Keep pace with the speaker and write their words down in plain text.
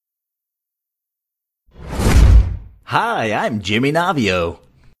Hi, I'm Jimmy Navio.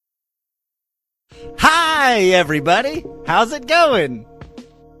 Hi, everybody. How's it going?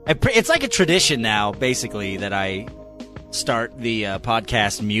 It's like a tradition now, basically, that I start the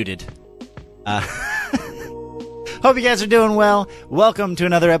podcast muted. Hope you guys are doing well. Welcome to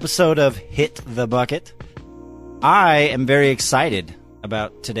another episode of Hit the Bucket. I am very excited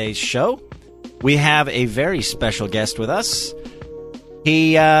about today's show. We have a very special guest with us.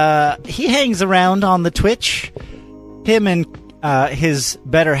 He hangs around on the Twitch. Him and his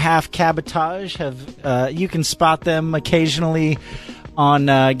better half, Cabotage, have you can spot them occasionally on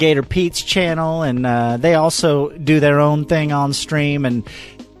Gator Pete's channel, and they also do their own thing on stream. And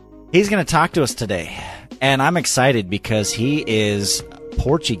he's going to talk to us today, and I'm excited because he is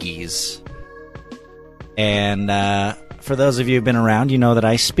Portuguese. And for those of you who've been around, you know that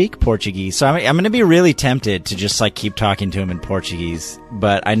I speak Portuguese. So I'm going to be really tempted to just keep talking to him in Portuguese,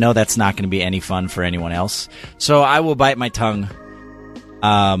 but I know that's not going to be any fun for anyone else. So I will bite my tongue.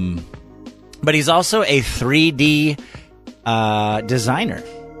 But he's also a 3D designer.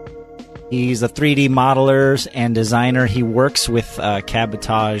 He's a 3D modeler and designer. He works with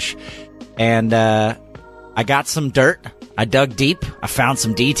Cabotage. And I got some dirt. I dug deep. I found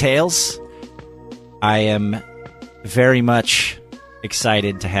some details. I am very much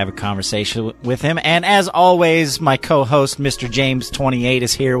excited to have a conversation with him. And as always, my co-host, Mr. James28,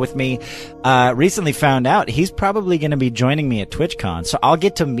 is here with me. Recently found out he's probably going to be joining me at TwitchCon, so I'll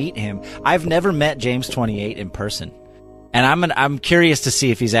get to meet him. I've never met James28 in person, and I'm curious to see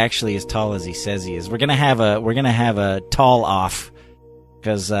if he's actually as tall as he says he is. We're gonna have a tall off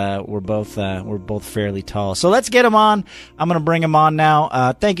because we're both fairly tall. So let's get him on. I'm gonna bring him on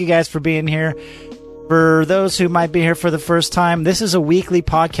now. Thank you guys for being here. For those who might be here for the first time, this is a weekly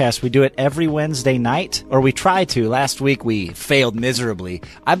podcast. We do it every Wednesday night, or we try to. Last week we failed miserably.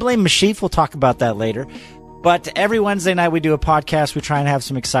 I blame Mashif. We'll talk about that later. But every Wednesday night we do a podcast. We try and have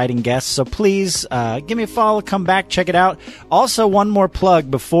some exciting guests. So please give me a follow, come back, check it out. Also, one more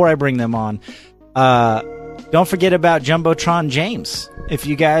plug before I bring them on. Don't forget about Jumbotron James. If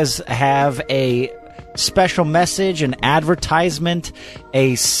you guys have a special message, an advertisement,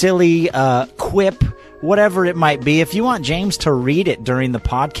 a silly quip, whatever it might be, if you want James to read it during the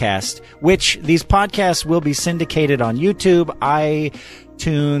podcast, which these podcasts will be syndicated on YouTube,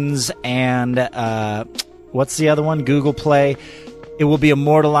 iTunes, and what's the other one? Google Play. It will be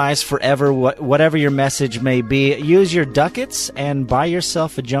immortalized forever, whatever your message may be. Use your ducats and buy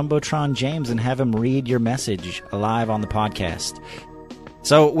yourself a Jumbotron James and have him read your message live on the podcast.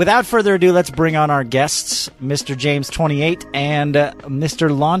 So, without further ado, let's bring on our guests, Mr. James28 and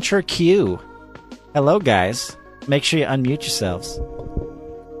Mr. Launcher Q. Hello, guys. Make sure you unmute yourselves.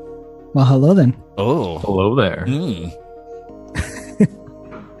 Well, hello then. Oh. Hello there.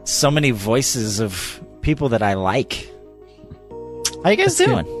 So many voices of people that I like. How you guys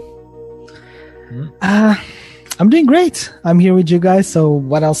doing? I'm doing great. I'm here with you guys, so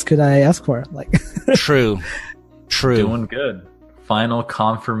what else could I ask for? True. Doing good. Final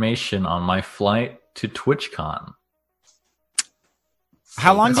confirmation on my flight to TwitchCon.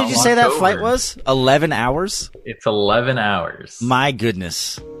 How long did you say that flight was? 11 hours? It's 11 hours. My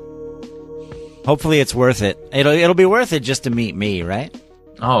goodness. Hopefully it's worth it. It'll be worth it just to meet me, right?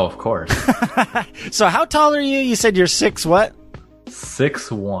 Oh, of course. So how tall are you? You said you're 6 what?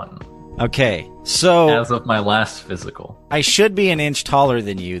 6'1". Okay, so as of my last physical. I should be an inch taller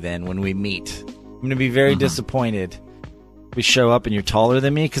than you then when we meet. I'm going to be very disappointed if we show up and you're taller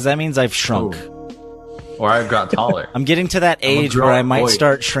than me, because that means I've shrunk. Ooh. Or I've got taller. I'm getting to that age where I might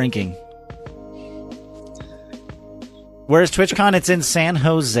start shrinking. Where's TwitchCon? It's in San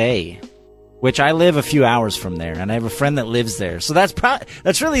Jose, which I live a few hours from there, and I have a friend that lives there. So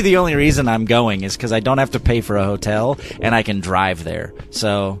that's really the only reason I'm going, is because I don't have to pay for a hotel, and I can drive there.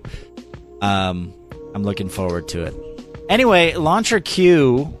 So I'm looking forward to it. Anyway, Launcher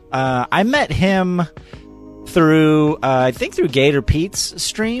Q, I met him through, I think through Gator Pete's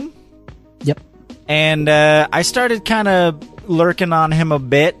stream. Yep. And I started kind of lurking on him a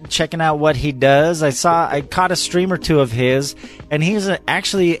bit, checking out what he does. I caught a stream or two of his, and he's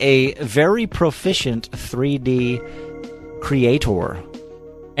actually a very proficient 3D creator.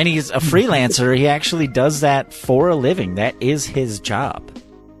 And he's a freelancer. He actually does that for a living. That is his job.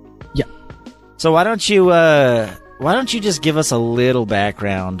 Yeah. So why don't you just give us a little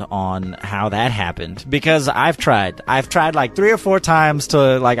background on how that happened? Because I've tried like 3 or 4 times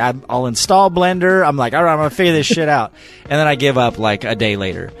to I'll install Blender. I'm like, all right, I'm gonna figure this shit out, and then I give up like a day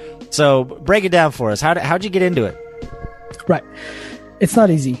later. So break it down for us. How'd you get into it? Right, it's not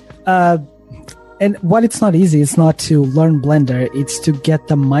easy. And what it's not easy, it's not to learn Blender. It's to get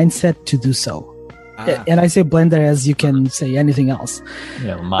the mindset to do so. And I say Blender as you can say anything else.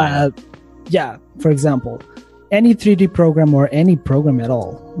 Yeah, Maya. Yeah, for example, any 3D program or any program at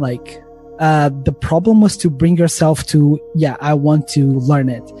all, like the problem was to bring yourself to, I want to learn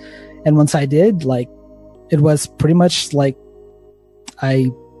it. And once I did, like, it was pretty much like I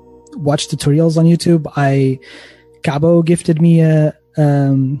watched tutorials on YouTube. Cabo gifted me a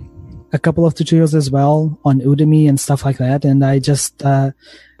couple of tutorials as well on Udemy and stuff like that. And I just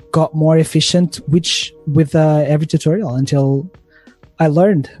got more efficient with every tutorial until I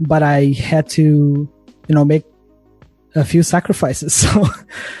learned. But I had to, make a few sacrifices. So,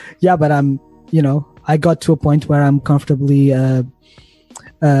 but I got to a point where I'm comfortably,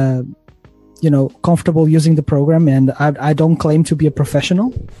 comfortable using the program. And I don't claim to be a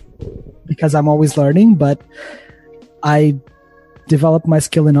professional because I'm always learning, but I developed my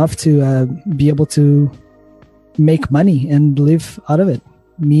skill enough to be able to make money and live out of it.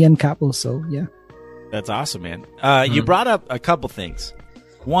 Me and Capo. So, yeah. That's awesome, man. You brought up a couple things.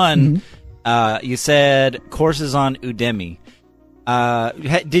 One, you said courses on Udemy.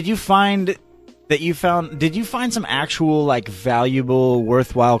 Did you find some actual, like, valuable,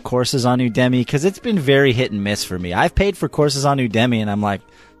 worthwhile courses on Udemy? Because it's been very hit and miss for me. I've paid for courses on Udemy, and I'm like,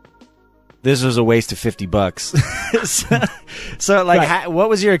 this was a waste of $50. So like, right. What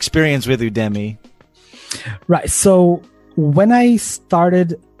was your experience with Udemy? Right. So when I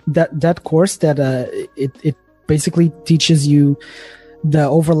started that course, it basically teaches you the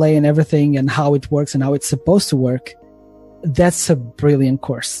overlay and everything and how it works and how it's supposed to work. That's a brilliant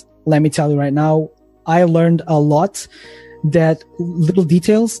course. Let me tell you right now, I learned a lot, that little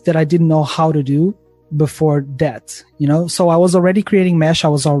details that I didn't know how to do before that, so I was already creating mesh. I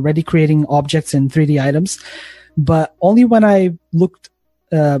was already creating objects and 3D items, but only when I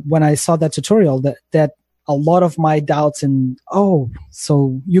when I saw that tutorial that a lot of my doubts and,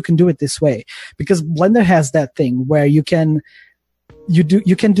 so you can do it this way, because Blender has that thing where you can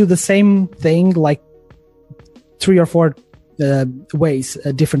do the same thing like 3 or 4 ways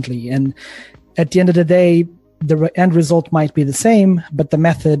differently. And at the end of the day, the end result might be the same, but the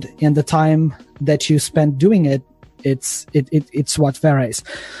method and the time that you spend doing it, it's what varies.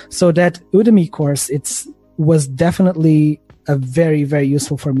 So that Udemy course, was definitely a very, very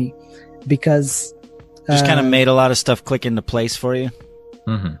useful for me, because just kind of made a lot of stuff click into place for you.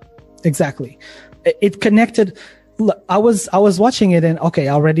 Mm-hmm. Exactly. It connected. Look, I was watching it and, okay,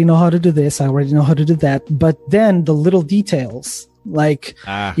 I already know how to do this. I already know how to do that. But then the little details, like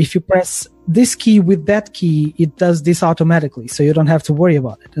if you press this key with that key, it does this automatically. So you don't have to worry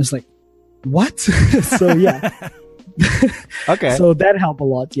about it. It's like, what? So yeah. Okay. So that helped a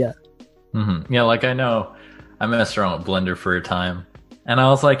lot. Yeah. Mm-hmm. Yeah. Like, I know I messed around with Blender for a time, and I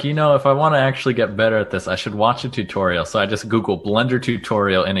was like, if I want to actually get better at this, I should watch a tutorial. So I just Googled Blender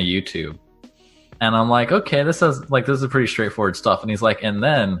tutorial in a YouTube. And I'm like, okay, this is pretty straightforward stuff. And he's like, and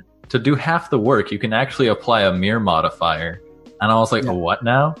then to do half the work, you can actually apply a mirror modifier. And I was like, what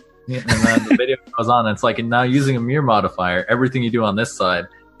now? And then the video goes on, and it's like, and now using a mirror modifier, everything you do on this side,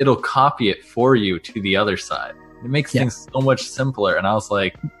 it'll copy it for you to the other side. It makes things so much simpler. And I was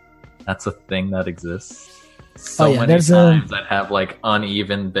like, that's a thing that exists. So many times I'd have like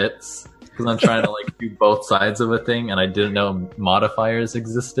uneven bits because I'm trying to like do both sides of a thing, and I didn't know modifiers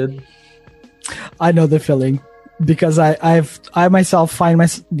existed. I know the feeling, because I myself find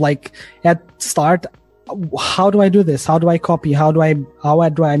myself like at start, how do I do this? How do I copy? How do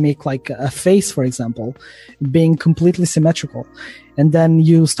I make like a face, for example, being completely symmetrical? And then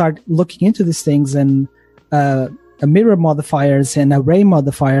you start looking into these things, and mirror modifiers and array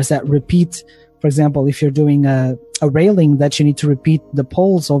modifiers that repeat. For example, if you're doing a railing that you need to repeat the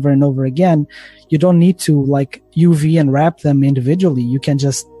poles over and over again, you don't need to like UV and wrap them individually. You can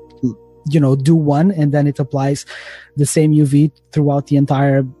just do one, and then it applies the same UV throughout the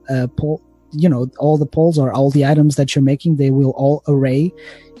entire pole. All the poles or all the items that you're making, they will all array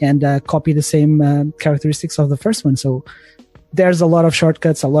and copy the same characteristics of the first one. So there's a lot of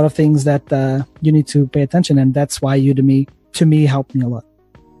shortcuts, a lot of things that you need to pay attention, and that's why Udemy, to me, helped me a lot.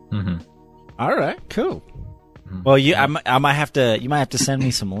 Mm-hmm. All right, cool. Well, you might have to send me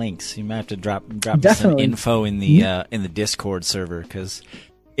some links. You might have to drop me some info in the Discord server, because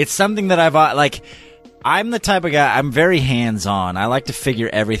it's something that I'm the type of guy, I'm very hands-on. I like to figure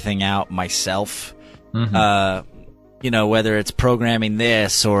everything out myself. Mm-hmm. Whether it's programming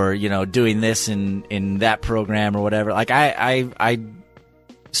this or, doing this in that program or whatever. Like, I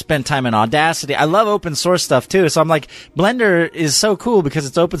spend time in Audacity. I love open source stuff too. So I'm like, Blender is so cool because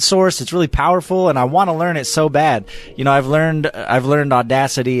it's open source. It's really powerful, and I want to learn it so bad. I've learned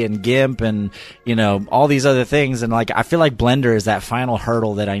Audacity and GIMP and, all these other things. And like, I feel like Blender is that final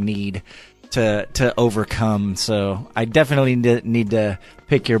hurdle that I need to overcome. So I definitely need to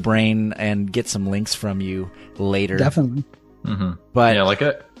pick your brain and get some links from you later. Definitely. Mm-hmm. But yeah, like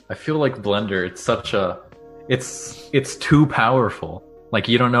I feel like Blender, it's too powerful. Like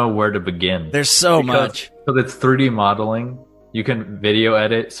you don't know where to begin. There's so much. Because it's 3D modeling. You can video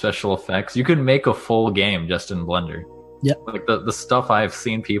edit, special effects. You can make a full game just in Blender. Yeah. Like the stuff I've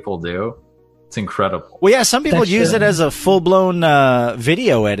seen people do, it's incredible. Well, yeah, some people That's use true. it as a full-blown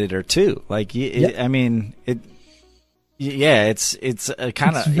video editor too. Like, I mean, it's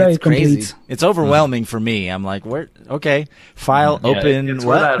kind of very crazy. complete. It's overwhelming for me. I'm like, where? Okay, file open. It's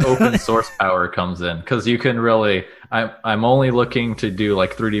what? where that open source power comes in, because you can really. I'm only looking to do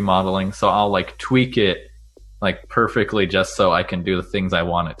like 3D modeling, so I'll like tweak it like perfectly just so I can do the things I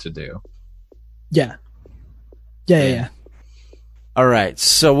want it to do. Yeah. Yeah. All right,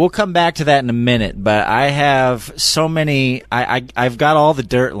 so we'll come back to that in a minute, but I have so many. I've got all the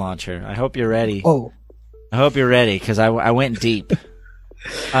dirt launcher. I hope you're ready. Oh. I hope you're ready because I went deep.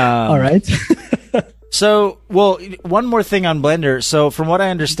 All right. So, well, one more thing on Blender. So, from what I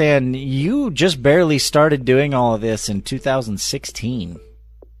understand, you just barely started doing all of this in 2016.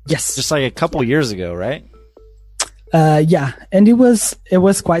 Yes. Just like a couple years ago, right? Yeah, and it was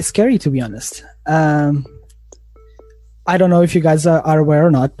quite scary, to be honest. I don't know if you guys are aware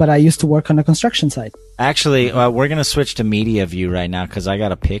or not, but I used to work on a construction site. Actually, we're gonna switch to media view right now because I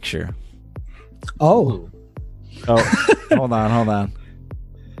got a picture. Oh. Oh, hold on.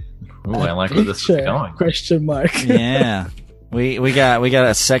 Ooh, I like where this is going. Question mark. Yeah, we got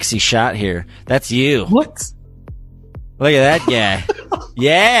a sexy shot here. That's you. What? Look at that guy.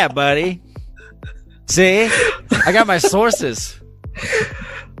 Yeah, buddy. See, I got my sources.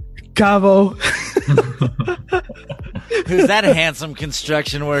 Cavo. Who's that handsome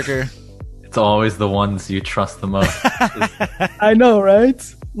construction worker? It's always the ones you trust the most. I know, right?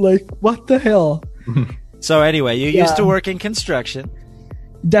 Like, what the hell? So anyway, you used to work in construction.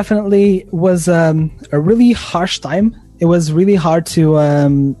 Definitely was a really harsh time. It was really hard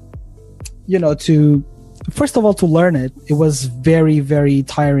to, first of all, to learn it. It was very, very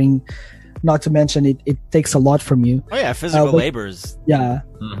tiring. Not to mention, it takes a lot from you. Oh yeah, physical labor is. Yeah.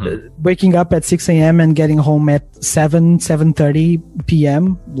 Mm-hmm. Waking up at 6 a.m. and getting home at 7:30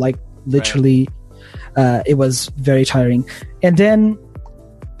 p.m. Like literally, it was very tiring. And then,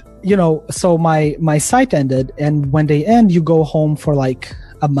 so my site ended, and when they end, you go home for like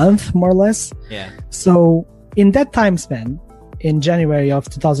a month, more or less. Yeah. So in that time span, in January of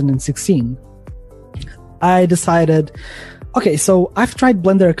 2016, I decided, okay, so I've tried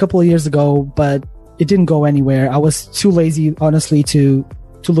Blender a couple of years ago, but it didn't go anywhere. I was too lazy, honestly, to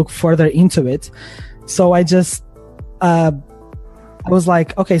look further into it. So I just, I was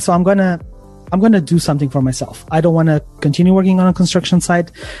like, okay, so I'm gonna do something for myself. I don't want to continue working on a construction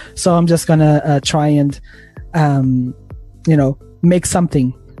site, so I'm just gonna try and, make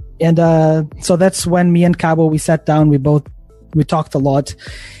something. And so that's when me and Cabo, we sat down, we talked a lot,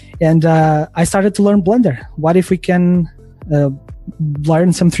 and I started to learn Blender. What if we can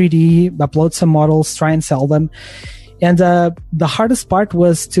learn some 3D, upload some models, try and sell them? And the hardest part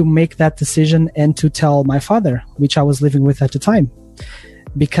was to make that decision and to tell my father, which I was living with at the time,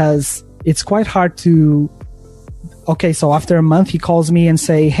 because it's quite hard to. Okay, so after a month, he calls me and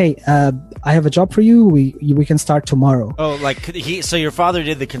say, "Hey, I have a job for you. We can start tomorrow." Oh, like so your father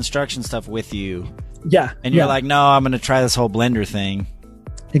did the construction stuff with you. Yeah, and you're like, "No, I'm going to try this whole Blender thing."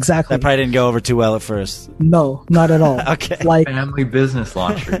 Exactly. That probably didn't go over too well at first. No, not at all. Okay. Like family business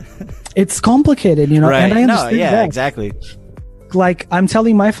launcher. It's complicated, Right. and I understand yeah, that. exactly. Like, I'm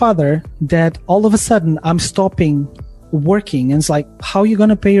telling my father that all of a sudden I'm stopping working, and it's like, how are you going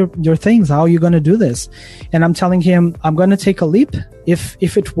to pay your things? How are you going to do this? And I'm telling him, I'm going to take a leap. If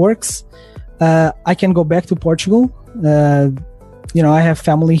it works, I can go back to Portugal. I have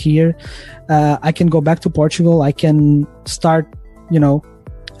family here. I can go back to Portugal. I can start,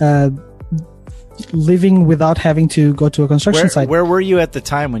 living without having to go to a construction site. Where were you at the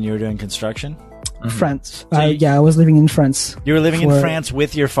time when you were doing construction? France. So I was living in France. You were living in France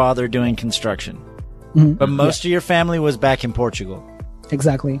with your father doing construction. Mm-hmm. But most of your family was back in Portugal.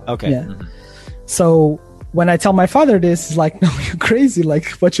 Exactly. Okay. Yeah. So when I tell my father this, he's like, "No, you're crazy. Like,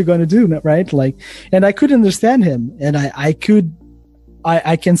 what you going to do?" Right? Like, and I could understand him, and I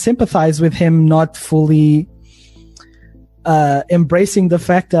can sympathize with him not fully embracing the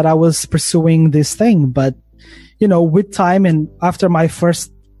fact that I was pursuing this thing. But, with time and after my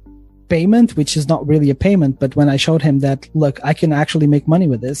first payment, which is not really a payment, but when I showed him that, look, I can actually make money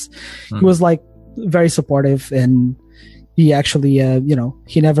with this, he was like very supportive, and he actually,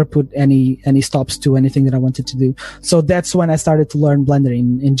 he never put any stops to anything that I wanted to do. So that's when I started to learn Blender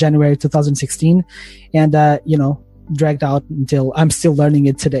in January 2016, and dragged out until I'm still learning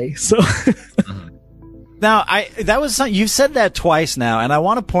it today. So. Now, you've said that twice now, and I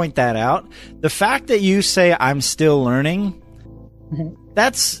want to point that out. The fact that you say I'm still learning,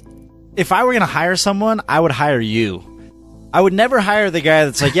 that's, if I were going to hire someone, I would hire you. I would never hire the guy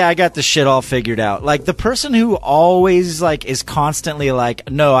that's like, yeah, I got this shit all figured out. Like, the person who always, like, is constantly like,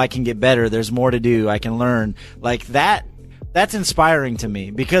 no, I can get better. There's more to do. I can learn. Like, that's inspiring to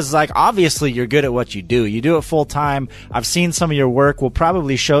me because, like, obviously you're good at what you do. You do it full time. I've seen some of your work. We'll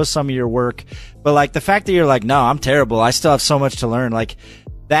probably show some of your work. But, like, the fact that you're like, no, I'm terrible. I still have so much to learn. Like,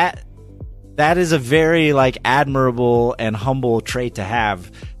 that is a very, like, admirable and humble trait to have.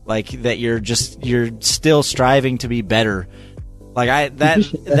 Like, that you're still striving to be better. Like,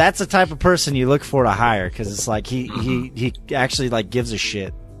 that's the type of person you look for to hire, because it's like he actually, like, gives a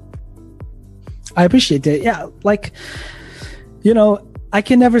shit. I appreciate it. Yeah, like, I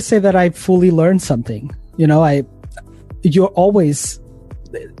can never say that I fully learned something. You're always,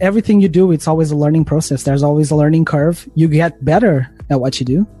 everything you do, it's always a learning process. There's always a learning curve. You get better at what you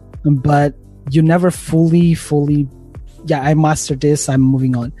do, but you never fully, I mastered this, I'm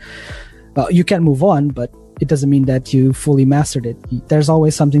moving on. Well, you can move on, but it doesn't mean that you fully mastered it. There's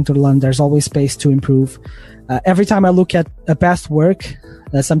always something to learn. There's always space to improve. Every time I look at a past work,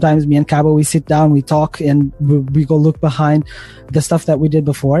 sometimes me and Cabo, we sit down, we talk, and we go look behind the stuff that we did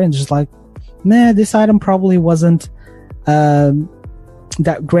before, and just like, man, this item probably wasn't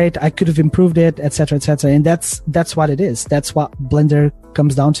that great. I could have improved it, etc., etc. And that's what it is. That's what Blender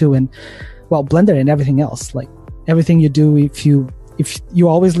comes down to, and Blender and everything else. Like, everything you do, if you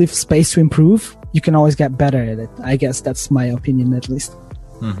always leave space to improve, you can always get better at it. I guess that's my opinion, at least.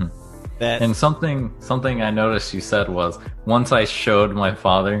 Mm-hmm. And something I noticed you said was, once I showed my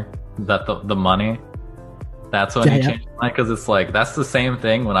father that the money, that's when he changed his mind. Because it's like, that's the same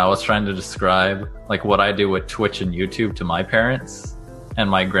thing when I was trying to describe, like, what I do with Twitch and YouTube to my parents and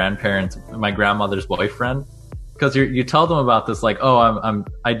my grandparents, my grandmother's boyfriend. Because you tell them about this, like, oh,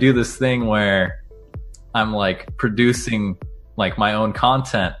 I do this thing where I'm, like, producing, like, my own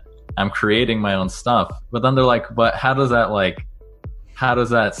content. I'm creating my own stuff. But then they're like, but how does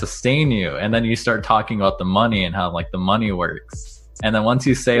that sustain you? And then you start talking about the money and how, like, the money works. And then once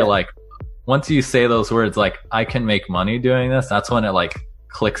you say those words, like, I can make money doing this, that's when it, like,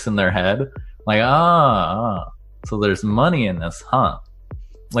 clicks in their head. Like, so there's money in this, huh?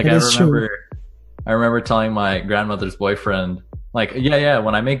 Like, I remember telling my grandmother's boyfriend, like, yeah,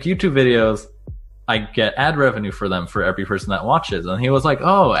 when I make YouTube videos, I get ad revenue for them for every person that watches. And he was like,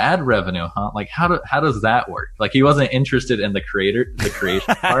 oh, ad revenue, huh? Like, how does that work? Like, he wasn't interested in the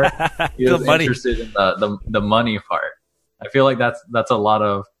creation part. He was interested in the money part. I feel like that's a lot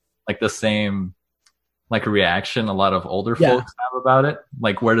of, like, the same, like, reaction a lot of older folks have about it.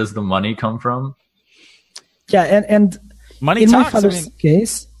 Like, where does the money come from? Yeah, and money in talks, my father's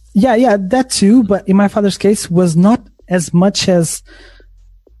case, yeah, that too. But in my father's case, was not as much as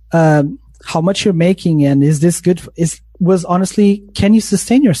how much you're making and is this good? Was honestly, can you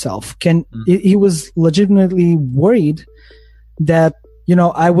sustain yourself? He was legitimately worried that,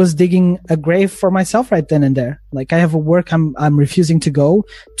 I was digging a grave for myself right then and there. Like, I have a work I'm refusing to go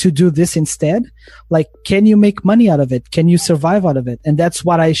to do this instead. Like, can you make money out of it? Can you survive out of it? And that's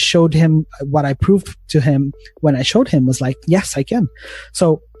what I showed him, what I proved to him when I showed him was like, yes, I can.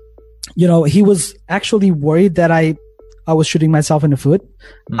 So, he was actually worried that I was shooting myself in the foot.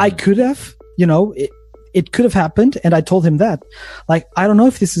 I could have, it could have happened. And I told him that, like, I don't know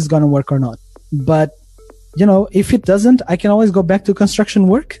if this is going to work or not, but if it doesn't, I can always go back to construction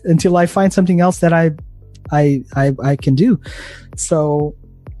work until I find something else that I can do. So,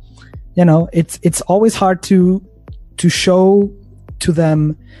 it's always hard to show to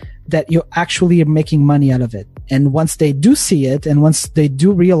them that you actually are making money out of it. And once they do see it, and once they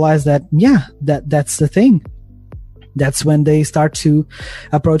do realize that, that's the thing, that's when they start to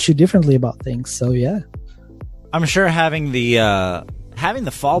approach you differently about things. So, yeah. I'm sure having the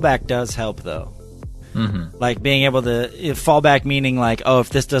fallback does help, though. Mm-hmm. Like, being able to fall back, meaning like, oh, if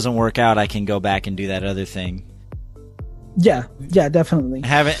this doesn't work out, I can go back and do that other thing. Yeah, definitely.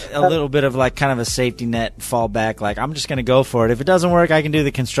 Having a little bit of, like, kind of a safety net fallback, like, I'm just going to go for it. If it doesn't work, I can do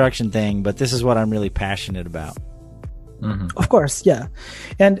the construction thing, but this is what I'm really passionate about. Mm-hmm. Of course, yeah.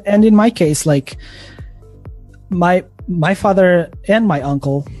 And in my case, like, my father and my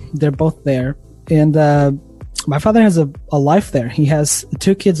uncle, they're both there. And my father has a life there. He has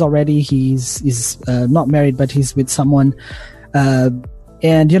 2 kids already. He's not married, but he's with someone. And,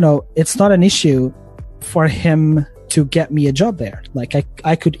 it's not an issue for him to get me a job there. Like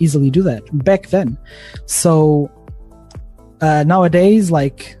I could easily do that back then. So nowadays,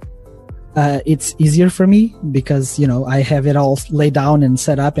 like it's easier for me because, you know, I have it all laid down and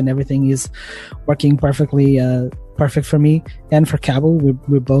set up and everything is working perfectly, perfect for me and for Cabo.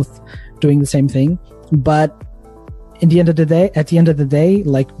 We're both doing the same thing. But at the end of the day,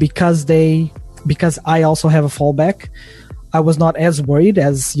 like because I also have a fallback, I was not as worried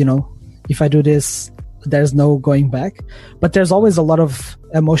as, you know, if I do this, there's no going back. But there's always a lot of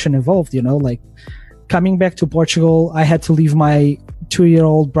emotion involved, you know, like coming back to Portugal, I had to leave my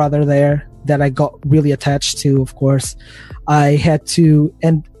 2-year-old brother there that I got really attached to, of course. I had to,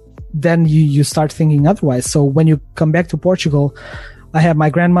 and then you start thinking otherwise. So when you come back to Portugal, I had my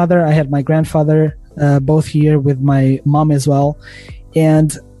grandmother, I had my grandfather, both here with my mom as well.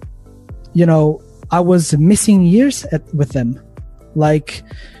 And, you know, I was missing years with them. Like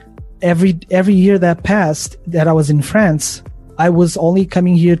every year that passed that I was in France, I was only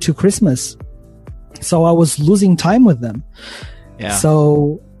coming here to Christmas. So I was losing time with them. Yeah.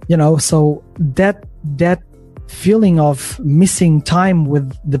 So, you know, so that feeling of missing time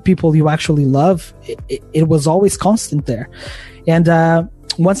with the people you actually love, it was always constant there. And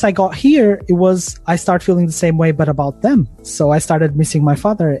once I got here, I started feeling the same way, but about them. So I started missing my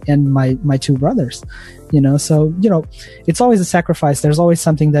father and my 2 brothers, you know. So, you know, it's always a sacrifice. There's always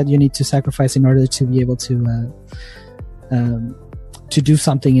something that you need to sacrifice in order to be able to do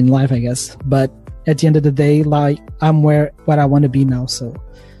something in life, I guess. But at the end of the day, like I'm what I want to be now. So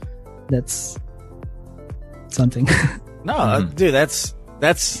that's something. No, dude, that's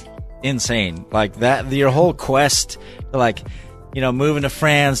insane. Like that, your whole quest to, like, you know, moving to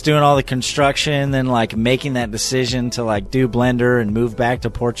France, doing all the construction, then like making that decision to like do Blender and move back to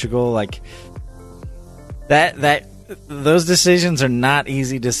Portugal, like those decisions are not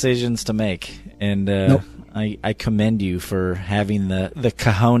easy decisions to make. And Nope. I commend you for having the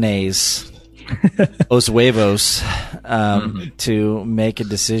cojones, os huevos, to make a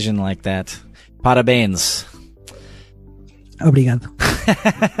decision like that. Parabéns. Obrigado.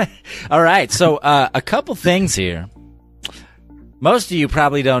 All right, so a couple things here. Most of you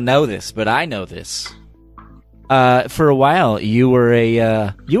probably don't know this, but I know this. For a while, you were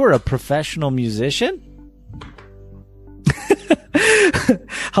a professional musician.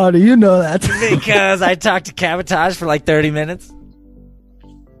 How do you know that? Because I talked to Cabotage for like 30 minutes.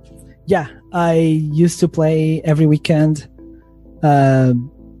 Yeah, I used to play every weekend.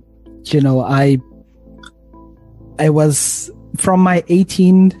 You know, I was from my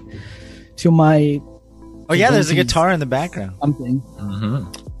 18 to my. Oh yeah, there's a guitar in the background. Something. Mm-hmm.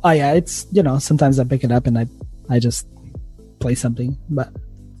 Oh yeah, it's, you know, sometimes I pick it up and I just play something, but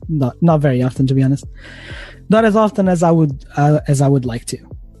not very often, to be honest. Not as often as I would like to.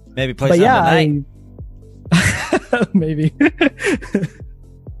 Maybe play But something yeah, tonight. maybe.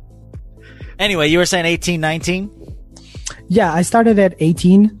 Anyway, you were saying 18, 19? Yeah, I started at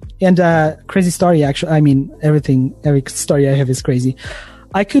 18, and crazy story, actually. I mean, every story I have is crazy.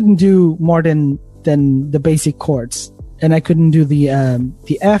 I couldn't do more than the basic chords, and I couldn't do the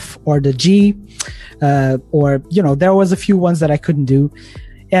F or the G, or, you know, there was a few ones that I couldn't do.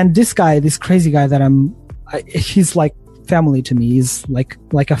 And this crazy guy that he's like family to me. He's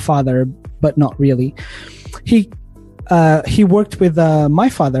like a father, but not really. He worked with my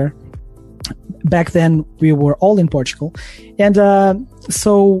father. Back then we were all in Portugal, and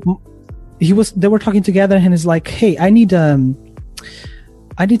so they were talking together, and he's like, hey, I need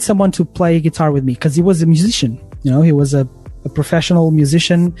someone to play guitar with me, because he was a musician, you know, he was a professional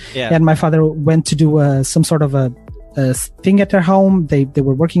musician. Yeah. And my father went to do some sort of a thing at their home. They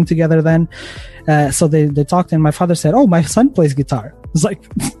were working together then, so they talked, and my father said, oh, my son plays guitar. I was like,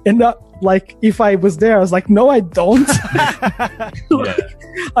 and like, if I was there, I was like, no, I don't. Like,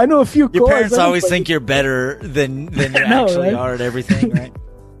 I know a few chords. Your parents always think you're better than you actually are at everything, right?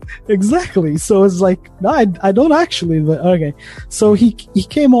 Exactly. So it's like, no, I don't actually. But okay. So he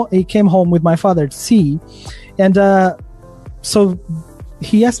came home with my father to see, and so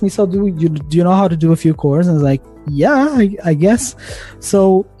he asked me, so do you know how to do a few chords? And I was like, yeah, I guess.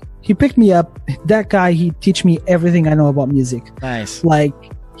 So he picked me up. That guy, he teach me everything I know about music. Nice. Like,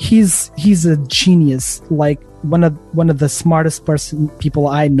 he's a genius. Like, one of the smartest people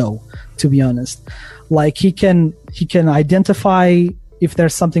I know, to be honest. Like, he can identify if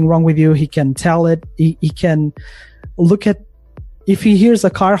there's something wrong with you. He can tell it. He can look at, if he hears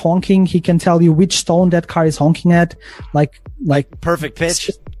a car honking, he can tell you which tone that car is honking at. Like perfect pitch.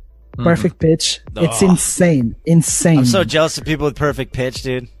 Perfect pitch. Oh. It's insane. I'm so jealous of people with perfect pitch,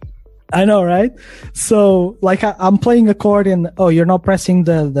 dude. I know, right? So like I'm playing a chord and you're not pressing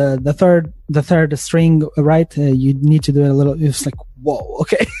the third string, right? You need to do it a little. It's like, whoa,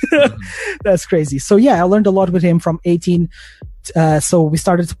 okay. That's crazy. So yeah, I learned a lot with him from 18. So we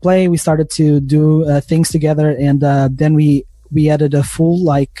started to play, we started to do things together, and then we added a full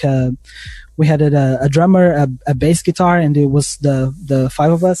we had a drummer, a bass guitar, and it was the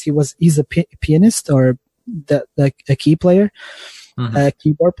five of us. He's a pianist or a key player, a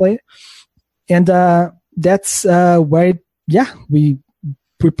keyboard player, and that's where we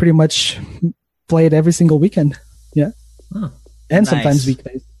pretty much played every single weekend, and nice. Sometimes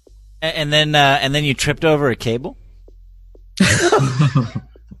weekdays. And then you tripped over a cable.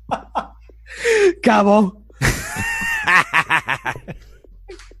 Cabo.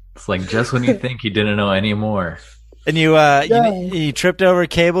 It's like just when you think you didn't know anymore. And you tripped over a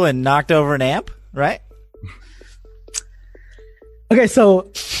cable and knocked over an amp, right? Okay,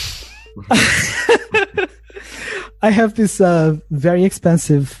 so I have this very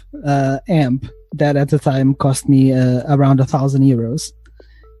expensive amp that at the time cost me around €1,000,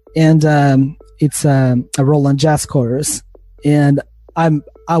 and it's a Roland Jazz Chorus, and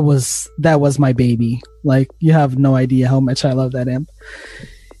that was my baby. Like, you have no idea how much I love that amp.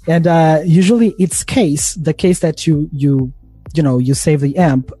 And usually it's the case that you save the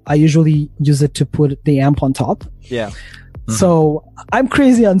amp. I usually use it to put the amp on top. Yeah. Mm-hmm. So I'm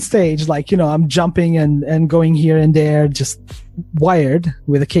crazy on stage, like, I'm jumping and going here and there, just wired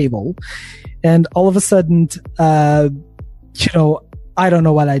with a cable. And all of a sudden, I don't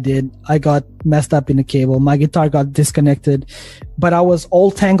know what I did. I got messed up in the cable. My guitar got disconnected, but I was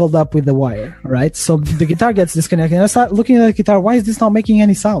all tangled up with the wire, right? So the guitar gets disconnected, and I start looking at the guitar. Why is this not making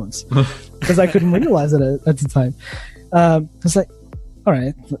any sounds? Because I couldn't realize it at the time. I was like, all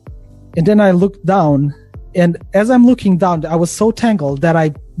right. And then I looked down, and as I'm looking down, I was so tangled that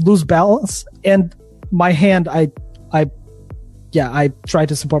I lose balance, and my hand, I tried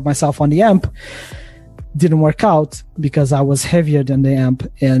to support myself on the amp. Didn't work out because I was heavier than the amp,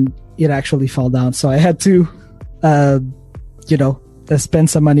 and it actually fell down. So I had to, spend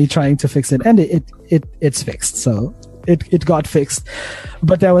some money trying to fix it, and it's fixed. So it got fixed,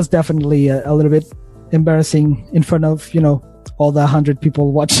 but that was definitely a little bit embarrassing in front of all the 100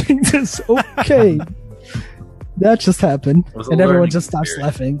 people watching this. Okay, that just happened, and everyone just starts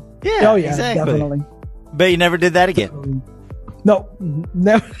laughing. Yeah, oh yeah, exactly. Definitely. But you never did that again. No,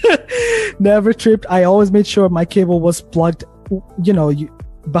 never tripped. I always made sure my cable was plugged,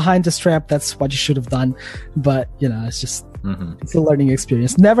 behind the strap. That's what you should have done. But, it's just, It's a learning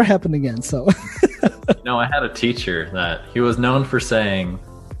experience. Never happened again. So, I had a teacher that he was known for saying,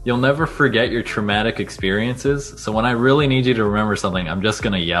 "You'll never forget your traumatic experiences. So when I really need you to remember something, I'm just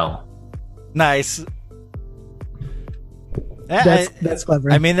going to yell." Nice. That's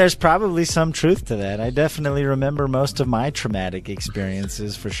clever. I mean, there's probably some truth to that. I definitely remember most of my traumatic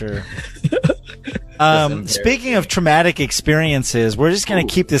experiences for sure. Speaking of traumatic experiences, we're just going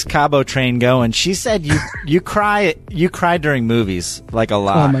to keep this Cabo train going. She said you cry during movies like a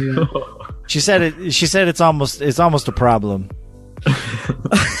lot. Oh my God. She said it's almost a problem.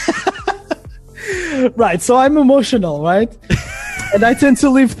 Right. So I'm emotional, right? And I tend to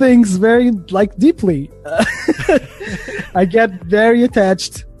leave things very deeply. I get very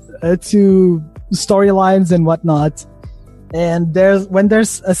attached to storylines and whatnot. And when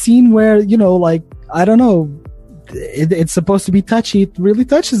there's a scene where, I don't know, it's supposed to be touchy, it really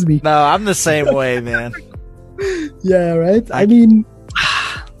touches me. No, I'm the same way, man. Yeah, right? I mean...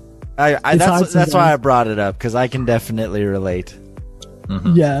 that's why I brought it up, because I can definitely relate.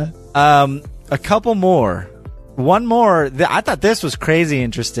 Mm-hmm. Yeah. A couple more. One more. I thought this was crazy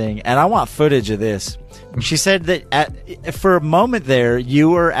interesting, and I want footage of this. She said that for a moment there, you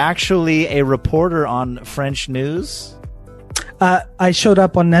were actually a reporter on French news. I showed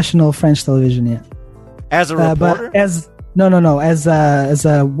up on national French television, yeah. As a reporter? No.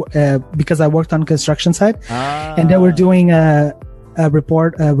 Because I worked on construction site, and they were doing a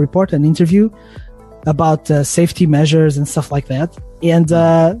report, an interview about safety measures and stuff like that. And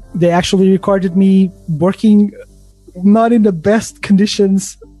they actually recorded me working not in the best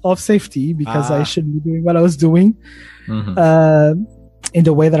conditions of safety, because I shouldn't be doing what I was doing in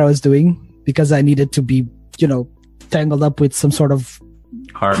the way that I was doing, because I needed to be, tangled up with some sort of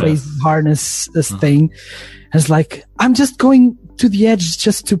crazy harness thing. It's like, I'm just going to the edge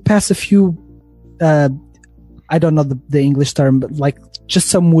just to pass a few, I don't know the English term, but just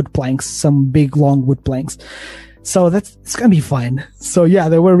some wood planks, some big long wood planks. So it's gonna be fine. So yeah,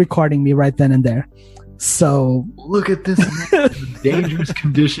 they were recording me right then and there. So look at this dangerous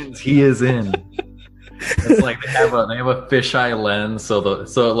conditions he is in. It's like they have a fisheye lens, so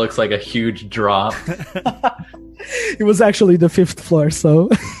it looks like a huge drop. It was actually the 5th floor, so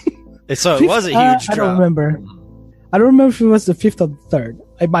So it was a huge I drop. don't remember. I don't remember if it was the 5th or the 3rd.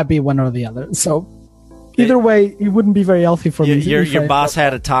 It might be one or the other. So either way, it wouldn't be very healthy for me. Your boss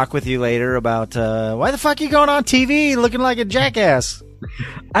had a talk with you later about why the fuck are you going on TV looking like a jackass?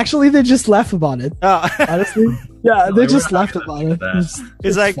 Actually, they just laugh about it. Oh. Honestly, yeah, No, they they just were laughed not gonna about it. do that.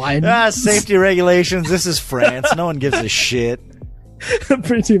 It's like fine. safety regulations. This is France. No one gives a shit.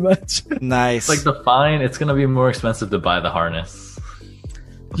 Pretty much. Nice. It's like the fine. It's gonna be more expensive to buy the harness.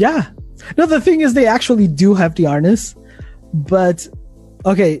 Yeah. No, the thing is, they actually do have the harness, but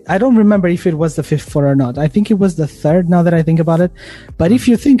okay, I don't remember if it was the 5th floor or not. I think it was the 3rd. Now that I think about it, but if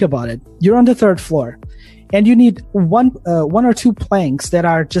you think about it, you're on the 3rd floor, and you need one or two planks that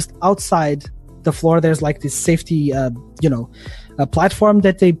are just outside the floor. There's like this safety, a platform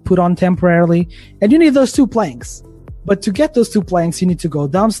that they put on temporarily, and you need those 2 planks. But to get those 2 planks, you need to go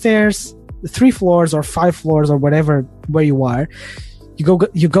downstairs, 3 floors or 5 floors or whatever where you are.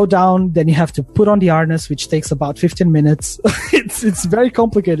 You go down, then you have to put on the harness, which takes about 15 minutes. It's a very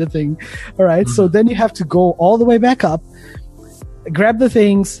complicated thing. All right. So then you have to go all the way back up, grab the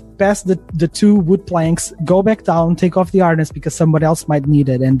things, pass the 2 wood planks, go back down, take off the harness because somebody else might need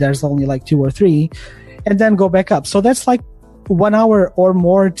it. And there's only like 2 or 3, and then go back up. So that's like 1 hour or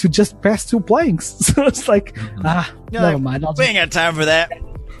more to just pass 2 planks. So it's like, never mind. We ain't got time for that.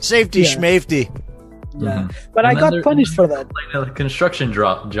 Safety schmafety. Yeah. But I got punished for that. Like a construction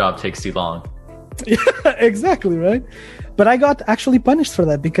job takes too long. Yeah, exactly, right? But I got actually punished for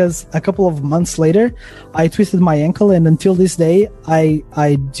that because a couple of months later, I twisted my ankle, and until this day,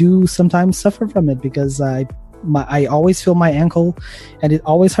 I do sometimes suffer from it because I always feel my ankle, and it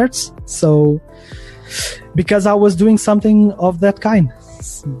always hurts. So, because I was doing something of that kind,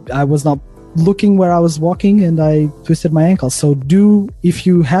 I was not looking where I was walking, and I twisted my ankle. So, if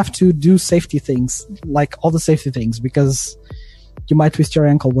you have to do safety things, like all the safety things, because you might twist your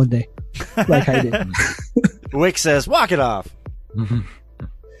ankle one day. Like I did. Wick says, walk it off.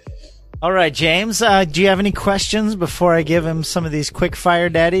 All right, James, do you have any questions before I give him some of these quick fire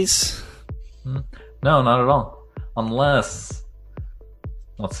daddies? No, not at all. Unless,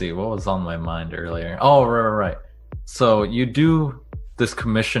 let's see, what was on my mind earlier? Oh, right. So you do this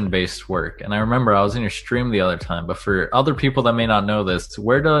commission-based work, and I remember I was in your stream the other time, but for other people that may not know this,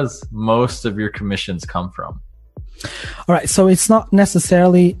 where does most of your commissions come from? All right, so it's not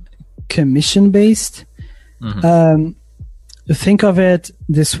necessarily commission-based. Think of it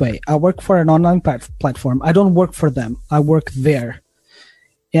this way. I work for an online platform. I don't work for them. I work there.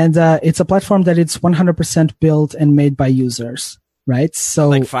 And it's a platform that it's 100% built and made by users, right? So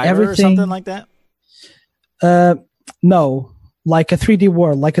like Fiverr everything, or something like that? No, like a 3D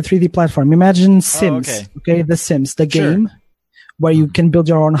world, like a 3D platform. Imagine Sims, okay? The Sims, the game where you can build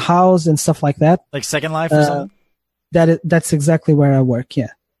your own house and stuff like that. Like Second Life or something? That's exactly where I work,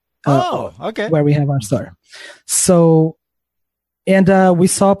 yeah. Okay. Where we have our store. So, and we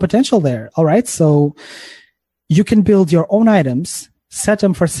saw potential there. All right. So you can build your own items, set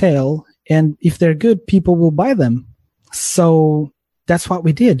them for sale, and if they're good, people will buy them. So that's what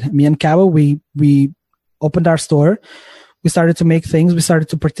we did. Me and Cabo, we opened our store. We started to make things. We started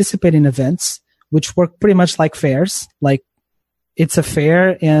to participate in events, which work pretty much like fairs. Like it's a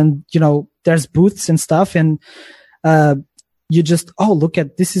fair, and there's booths and stuff, and you just, look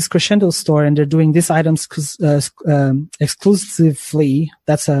at, this is Crescendo's store, and they're doing these items exclusively.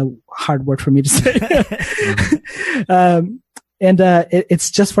 That's a hard word for me to say.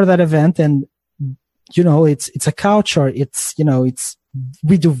 It's just for that event, and it's a couch, or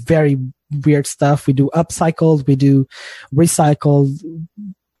we do very weird stuff. We do upcycled, we do recycled,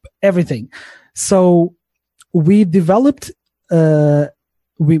 everything. So we developed,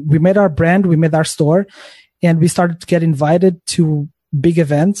 we made our brand, we made our store, and we started to get invited to big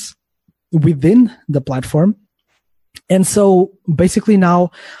events within the platform. And so basically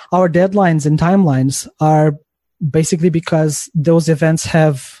now our deadlines and timelines are basically because those events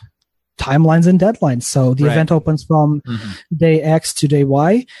have timelines and deadlines. So the event opens from day X to day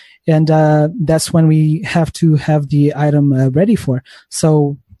Y, and that's when we have to have the item ready for.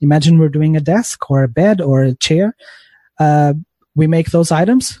 So imagine we're doing a desk or a bed or a chair. We make those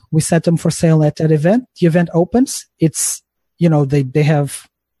items, we set them for sale at that event. The event opens. It's, they have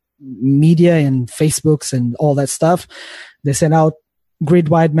media and Facebooks and all that stuff. They send out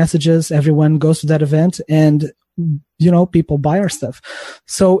grid-wide messages. Everyone goes to that event, and, people buy our stuff.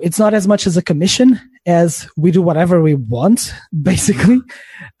 So it's not as much as a commission as we do whatever we want, basically.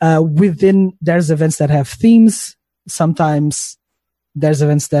 There's events that have themes. Sometimes There's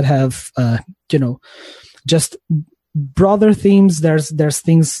events that have, just broader themes. There's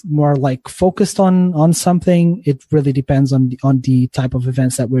things more like focused on something. It really depends on the type of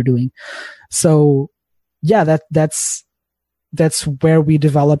events that we're doing. So yeah, that's where we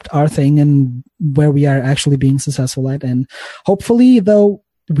developed our thing and where we are actually being successful at. And hopefully, though,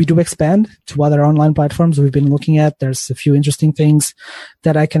 we do expand to other online platforms we've been looking at. There's a few interesting things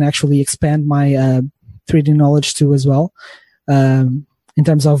that I can actually expand my 3D knowledge to as well, in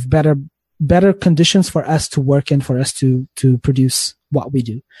terms of better conditions for us to work in, for us to produce what we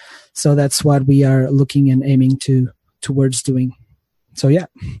do. So that's what we are looking and aiming towards doing. So yeah.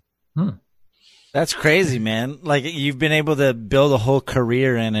 That's crazy, man. Like, you've been able to build a whole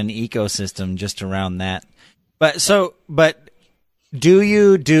career in an ecosystem just around that. But do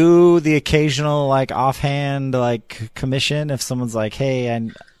you do the occasional, like, offhand, like, commission if someone's like, hey,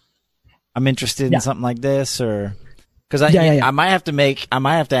 I'm interested in something like this? Or because I might have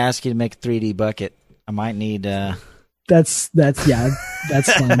to ask you to make a 3D bucket. I might need that's fine.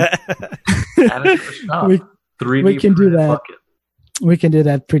 We can do that. Bucket. We can do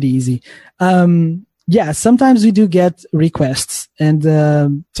that pretty easy. Sometimes we do get requests, and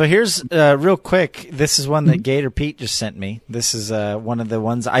so here's real quick. This is one that Gator Pete just sent me. This is one of the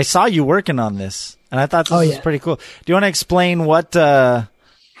ones I saw you working on this, and I thought this was pretty cool. Do you want to explain what? I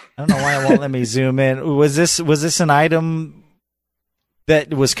don't know why it won't let me zoom in. Was this an item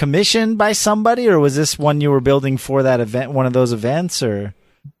that was commissioned by somebody, or was this one you were building for that event, one of those events, or?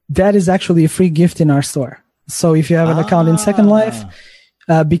 That is actually a free gift in our store. So if you have an account in Second Life,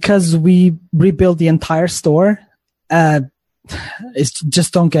 because we rebuilt the entire store,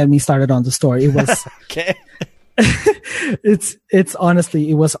 just don't get me started on the store. It was okay.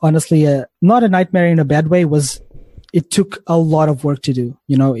 It was honestly not a nightmare in a bad way. It took a lot of work to do.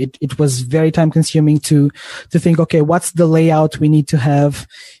 It was very time consuming to think, okay, what's the layout we need to have?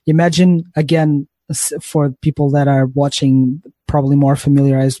 Imagine, again, for people that are watching, probably more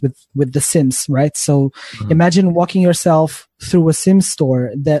familiarized with The Sims, right? So imagine walking yourself through a Sims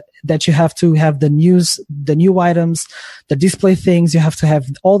store that you have to have the new items, the display things. You have to have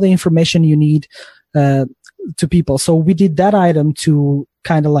all the information you need to people. So we did that item to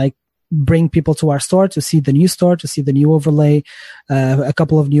kind of like bring people to our store to see the new store, to see the new overlay, a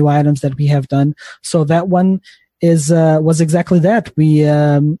couple of new items that we have done. So that one was exactly that. We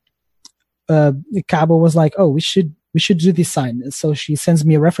Cabo was like, oh, we should do this sign. So she sends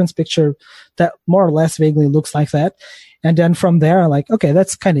me a reference picture that more or less vaguely looks like that. And then from there, I'm like, okay,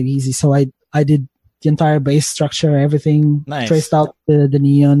 that's kind of easy. So I did the entire base structure, everything, traced out the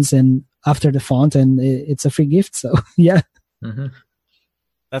neons and after the font, and it's a free gift. So yeah. Mm-hmm.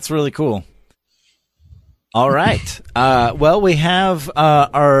 That's really cool. All right. Well, we have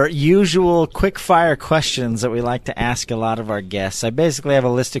our usual quick-fire questions that we like to ask a lot of our guests. I basically have a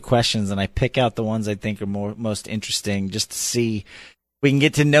list of questions, and I pick out the ones I think are most interesting just to see if we can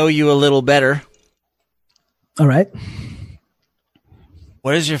get to know you a little better. All right.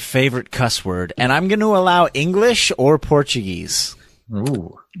 What is your favorite cuss word? And I'm going to allow English or Portuguese.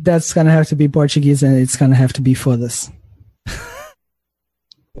 Ooh. That's going to have to be Portuguese, and it's going to have to be for this.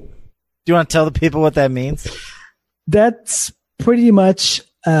 Do you want to tell the people what that means? That's pretty much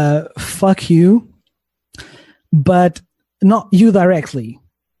fuck you, but not you directly.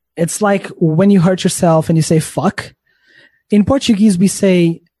 It's like when you hurt yourself and you say fuck. In Portuguese, we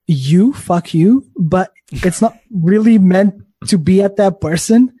say you, fuck you, but it's not really meant to be at that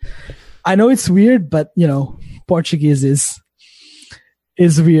person. I know it's weird, but Portuguese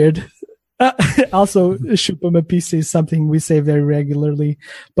is weird. Also, chupa-me pizza is something we say very regularly,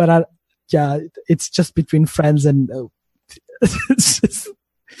 but it's just between friends and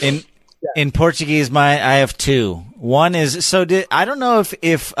in Portuguese, I have two. One is I don't know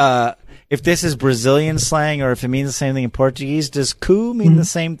if this is Brazilian slang or if it means the same thing in Portuguese. Does cu mean the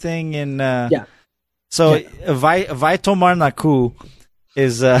same thing in? So vai tomar na cu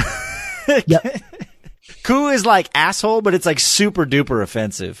is cu is like asshole, but it's like super duper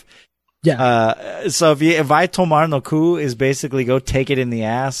offensive. Yeah. So if I tomar no cu is basically go take it in the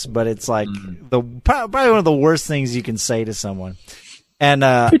ass, but it's like probably one of the worst things you can say to someone. And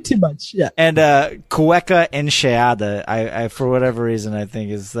pretty much, yeah. And cueca encheada, I for whatever reason I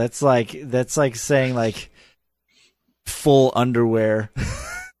think that's like saying like full underwear.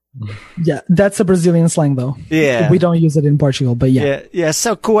 Yeah, that's a Brazilian slang though. Yeah. We don't use it in Portugal, but yeah. Yeah,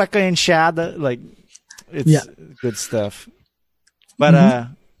 so cueca encheada, like it's good stuff. But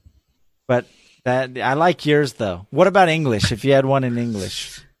But that I like yours though. What about English? If you had one in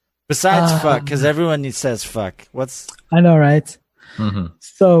English, besides fuck, because everyone says fuck. I know, right? Mm-hmm.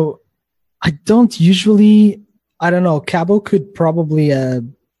 So I don't usually. I don't know. Cabo could probably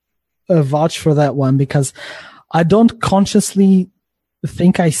vouch for that one because I don't consciously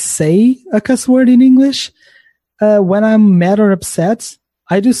think I say a cuss word in English. When I'm mad or upset,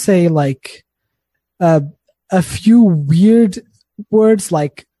 I do say like a few weird words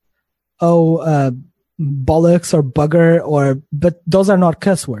like bollocks or bugger but those are not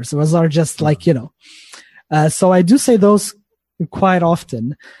cuss words. Those are just like, so I do say those quite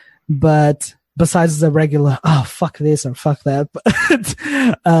often, but besides the regular, fuck this or fuck that, but,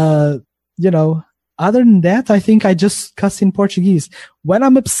 other than that, I think I just cuss in Portuguese. When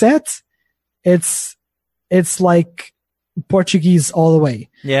I'm upset, it's like Portuguese all the way.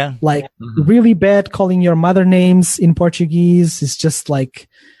 Yeah. Like really bad calling your mother names in Portuguese. It's just like,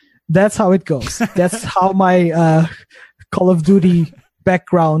 that's how it goes. That's how my Call of Duty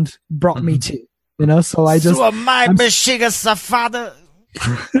background brought me to, so I just... Sua mãe, bexiga safada.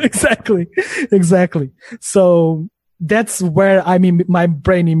 Exactly. So that's where my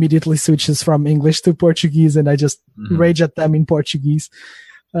brain immediately switches from English to Portuguese and I just rage at them in Portuguese.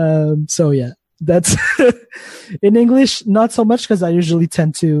 So yeah, that's in English, not so much because I usually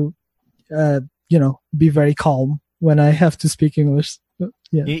tend to, be very calm when I have to speak English.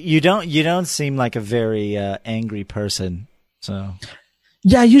 Yeah. You don't seem like a very angry person. So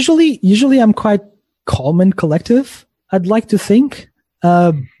yeah, usually I'm quite calm and collective. I'd like to think,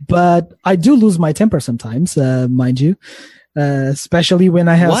 but I do lose my temper sometimes, mind you, especially when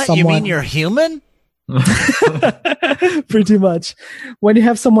I have someone. You mean you're human? Pretty much. When you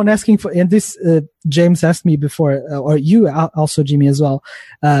have someone asking for, and this James asked me before, or you also, Jimmy, as well,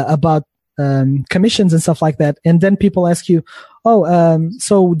 about commissions and stuff like that, and then people ask you,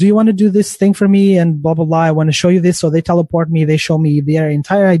 so do you want to do this thing for me and blah blah blah, I want to show you this. So they teleport me, they show me their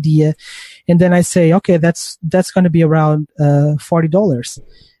entire idea, and then I say, okay, that's going to be around $40,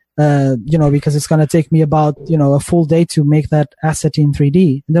 because it's going to take me about a full day to make that asset in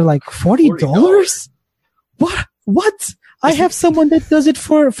 3D. And they're like, $40? What? I have someone that does it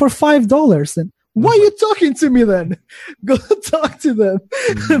for $5. And why are you talking to me then? Go talk to them.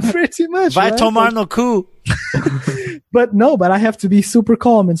 Pretty much. Vai tomar no cu. But I have to be super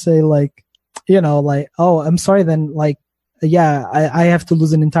calm and say I'm sorry then, I have to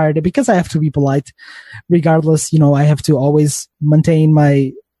lose an entire day because I have to be polite. Regardless, I have to always maintain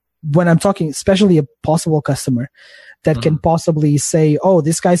when I'm talking, especially a possible customer that can possibly say,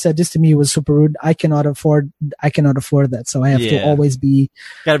 this guy said this to me, was super rude. I cannot afford that. So I have to always be,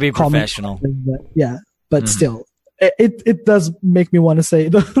 gotta be professional. But still, it does make me want to say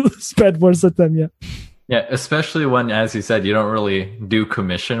those bad words at them. Yeah. Yeah. Especially when, as you said, you don't really do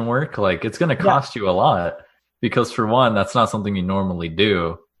commission work. Like it's going to cost you a lot because for one, that's not something you normally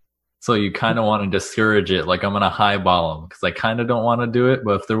do. So you kind of want to discourage it. Like I'm going to highball them because I kind of don't want to do it.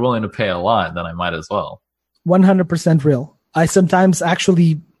 But if they're willing to pay a lot, then I might as well. 100% real. I sometimes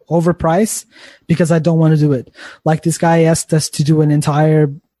actually overprice because I don't want to do it. Like this guy asked us to do an entire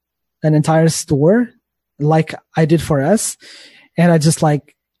store like I did for us. And I just I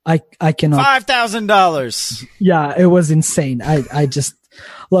cannot. $5,000. Yeah, it was insane. I just,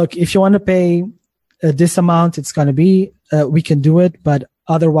 look, if you want to pay this amount, it's going to be, we can do it. But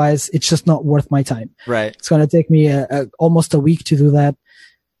otherwise, it's just not worth my time. Right. It's going to take me almost a week to do that.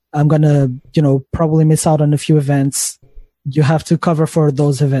 I'm going to, probably miss out on a few events. You have to cover for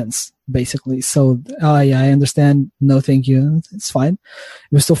those events, basically. So, I understand. No, thank you. It's fine.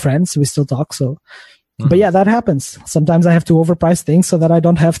 We're still friends. We still talk. So, but yeah, that happens. Sometimes I have to overprice things so that I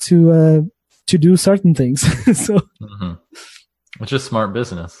don't have to do certain things. So, Which is smart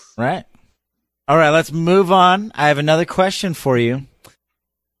business. Right. All right. Let's move on. I have another question for you.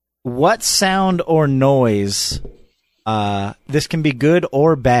 What sound or noise, this can be good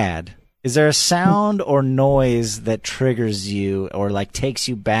or bad. Is there a sound or noise that triggers you or takes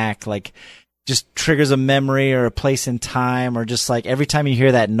you back, just triggers a memory or a place in time, or just every time you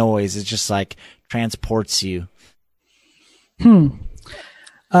hear that noise, it just transports you?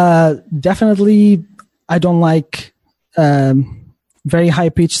 Definitely I don't like very high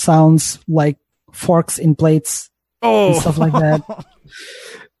pitched sounds like forks in plates and stuff like that.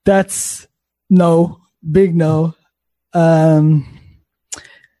 That's big no.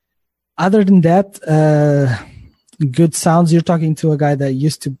 Other than that, good sounds. You're talking to a guy that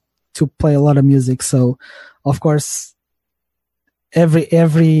used to play a lot of music, so of course,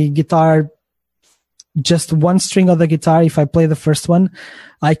 every guitar, just one string of the guitar. If I play the first one,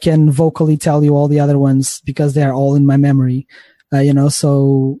 I can vocally tell you all the other ones because they are all in my memory.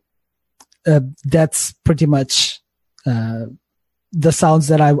 So that's pretty much the sounds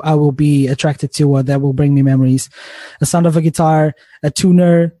that I will be attracted to or that will bring me memories. The sound of a guitar, a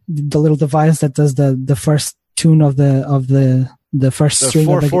tuner, the little device that does the first tune of the first The string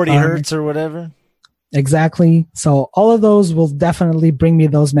of the 440 guitar. hertz or whatever. Exactly. So all of those will definitely bring me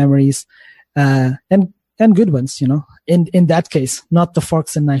those memories, and good ones. In that case, not the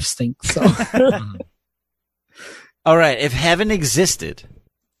forks and knives thing. So All right. If heaven existed,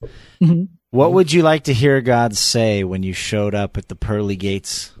 Mhm. what would you like to hear God say when you showed up at the pearly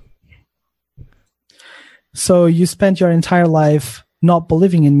gates? So you spent your entire life not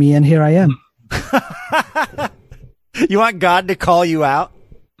believing in me, and here I am. You want God to call you out?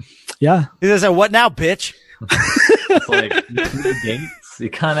 Yeah. He says, "What now, bitch?" It's like the gates. You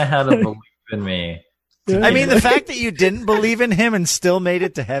kind of had to believe in me. I mean, the fact that you didn't believe in him and still made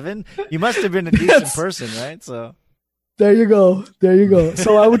it to heaven, you must have been a decent Yes. person, right? So There you go. There you go.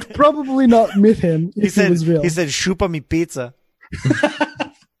 So I would probably not meet him if he was real. he said, "Schupa mi pizza."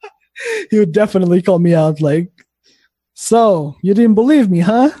 He would definitely call me out like, "So you didn't believe me,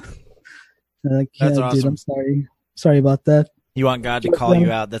 huh?" I'm like, yeah, That's dude, awesome. I'm sorry. Sorry about that. You want God to call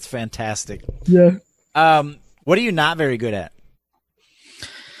you out? That's fantastic. Yeah. What are you not very good at?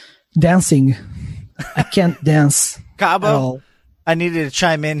 Dancing. I can't dance at Cabo, all. I needed to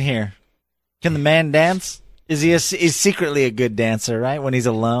chime in here. Can the man dance? Is he is secretly a good dancer, right? When he's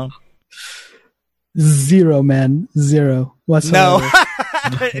alone? Zero, man. Zero whatsoever.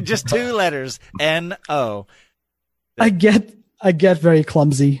 No. Just 2 letters. N-O. I get very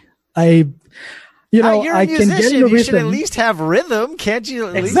clumsy. I You're a can get musician. in the You should at rhythm. least have rhythm. Can't you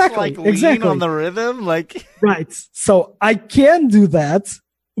at Exactly, least lean exactly. on the rhythm? Like, Right. So I can do that,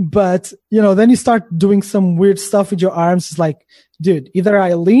 but then you start doing some weird stuff with your arms. It's like, dude, either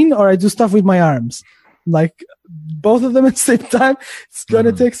I lean or I do stuff with my arms. Like both of them at the same time. It's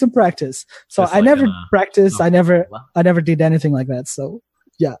gonna take some practice. So Just I like never in practiced. oh, I never wow. did anything like that. So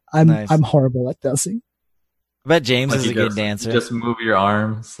yeah, I'm Nice. horrible at dancing. I bet James Like is a you good just, dancer. just move your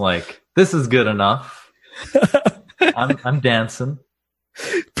arms. Like this is good enough. I'm dancing.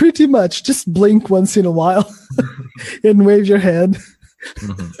 Pretty much. Just blink once in a while and wave your head.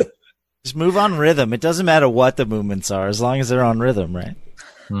 Mhm. Just move on rhythm. It doesn't matter what the movements are, as long as they're on rhythm, right?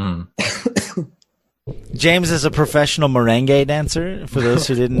 Mhm. James is a professional merengue dancer. For those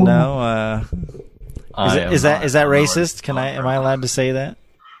who didn't know, is that racist? Am I allowed to say that?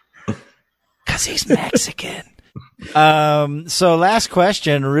 Because he's Mexican. So last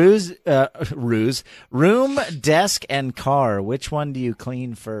question: room, desk, and car. Which one do you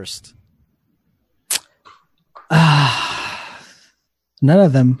clean first? None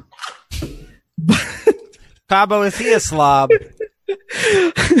of them. Cabo, is he a slob?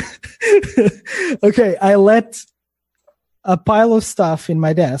 Okay, I let a pile of stuff in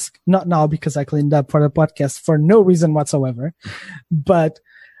my desk. Not now because I cleaned up for the podcast for no reason whatsoever. But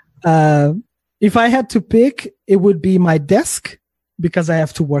if I had to pick, it would be my desk because I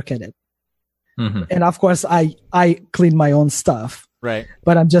have to work at it. Mhm. And of course, I clean my own stuff, Right.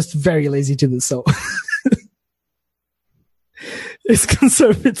 but I'm just very lazy to do so. It's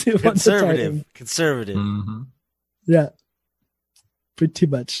conservative. on the timing. Conservative. Mhm. Yeah, pretty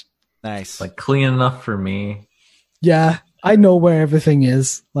much. Nice. Like clean enough for me. Yeah, I know where everything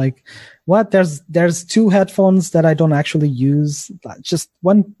is. Like, what? There's 2 headphones that I don't actually use. Just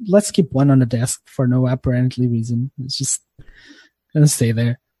one. Let's keep one on the desk for no apparently reason. It's just gonna stay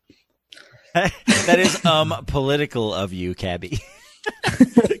there. That is political of you, Cabby.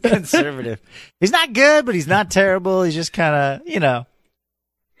 Conservative. He's not good, but he's not terrible. He's just kind of,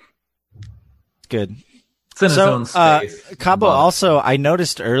 good. It's in his own space. Cabo, But- also, I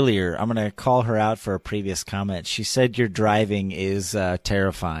noticed earlier, I'm going to call her out for a previous comment. She said your driving is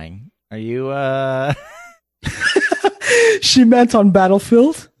terrifying. Are you, She meant on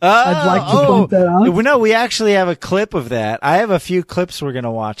Battlefield. I'd like to point that out. No, we actually have a clip of that. I have a few clips we're going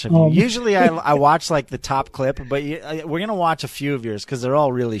to watch of you. Usually I watch like the top clip, but we're going to watch a few of yours because they're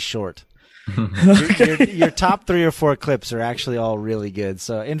all really short. Your top 3 or 4 clips are actually all really good.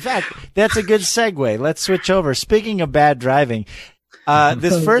 So, in fact, that's a good segue. Let's switch over. Speaking of bad driving,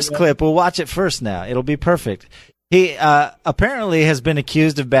 this first clip, we'll watch it first now. It'll be perfect. He apparently has been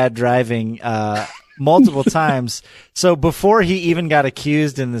accused of bad driving multiple times. So before he even got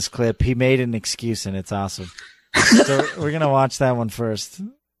accused in this clip, he made an excuse, and it's awesome. So we're gonna watch that one first.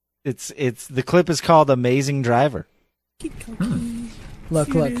 It's the clip is called "Amazing Driver." Look.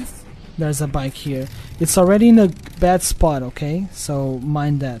 There's a bike here. It's already in a bad spot. Okay, so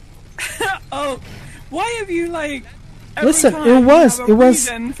mind that. Oh, why have you like? Listen, it was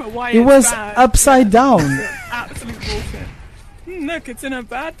upside down. Absolute bullshit. Look, it's in a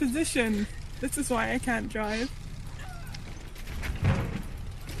bad position. This is why I can't drive.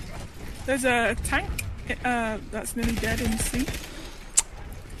 There's a tank that's nearly dead in the sea.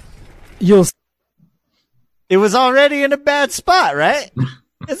 It was already in a bad spot, right?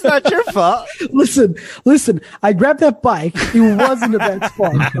 It's not your fault. Listen. I grabbed that bike. It wasn't a bad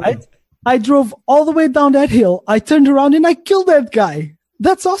spot, right? I drove all the way down that hill. I turned around and I killed that guy.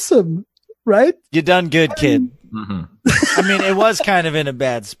 That's awesome, right? You done good, kid. Mm-hmm. I mean, it was kind of in a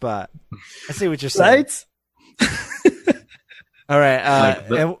bad spot. I see what you're saying. Right? All right.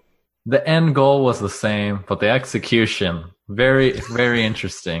 Like the end goal was the same, but the execution, very, very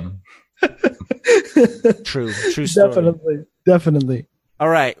interesting. True story. Definitely. All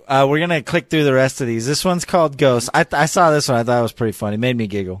right. We're going to click through the rest of these. This one's called Ghost. I saw this one. I thought it was pretty funny. It made me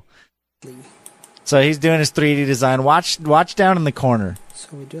giggle. So he's doing his 3D design. Watch down in the corner. So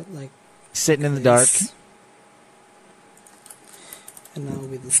we do it like Sitting in the dark. this. And now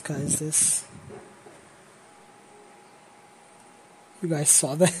we disguise this. You guys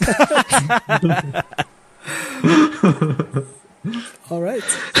saw that? All right.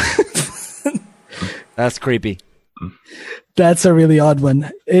 That's creepy. That's a really odd one.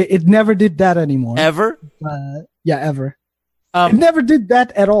 It never did that anymore. Ever? Yeah, ever. It never did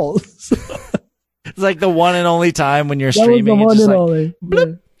that at all. It's like the one and only time when you're That was streaming. the It's one just and like,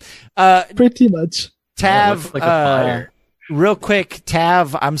 only. uh, Pretty much. Yeah, it Tav, looks like a fire. real quick,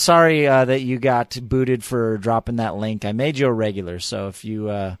 Tav, I'm sorry that you got booted for dropping that link. I made you a regular, so if you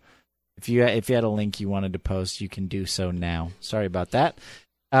had a link you wanted to post, you can do so now. Sorry about that.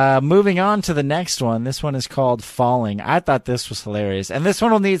 Moving on to the next one. This one is called Falling. I thought this was hilarious, and this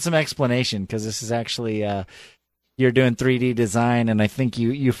one will need some explanation because this is actually you're doing 3D design, and I think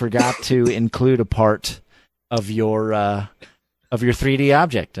you forgot to include a part of your 3D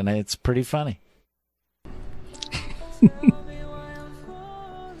object, and it's pretty funny.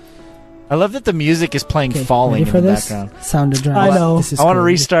 I love that the music is playing Okay, Falling ready in for the this? background. Sound of drums. I know. This is I want to cool.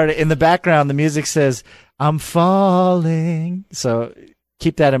 restart it. In the background, the music says, I'm falling. So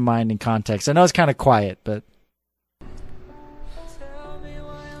keep that in mind in context. I know it's kind of quiet, but...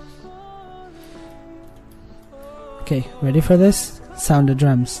 Okay, ready for this? Sound of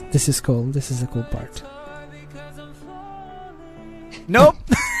drums. This is cool. This is a cool part. Nope!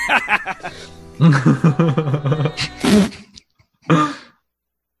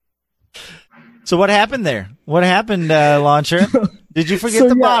 So what happened there? What happened, Launcher? Did you forget So,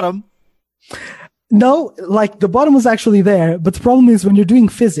 the yeah. bottom? No, like the bottom was actually there, but the problem is when you're doing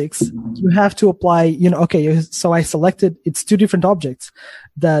physics, you have to apply, okay, so I selected, it's two different objects.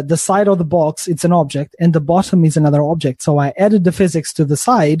 The side of the box, it's an object, and the bottom is another object. So I added the physics to the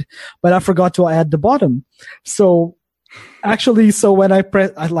side, but I forgot to add the bottom. So actually, so when I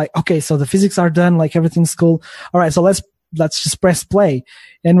press, I like, okay, so the physics are done, like everything's cool. All right, so let's just press play.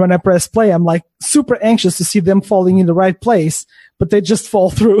 And when I press play, I'm like super anxious to see them falling in the right place, but they just fall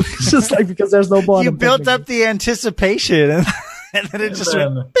through. It's just like because there's no bottom. You built up the anticipation, and then it just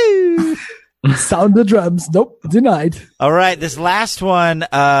went, boo. Sound the drums. Nope, denied. All right, this last one,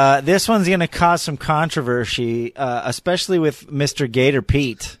 this one's going to cause some controversy, especially with Mr. Gator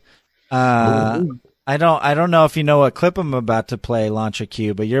Pete. I don't know if you know what clip I'm about to play, Launcher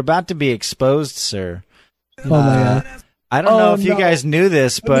Q, but you're about to be exposed, sir. Oh my god. I don't know if you no. guys knew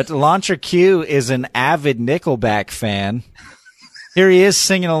this, but Launcher Q is an avid Nickelback fan. Here he is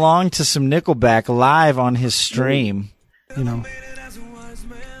singing along to some Nickelback live on his stream. You know.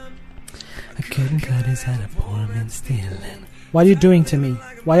 I couldn't cut his head, a poor man stealing. What are you doing to me?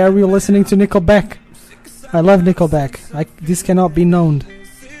 Why are we listening to Nickelback? I love Nickelback. This cannot be known.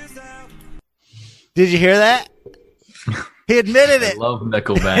 Did you hear that? He admitted I it. love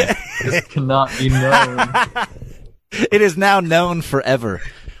Nickelback. This cannot be known. It is now known forever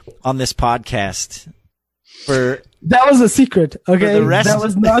on this podcast. That was a secret, okay? the rest- That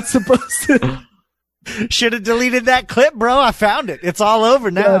was not supposed to. Should have deleted that clip, bro. I found it. It's all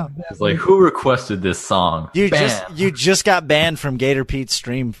over now. It's like, who requested this song? You Bam. just got banned from Gator Pete's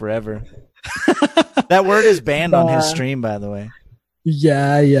stream forever. That word is banned on his stream, by the way.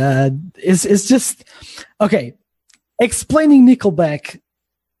 Yeah. It's just okay. Explaining Nickelback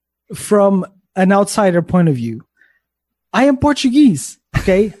from an outsider point of view. I am Portuguese,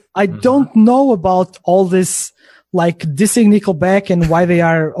 okay? I don't know about all this, like dissing Nickelback and why they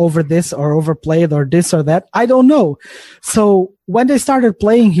are over this or overplayed or this or that. I don't know. So when they started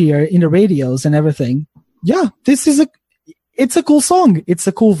playing here in the radios and everything, yeah, it's a cool song. It's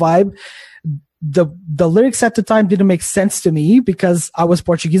a cool vibe. The lyrics at the time didn't make sense to me because I was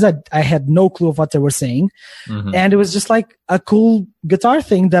Portuguese. I had no clue of what they were saying. Mhm. And it was just like a cool guitar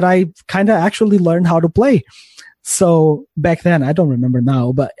thing that I kind of actually learned how to play. So back then, I don't remember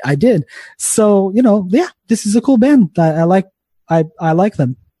now, but I did. So, yeah, this is a cool band. I like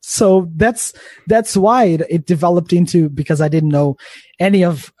them. So that's why it developed into, because I didn't know any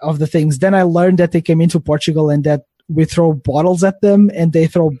of the things. Then I learned that they came into Portugal and that we throw bottles at them and they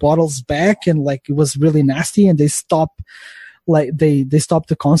throw bottles back, and like it was really nasty, and they stop they stopped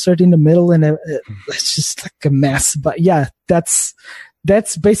the concert in the middle, and it's just like a mess. But yeah, that's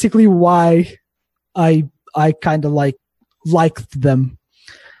basically why I kind of liked them,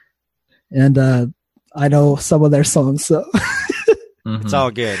 and I know some of their songs, so it's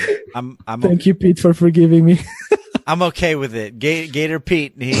all good. I'm thank you, Pete, for forgiving me. I'm okay with it. Gator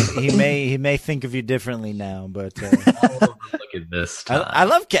Pete, he may think of you differently now, but look at this. I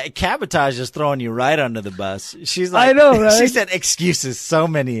love Cabotage just throwing you right under the bus. She's like, I know, right? She said excuses, so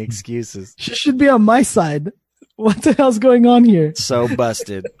many excuses. She should be on my side. What the hell's going on here? So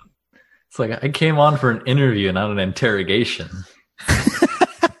busted. It's like I came on for an interview, not an interrogation.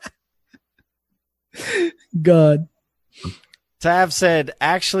 God. Tav said,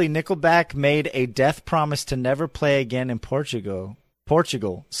 actually, Nickelback made a death promise to never play again in Portugal,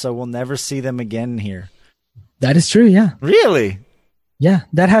 so we'll never see them again here. That is true, yeah. Really? Yeah,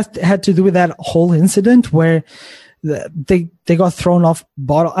 that had to do with that whole incident where they got thrown off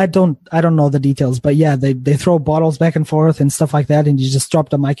bottle. I don't know the details, but yeah, they throw bottles back and forth and stuff like that, and you just dropped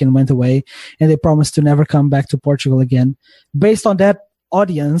the mic and went away, and they promised to never come back to Portugal again. Based on that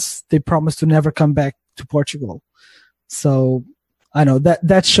audience, they promised to never come back to Portugal. So I know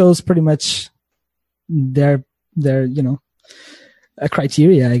that shows pretty much their a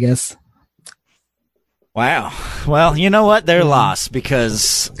criteria, I guess. Wow. Well, you know what? They're lost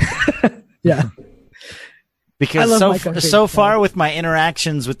because yeah. Because so far with my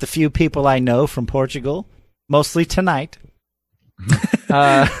interactions with the few people I know from Portugal, mostly tonight,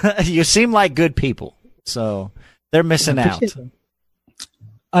 you seem like good people. So they're missing out.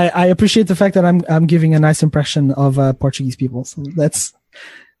 I appreciate the fact that I'm giving a nice impression of Portuguese people, so that's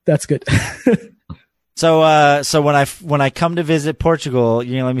good. So when I come to visit Portugal,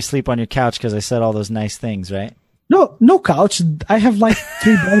 you're gonna let me sleep on your couch because I said all those nice things, right? No couch. I have like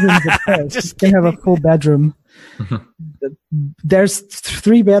 3 bedrooms upstairs. Just they have a full bedroom. There's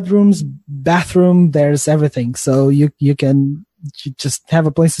 3 bedrooms, bathroom. There's everything, so you can just have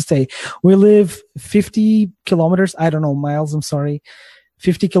a place to stay. We live 50 kilometers. I don't know miles. I'm sorry.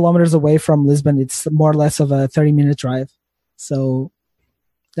 50 kilometers away from Lisbon. It's more or less of a 30-minute drive. So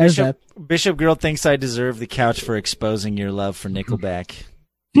there's that. Bishop Girl thinks I deserve the couch for exposing your love for Nickelback.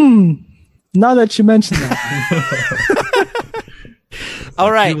 Now that you mention that.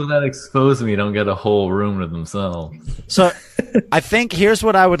 All right. People that expose me don't get a whole room to themselves. So I think here's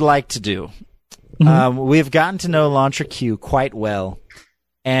what I would like to do. We've gotten to know Launcher Q quite well.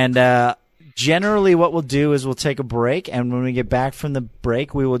 And generally what we'll do is we'll take a break, and when we get back from the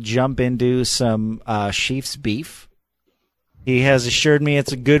break, we will jump into some Chiefs beef. He has assured me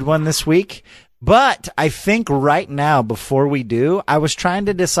it's a good one this week. But I think right now, before we do, I was trying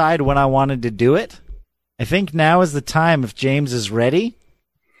to decide when I wanted to do it. I think now is the time if James is ready.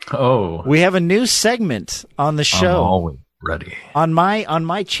 Oh. We have a new segment on the show. I'm always ready. On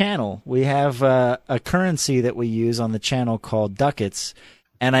my channel, we have a currency that we use on the channel called ducats.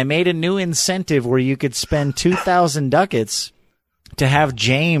 And I made a new incentive where you could spend 2,000 ducats to have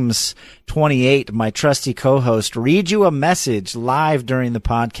James 28, my trusty co-host, read you a message live during the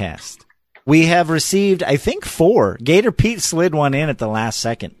podcast. We have received, I think, 4. Gator Pete slid one in at the last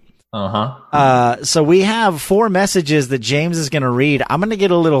second. So we have 4 messages that James is going to read. I'm going to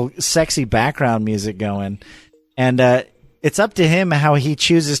get a little sexy background music going. And it's up to him how he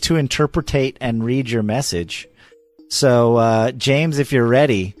chooses to interpretate and read your message. So, James, if you're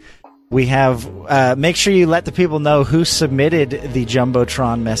ready, we have, make sure you let the people know who submitted the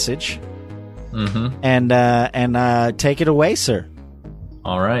Jumbotron message. And take it away, sir.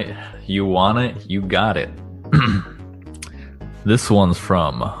 All right. You want it, you got it. This one's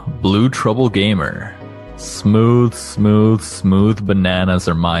from Blue Trouble Gamer. Smooth bananas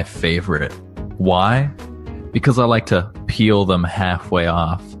are my favorite. Why? Because I like to peel them halfway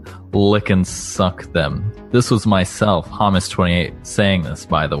off, lick and suck them. This was myself, Hamas28, saying this,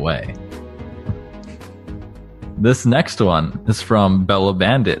 by the way. This next one is from Bella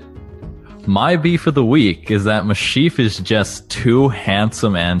Bandit. My beef of the week is that Mashif is just too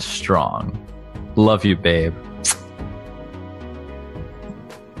handsome and strong. Love you, babe.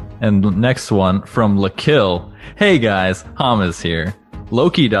 And the next one from Lakill. Hey guys, Hamas here.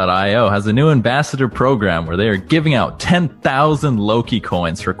 Loki.io has a new ambassador program where they are giving out 10,000 Loki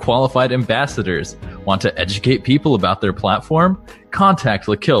coins for qualified ambassadors. Want to educate people about their platform? Contact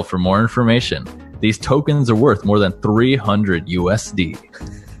Lakill for more information. These tokens are worth more than 300 USD.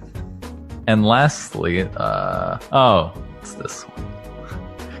 And lastly, it's this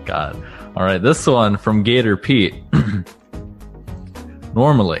one. God. All right, this one from Gator Pete.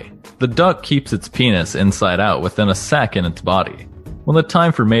 Normally, the duck keeps its penis inside out within a sac in its body. When the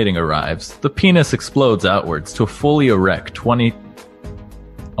time for mating arrives, the penis explodes outwards to a fully erect 20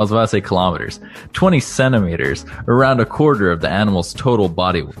 centimeters, around a quarter of the animal's total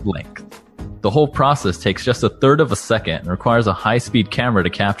body length. The whole process takes just a third of a second and requires a high-speed camera to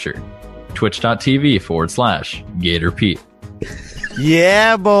capture. Twitch.tv/Gator Pete.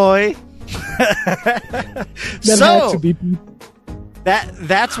 Yeah, boy. That had to be.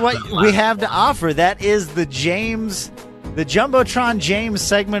 That's what we have to offer. That is the Jumbotron James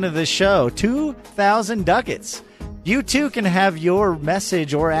segment of the show. 2,000 ducats. You too can have your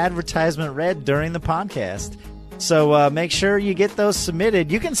message or advertisement read during the podcast. So make sure you get those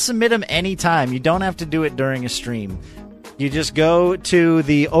submitted. You can submit them anytime. You don't have to do it during a stream. You just go to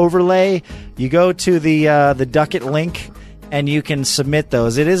the overlay, you go to the ducat link, and you can submit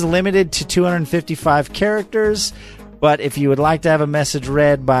those. It is limited to 255 characters, but if you would like to have a message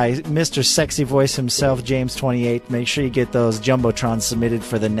read by Mr. Sexy Voice himself, James28, make sure you get those Jumbotrons submitted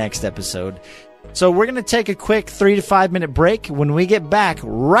for the next episode. So we're going to take a quick 3 to 5 minute break. When we get back,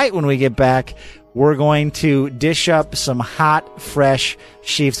 we're going to dish up some hot, fresh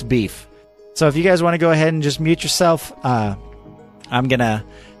Chiefs beef. So if you guys want to go ahead and just mute yourself, I'm going to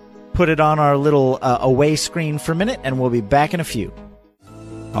put it on our little away screen for a minute, and we'll be back in a few.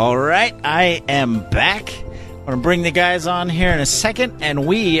 All right, I am back. I'm going to bring the guys on here in a second, and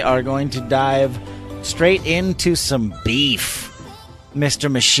we are going to dive straight into some beef.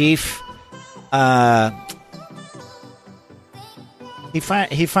 Mr. Mashif. He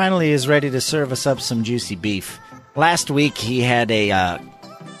finally is ready to serve us up some juicy beef. Last week he had a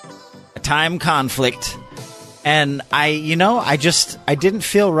time conflict, and I didn't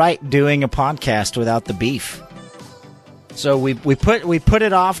feel right doing a podcast without the beef. So we put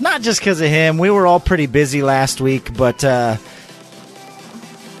it off, not just because of him. We were all pretty busy last week, but I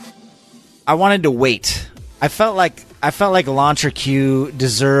wanted to wait. I felt like Launcher Q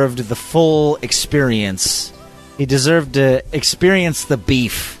deserved the full experience. He deserved to experience the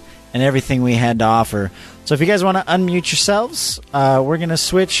beef and everything we had to offer. So if you guys want to unmute yourselves, we're going to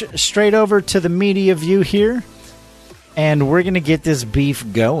switch straight over to the media view here, and we're going to get this beef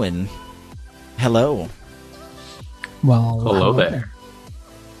going. Hello. Well, hello there.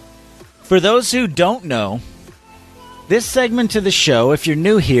 For those who don't know, this segment of the show, if you're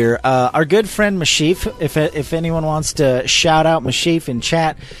new here, our good friend Mashif, if anyone wants to shout out Mashif in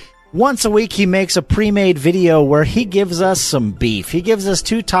chat, once a week he makes a pre-made video where he gives us some beef. He gives us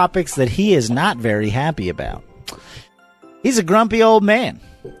 2 topics that he is not very happy about. He's a grumpy old man.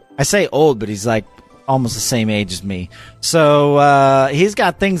 I say old, but he's like almost the same age as me. So he's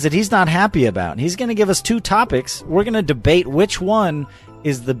got things that he's not happy about. He's going to give us 2 topics. We're going to debate which one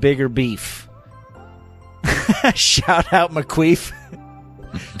is the bigger beef. Shout out McQueef.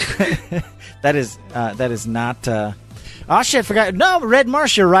 that is not. Oh shit! Forgot. No, Red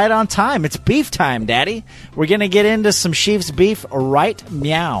Marsh, you're right on time. It's beef time, Daddy. We're gonna get into some Chiefs beef right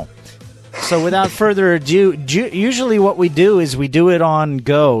meow. So without further ado, usually what we do is we do it on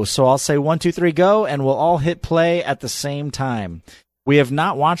go. So I'll say 1, 2, 3, go, and we'll all hit play at the same time. We have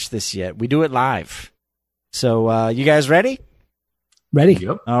not watched this yet. We do it live. So you guys ready? Ready.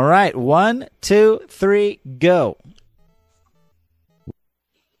 Yep. All right. 1, 2, 3, go.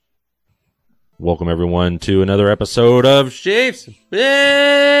 Welcome, everyone, to another episode of Chiefs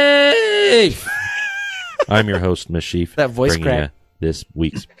Beef. I'm your host, Mashif. That voice bringing crack. you this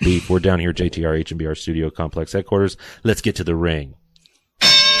week's beef. We're down here at JTR HMBR Studio Complex Headquarters. Let's get to the ring.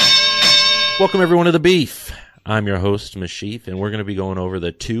 Welcome, everyone, to the beef. I'm your host, Mashif, and we're going to be going over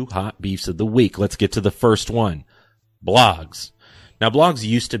the 2 hot beefs of the week. Let's get to the first one. Blogs. Now, blogs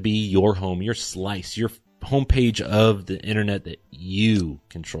used to be your home, your slice, your homepage of the internet that you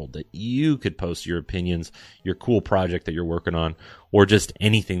controlled, that you could post your opinions, your cool project that you're working on, or just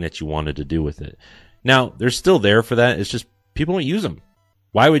anything that you wanted to do with it. Now, they're still there for that. It's just people don't use them.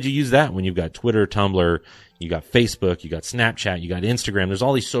 Why would you use that when you've got Twitter, Tumblr, you got Facebook, you got Snapchat, you got Instagram? There's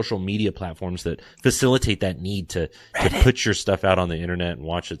all these social media platforms that facilitate that need to put your stuff out on the internet and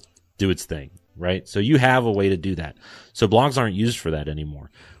watch it do its thing. Right? So you have a way to do that. So blogs aren't used for that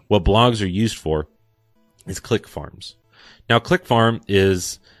anymore. What blogs are used for is click farms. Now, click farm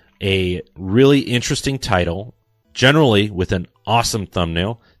is a really interesting title, generally with an awesome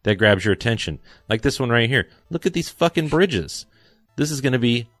thumbnail that grabs your attention. Like this one right here. Look at these fucking bridges. This is going to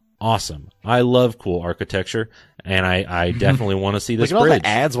be awesome. I love cool architecture, and I definitely want to see this Look at bridge. all the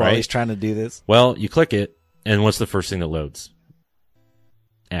ads while right? he's trying to do this. Well, you click it, and what's the first thing that loads?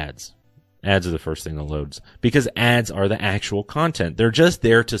 Ads. Ads are the first thing that loads because ads are the actual content. They're just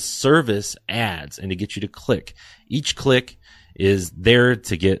there to service ads and to get you to click. Each click is there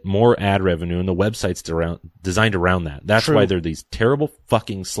to get more ad revenue, and the website's designed around that. That's True. why they're these terrible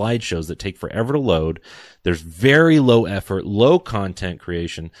fucking slideshows that take forever to load. There's very low effort, low content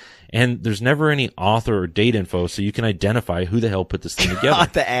creation, and there's never any author or date info so you can identify who the hell put this thing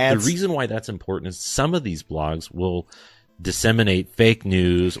together. The ads. The reason why that's important is some of these blogs will disseminate fake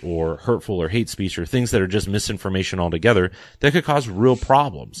news or hurtful or hate speech or things that are just misinformation altogether that could cause real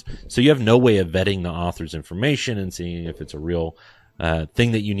problems. So you have no way of vetting the author's information and seeing if it's a real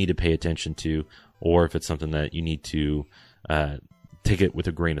thing that you need to pay attention to, or if it's something that you need to take it with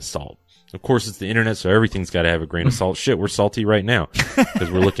a grain of salt. Of course, it's the internet, so everything's got to have a grain of salt. Shit, we're salty right now because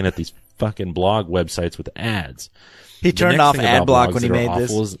we're looking at these fucking blog websites with ads. He The turned next off thing ad about block blogs when he that are made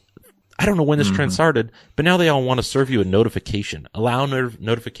this. awful is- I don't know when this trend started, but now they all want to serve you a notification. Allow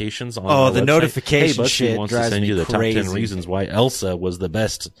notifications on Oh, our the website. notification Hey, BuzzFeed shit wants to drives send me you the top 10 crazy. reasons why Elsa was the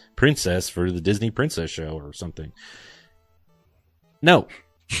best princess for the Disney Princess show or something. No.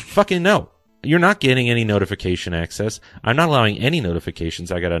 Fucking no. You're not getting any notification access. I'm not allowing any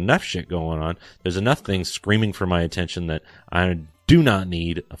notifications. I got enough shit going on. There's enough things screaming for my attention that I do not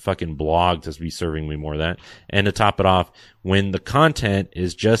need a fucking blog to be serving me more of that. And to top it off, when the content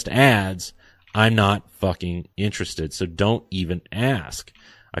is just ads, I'm not fucking interested. So don't even ask.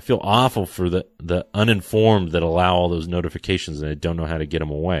 I feel awful for the uninformed that allow all those notifications and I don't know how to get them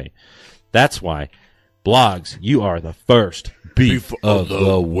away. That's why, blogs, you are the first beef of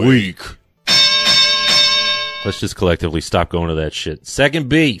the week. Let's just collectively stop going to that shit. Second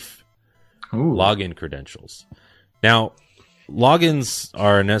beef. Ooh. Login credentials. Now, logins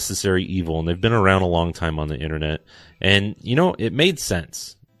are a necessary evil, and they've been around a long time on the internet. And, you know, it made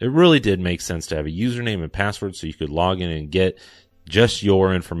sense. It really did make sense to have a username and password so you could log in and get just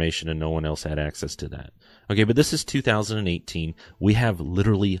your information and no one else had access to that. Okay, but this is 2018. We have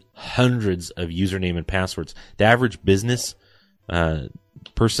literally hundreds of username and passwords. The average business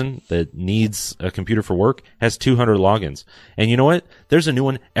person that needs a computer for work has 200 logins. And you know what? There's a new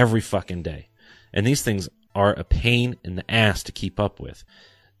one every fucking day. And these things are a pain in the ass to keep up with.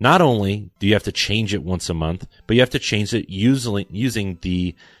 Not only do you have to change it once a month, but you have to change it using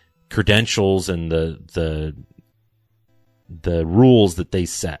the credentials and the rules that they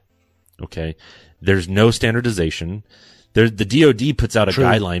set. Okay? There's no standardization. The DoD puts out a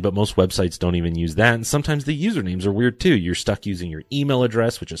guideline, but most websites don't even use that. And sometimes the usernames are weird too. You're stuck using your email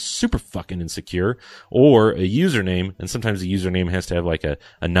address, which is super fucking insecure, or a username. And sometimes the username has to have like a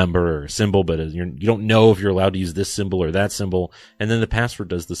number or a symbol, but you don't know if you're allowed to use this symbol or that symbol. And then the password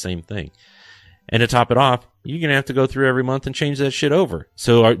does the same thing. And to top it off, you're going to have to go through every month and change that shit over.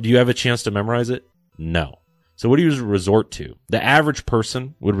 So do you have a chance to memorize it? No. So what do you resort to? The average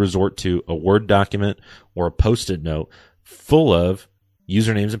person would resort to a Word document or a Post-it note full of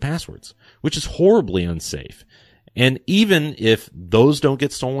usernames and passwords, which is horribly unsafe. And even if those don't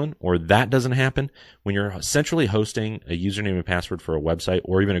get stolen or that doesn't happen, when you're essentially hosting a username and password for a website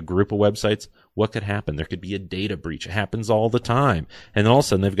or even a group of websites, what could happen? There could be a data breach. It happens all the time. And then all of a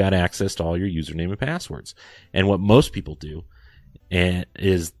sudden they've got access to all your username and passwords. And what most people do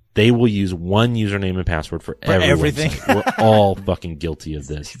is they will use one username and password for everything. website. We're all fucking guilty of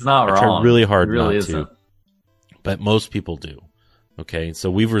this. He's not I try wrong. really hard He really not isn't. to. But most people do. Okay, so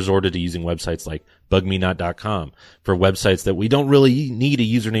we've resorted to using websites like bugmenot.com for websites that we don't really need a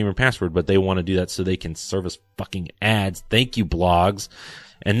username or password, but they want to do that so they can service fucking ads. Thank you, blogs.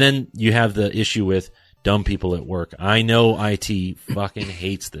 And then you have the issue with dumb people at work. I know IT fucking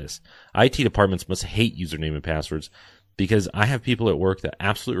hates this. IT departments must hate username and passwords because I have people at work that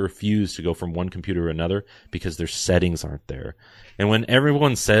absolutely refuse to go from one computer to another because their settings aren't there. And when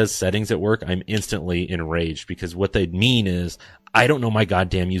everyone says settings at work, I'm instantly enraged because what they mean is I don't know my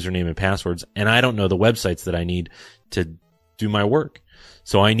goddamn username and passwords and I don't know the websites that I need to do my work.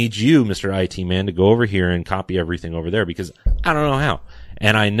 So I need you, Mr. IT man, to go over here and copy everything over there because I don't know how.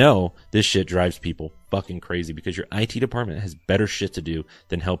 And I know this shit drives people fucking crazy because your IT department has better shit to do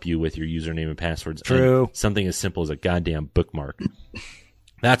than help you with your username and passwords. True. And something as simple as a goddamn bookmark.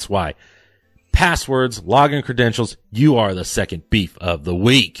 That's why. Passwords, login credentials, you are the second beef of the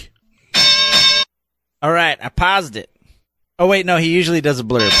week. All right, I paused it. Oh, wait, no, he usually does a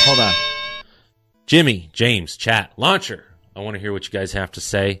blurb. Hold on. Jimmy, James, chat, launcher. I want to hear what you guys have to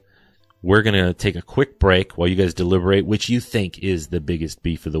say. We're going to take a quick break while you guys deliberate which you think is the biggest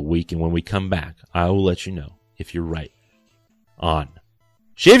beef of the week. And when we come back, I will let you know if you're right on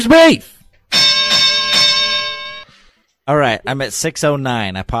Shave's Beef. All right, I'm at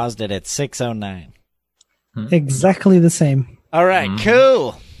 6:09. I paused it at 6:09. Exactly the same. All right,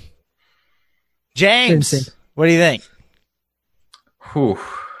 cool. James, Same. what do you think? Whew.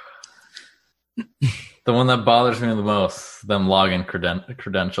 The one that bothers me the most, them login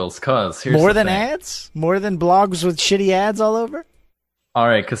credentials, cause here's More the than thing. ads? More than blogs with shitty ads all over? All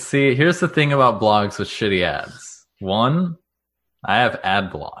right, because see, here's the thing about blogs with shitty ads. One, I have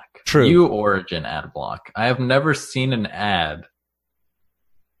ad block. True. Origin ad block. I have never seen an ad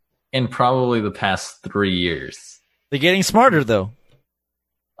in probably the past 3 years. They're getting smarter, though.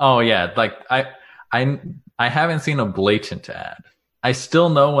 Oh yeah, like I haven't seen a blatant ad. I still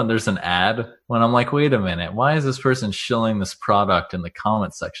know when there's an ad when I'm like, wait a minute, why is this person shilling this product in the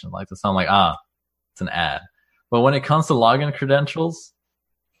comment section like this? I'm like, it's an ad. But when it comes to login credentials,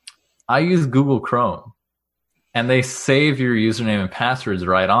 I use Google Chrome and they save your username and passwords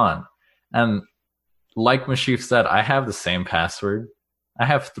right on. And like Mashif said, I have the same password. I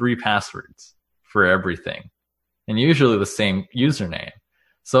have 3 passwords for everything and usually the same username.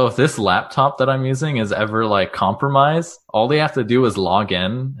 So if this laptop that I'm using is ever like compromised, all they have to do is log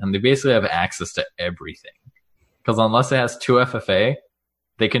in and they basically have access to everything. Because unless it has 2FFA,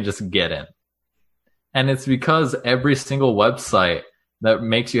 they can just get in. And it's because every single website that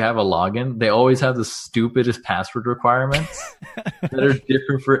makes you have a login, they always have the stupidest password requirements that are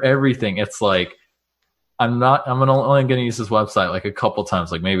different for everything. It's like, I'm only going to use this website like a couple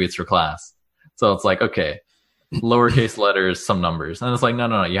times, like maybe it's for class. So it's like, okay, lowercase letters, some numbers. And it's like,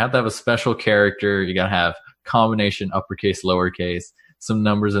 no. You have to have a special character. You got to have combination, uppercase, lowercase, some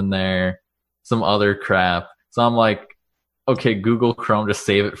numbers in there, some other crap. So I'm like, okay, Google Chrome, just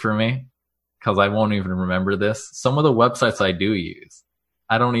save it for me because I won't even remember this. Some of the websites I do use,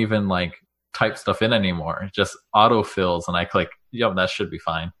 I don't even like type stuff in anymore. It just autofills and I click, that should be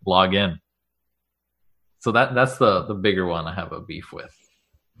fine. Log in. So that's the bigger one I have a beef with.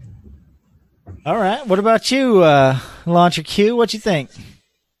 All right. What about you, Launcher Q? What you think?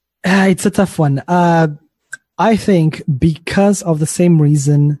 It's a tough one. I think because of the same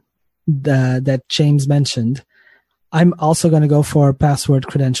reason that James mentioned, I'm also going to go for password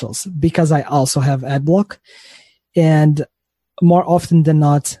credentials because I also have ad block. And more often than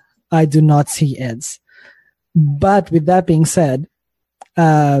not, I do not see ads. But with that being said,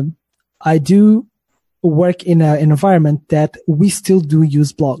 I do work in an environment that we still do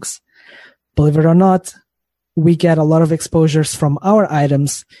use blogs. Believe it or not, we get a lot of exposures from our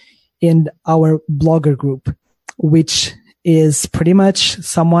items in our blogger group, which is pretty much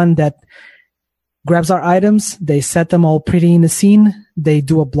someone that grabs our items, they set them all pretty in a scene, they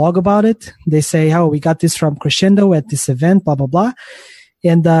do a blog about it, they say, we got this from Crescendo at this event, blah, blah, blah.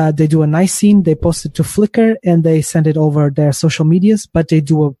 And they do a nice scene, they post it to Flickr, and they send it over their social medias, but they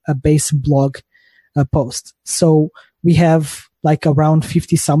do a base blog post. So we have like around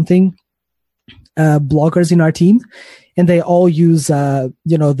 50-something bloggers in our team, and they all use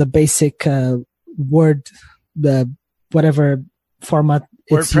the basic Word, the whatever format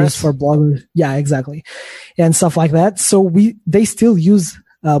it's WordPress? used for bloggers. Yeah, exactly, and stuff like that. So they still use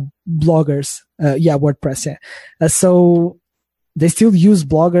bloggers. WordPress. Yeah. So they still use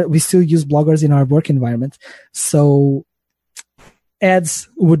we still use bloggers in our work environment. So ads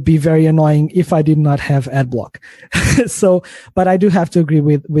would be very annoying if I did not have ad block. So, but I do have to agree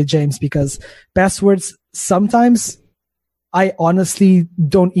with James because passwords, sometimes I honestly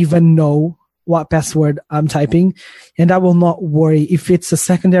don't even know what password I'm typing, and I will not worry if it's a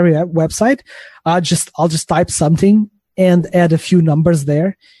secondary website. I'll just type something and add a few numbers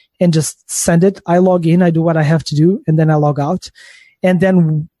there and just send it. I log in, I do what I have to do, and then I log out. And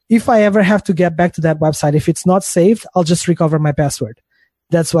then if I ever have to get back to that website, if it's not saved, I'll just recover my password.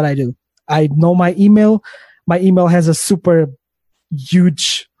 That's what I do. I know my email. My email has a super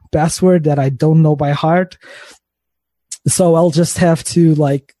huge password that I don't know by heart. So I'll just have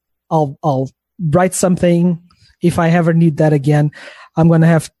to I'll write something. If I ever need that again, I'm going to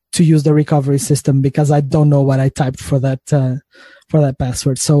have to use the recovery system because I don't know what I typed for that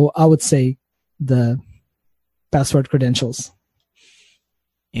password. So I would say the password credentials.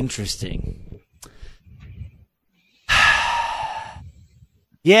 Interesting.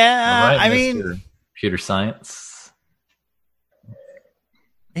 Yeah, All right, I Mr. mean, computer science.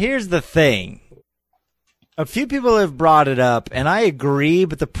 here's the thing. A few people have brought it up, and I agree,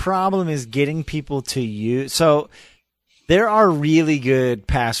 but the problem is getting people to use. So there are really good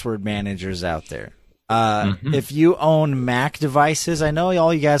password managers out there. If you own Mac devices, I know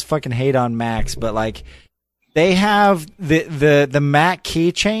all you guys fucking hate on Macs, but like they have the Mac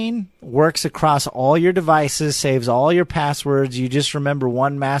keychain works across all your devices, saves all your passwords. You just remember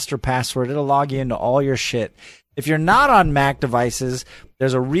one master password. It'll log you into all your shit. If you're not on Mac devices,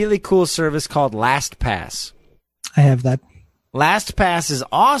 there's a really cool service called LastPass. I have that. LastPass is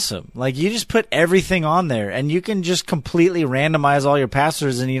awesome. Like, you just put everything on there and you can just completely randomize all your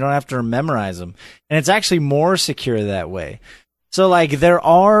passwords and you don't have to memorize them. And it's actually more secure that way. So, like, there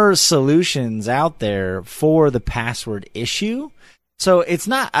are solutions out there for the password issue. So it's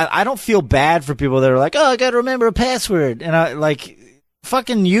not, I don't feel bad for people that are like, oh, I got to remember a password. And I like,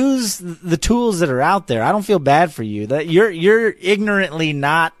 fucking use the tools that are out there. I don't feel bad for you that you're ignorantly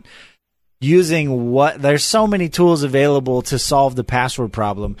not using there's so many tools available to solve the password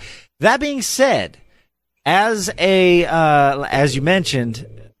problem. That being said, as you mentioned,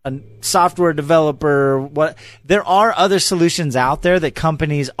 a software developer, there are other solutions out there that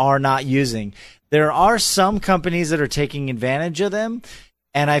companies are not using. There are some companies that are taking advantage of them,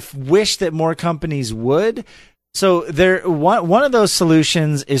 and I wish that more companies would. So one of those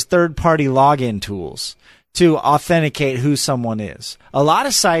solutions is third-party login tools to authenticate who someone is. A lot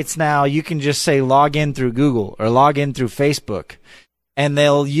of sites now, you can just say log in through Google or log in through Facebook, and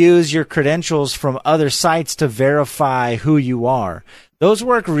they'll use your credentials from other sites to verify who you are. Those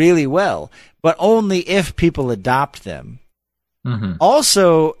work really well, but only if people adopt them. Mm-hmm.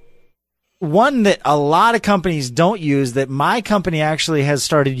 Also, one that a lot of companies don't use that my company actually has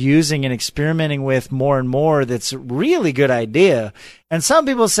started using and experimenting with more and more, that's a really good idea. And some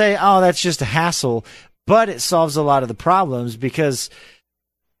people say, oh, that's just a hassle, but it solves a lot of the problems because,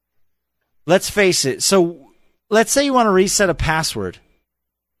 let's face it. So let's say you want to reset a password.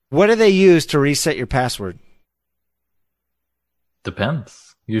 What do they use to reset your password?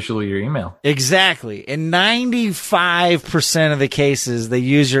 Depends. Usually your email. Exactly. In 95% of the cases, they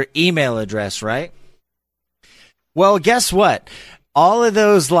use your email address, right? Well, guess what? All of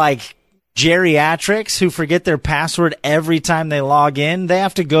those like geriatrics who forget their password every time they log in, they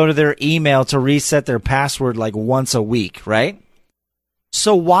have to go to their email to reset their password like once a week, right?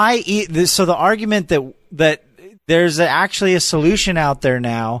 So so the argument that there's actually a solution out there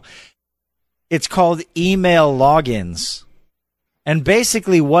now, it's called email logins. And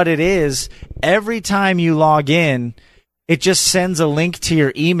basically what it is, every time you log in, it just sends a link to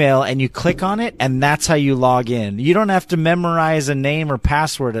your email and you click on it and that's how you log in. You don't have to memorize a name or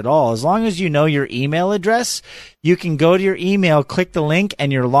password at all. As long as you know your email address, you can go to your email, click the link,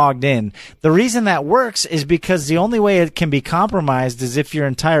 and you're logged in. The reason that works is because the only way it can be compromised is if your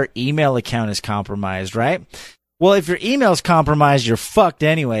entire email account is compromised, right? Well, if your email's compromised, you're fucked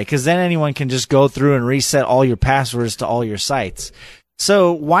anyway, because then anyone can just go through and reset all your passwords to all your sites.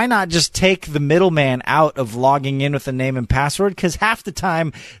 So why not just take the middleman out of logging in with a name and password? Because half the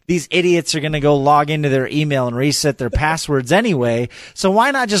time, these idiots are going to go log into their email and reset their passwords anyway. So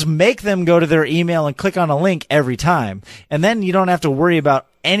why not just make them go to their email and click on a link every time? And then you don't have to worry about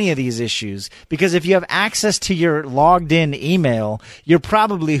any of these issues, because if you have access to your logged in email, you're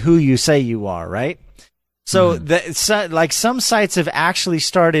probably who you say you are, right? So, like some sites have actually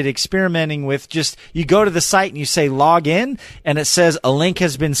started experimenting with just, you go to the site and you say log in and it says a link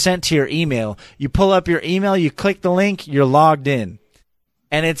has been sent to your email. You pull up your email, you click the link, you're logged in.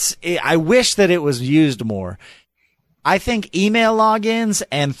 And I wish that it was used more. I think email logins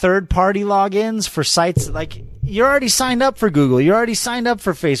and third-party logins for sites, like, you're already signed up for Google, you're already signed up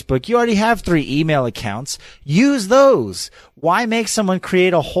for Facebook, you already have 3 email accounts. Use those. Why make someone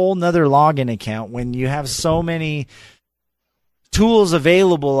create a whole nother login account when you have so many tools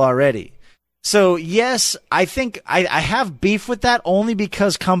available already? So, yes, I think I have beef with that only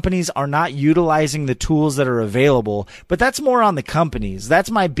because companies are not utilizing the tools that are available, but that's more on the companies.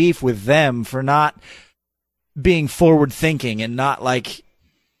 That's my beef with them for not being forward thinking and not like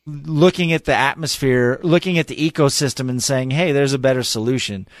looking at the atmosphere, looking at the ecosystem and saying, hey, there's a better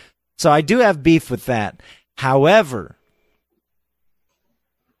solution. So I do have beef with that. However,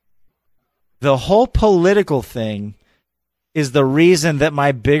 the whole political thing is the reason that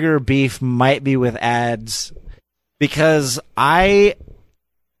my bigger beef might be with ads, because I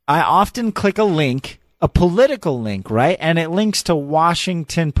often click a link, a political link, right? And it links to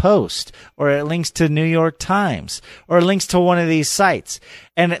Washington Post, or it links to New York Times, or it links to one of these sites.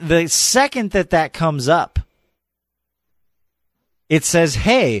 And the second that comes up, it says,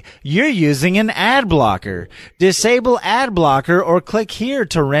 hey, you're using an ad blocker. Disable ad blocker or click here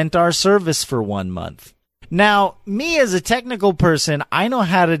to rent our service for 1 month. Now, me as a technical person, I know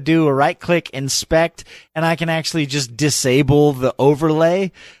how to do a right-click inspect, and I can actually just disable the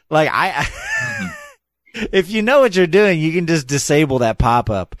overlay. Like, if you know what you're doing, you can just disable that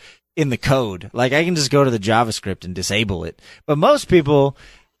pop-up in the code. Like, I can just go to the JavaScript and disable it. But most people,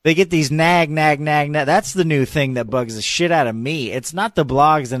 They get these nag. That's the new thing that bugs the shit out of me. It's not the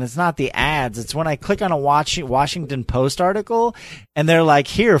blogs and it's not the ads. It's when I click on a Washington Post article and they're like,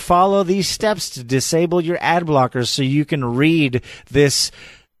 here, follow these steps to disable your ad blockers so you can read this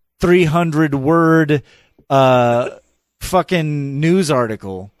 300-word fucking news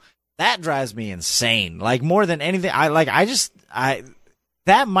article. That drives me insane. Like, more than anything,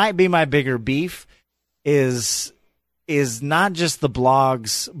 that might be my bigger beef is not just the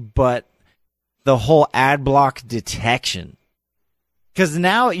blogs, but the whole ad block detection. Because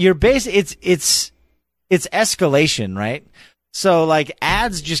now you're it's escalation, right? So like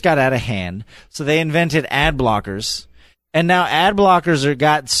ads just got out of hand, so they invented ad blockers, and now ad blockers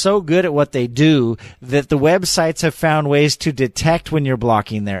got so good at what they do that the websites have found ways to detect when you're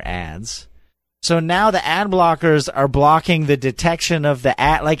blocking their ads. So now the ad blockers are blocking the detection of the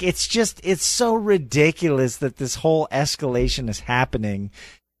ad. Like, it's so ridiculous that this whole escalation is happening.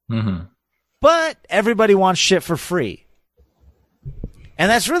 Mm-hmm. But everybody wants shit for free.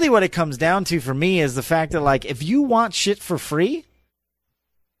 And that's really what it comes down to for me, is the fact that, like, if you want shit for free,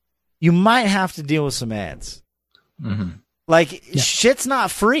 you might have to deal with some ads. Mm-hmm. Like, shit's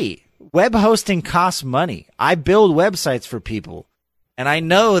not free. Web hosting costs money. I build websites for people. And I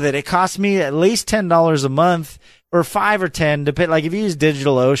know that it costs me at least $10 a month, or $5 or $10. Like, if you use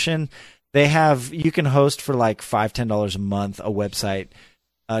DigitalOcean, you can host for like $5, $10 a month a website,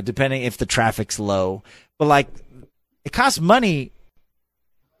 depending if the traffic's low. But like, it costs money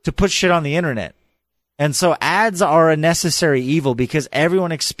to put shit on the internet. And so ads are a necessary evil because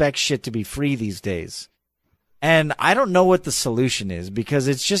everyone expects shit to be free these days. And I don't know what the solution is, because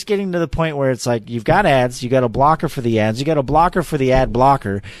it's just getting to the point where it's like, you've got ads, you got a blocker for the ads, you got a blocker for the ad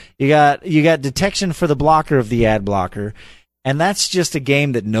blocker, you got detection for the blocker of the ad blocker, and that's just a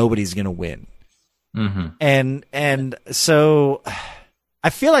game that nobody's going to win. Mm-hmm. And so I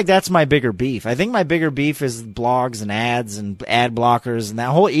feel like that's my bigger beef. I think my bigger beef is blogs and ads and ad blockers, and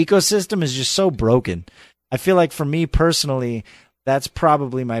that whole ecosystem is just so broken. I feel like for me personally, that's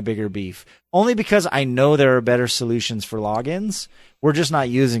probably my bigger beef. Only because I know there are better solutions for logins. We're just not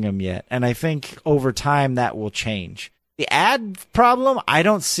using them yet. And I think over time that will change. The ad problem, I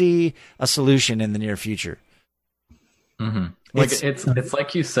don't see a solution in the near future. Mm-hmm. Like, it's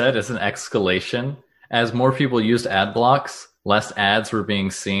like you said, it's an escalation. As more people used ad blocks, less ads were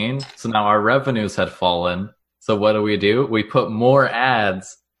being seen. So now our revenues had fallen. So what do? We put more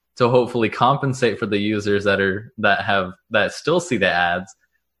ads to hopefully compensate for the users that still see the ads.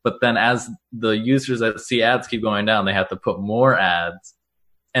 But then as the users that see ads keep going down, they have to put more ads.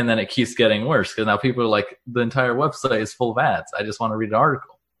 And then it keeps getting worse, because now people are like, the entire website is full of ads. I just want to read an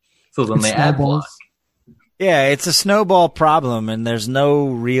article. So then they ad block. Yeah, it's a snowball problem, and there's no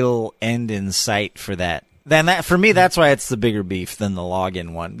real end in sight for that. For me, that's why it's the bigger beef than the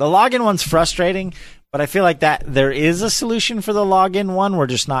login one. The login one's frustrating, but I feel like that there is a solution for the login one. We're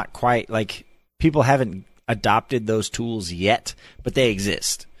just not quite, like, people haven't adopted those tools yet, but they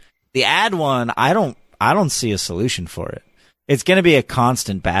exist. The ad one, I don't see a solution for it. It's going to be a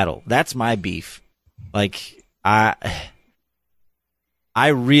constant battle. That's my beef. Like, I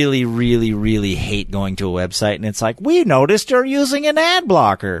really, really, really hate going to a website and it's like, we noticed you're using an ad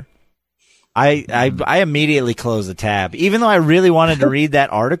blocker. I immediately close the tab, even though I really wanted to read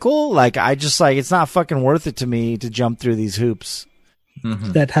that article. Like, it's not fucking worth it to me to jump through these hoops.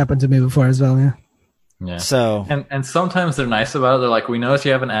 Mm-hmm. That happened to me before as well. Yeah. Yeah. So, and sometimes they're nice about it. They're like, we notice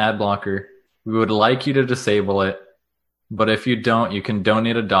you have an ad blocker. We would like you to disable it. But if you don't, you can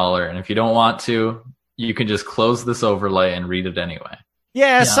donate $1. And if you don't want to, you can just close this overlay and read it anyway.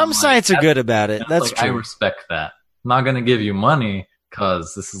 Yeah, some sites are good about it. That's true. I respect that. I'm not going to give you money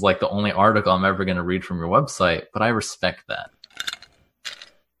because this is like the only article I'm ever going to read from your website, but I respect that.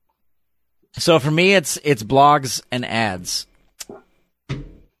 So for me, it's blogs and ads.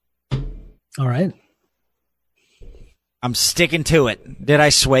 All right. I'm sticking to it. Did I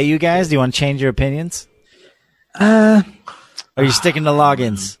sway you guys? Do you want to change your opinions? Are you sticking to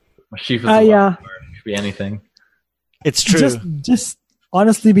logins? Chief is yeah. Could be anything. It's true. Just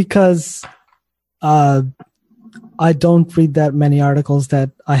honestly, because I don't read that many articles that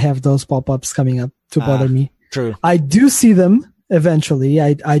I have those pop-ups coming up to bother me. True. I do see them eventually.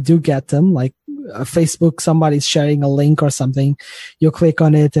 I do get them. Like Facebook, somebody's sharing a link or something. You click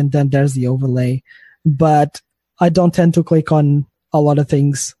on it and then there's the overlay. But I don't tend to click on a lot of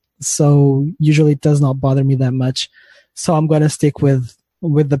things. So usually it does not bother me that much. So I'm going to stick with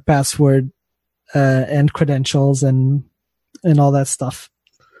the password and credentials and all that stuff.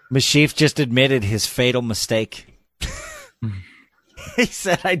 Mashif just admitted his fatal mistake. He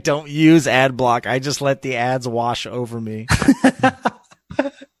said, I don't use ad block. I just let the ads wash over me.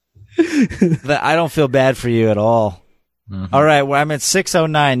 I don't feel bad for you at all. Mm-hmm. All right, well, I'm at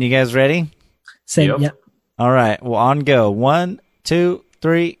 6:09. You guys ready? Same, Yep. yeah. All right, well, on go. 1, 2,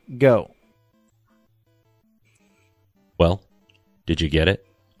 3, go. Well, did you get it?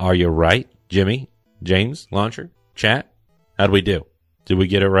 Are you right, Jimmy, James, Launcher, chat? How'd we do? Did we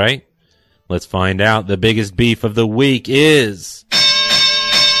get it right? Let's find out. The biggest beef of the week is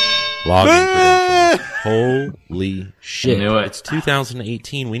login credentials. Holy shit. Knew it. It's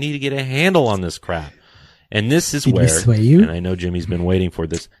 2018. We need to get a handle on this crap. And this is Did we where, sway you? and I know Jimmy's been waiting for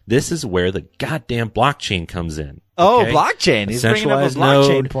this, this is where the goddamn blockchain comes in. Oh, okay? blockchain. He's bringing up a Centralized blockchain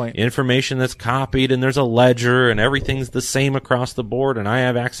node, point. information that's copied, and there's a ledger, and everything's the same across the board, and I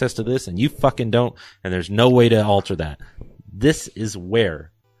have access to this, and you fucking don't, and there's no way to alter that. This is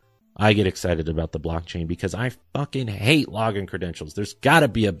where I get excited about the blockchain, because I fucking hate login credentials. There's gotta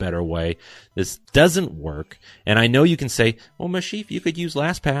be a better way. This doesn't work. And I know you can say, well, Mashif, you could use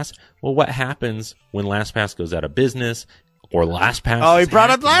LastPass. Well, what happens when LastPass goes out of business or LastPass? Oh, he is brought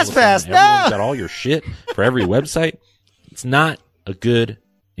up hacked and all of a LastPass. sudden everyone's No! got all your shit for every website. It's not a good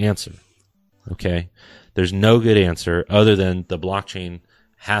answer. Okay. There's no good answer other than the blockchain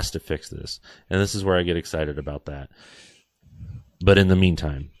has to fix this. And this is where I get excited about that. But in the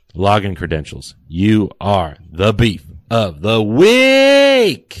meantime, login credentials, you are the beef of the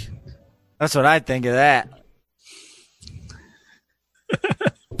week. That's what I think of that.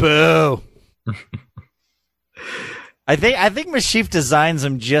 Boo. I think Mashif designs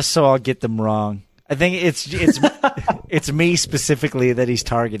them just so I'll get them wrong. I think it's me specifically that he's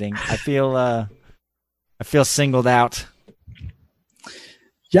targeting. I feel singled out.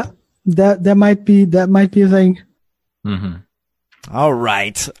 Yeah, that might be a thing. Mm-hmm. All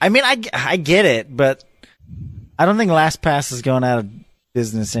right. I mean, I get it, but I don't think LastPass is going out of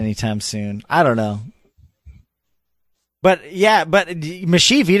business anytime soon. I don't know. But yeah, but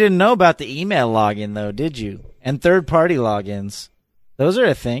Mashif, you didn't know about the email login though, did you? And third-party logins. Those are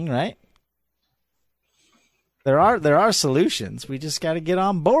a thing, right? There are solutions. We just got to get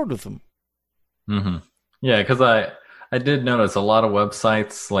on board with them. Mm-hmm. Yeah, because I did notice a lot of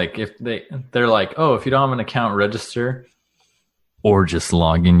websites, like if they're like, oh, if you don't have an account, register or just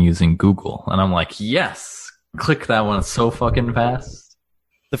log in using Google. And I'm like, yes, click that one so fucking fast.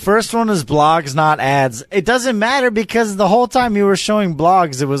 The first one is blogs, not ads. It doesn't matter because the whole time you were showing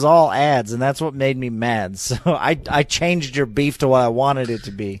blogs, it was all ads, and that's what made me mad. So I changed your beef to what I wanted it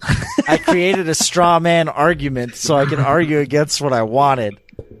to be. I created a straw man argument so I could argue against what I wanted.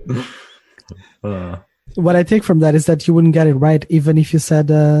 What I take from that is that you wouldn't get it right, even if you said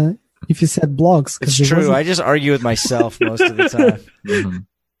blogs. 'cause It's it true. wasn't- I just argue with myself most of the time. Mm-hmm.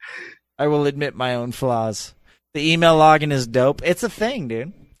 I will admit my own flaws. The email login is dope. It's a thing,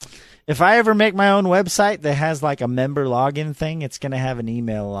 dude. If I ever make my own website that has like a member login thing, it's going to have an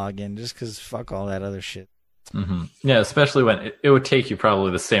email login just because fuck all that other shit. Mm-hmm. Yeah, especially when it would take you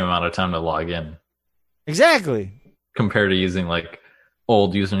probably the same amount of time to log in Exactly. compared to using like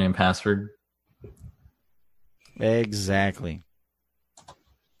old username and password. Exactly.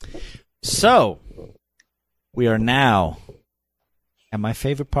 So, we are now at my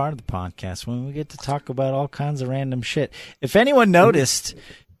favorite part of the podcast when we get to talk about all kinds of random shit. If anyone noticed,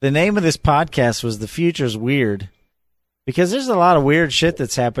 the name of this podcast was The Future's Weird, because there's a lot of weird shit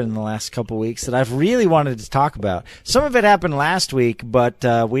that's happened in the last couple weeks that I've really wanted to talk about. Some of it happened last week,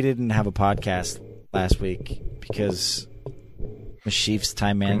 but we didn't have a podcast last week because Mashif's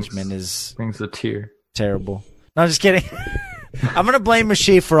time management Brings a tear. terrible. No, just kidding. I'm going to blame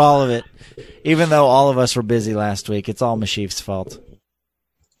Mashif for all of it. Even though all of us were busy last week, it's all Mashif's fault.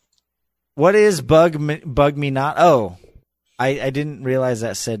 What is Bug Me Not? Oh, I didn't realize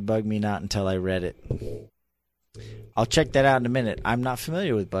that said Bug Me Not until I read it. I'll check that out in a minute. I'm not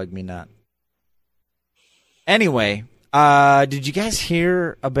familiar with Bug Me Not. Anyway, did you guys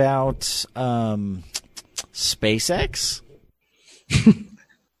hear about SpaceX?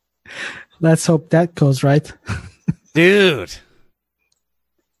 Let's hope that goes right. Dude.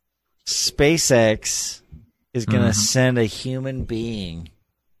 SpaceX is going to send a human being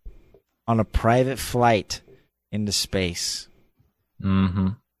on a private flight into space. Mm-hmm.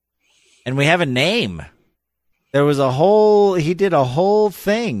 And we have a name. There was a whole, he did a whole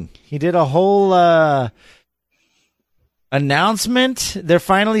thing. He did a whole announcement. They're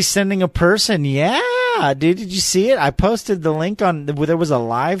finally sending a person. Yeah, dude, did you see it? I posted the link on, there was a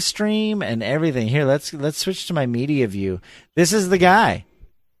live stream and everything. Here, let's switch to my media view. This is the guy.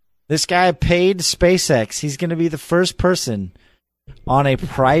 This guy paid SpaceX. He's going to be the first person on a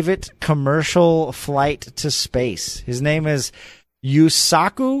private commercial flight to space. His name is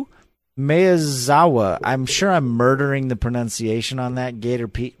Yusaku Miyazawa. I'm sure I'm murdering the pronunciation on that. Gator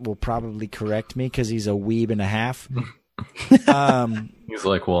Pete will probably correct me because he's a weeb and a half. He's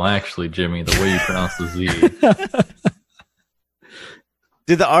like, well, actually, Jimmy, the way you pronounce the Z.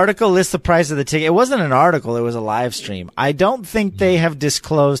 Did the article list the price of the ticket? It wasn't an article. It was a live stream. I don't think they have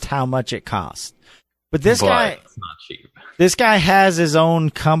disclosed how much it cost. But this guy, it's not cheap. This guy has his own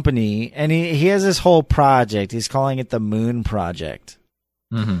company, and he has this whole project. He's calling it the Moon Project.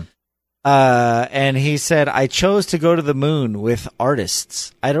 Mm-hmm. And he said, I chose to go to the moon with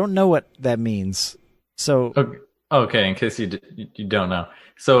artists. I don't know what that means. So, okay, in case you don't know.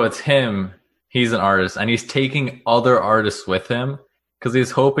 So it's him. He's an artist, and he's taking other artists with him because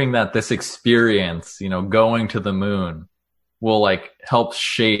he's hoping that this experience, going to the moon, will like help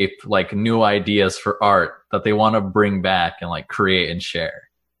shape like new ideas for art that they want to bring back and like create and share.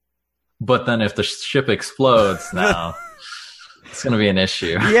 But then if the ship explodes now, it's going to be an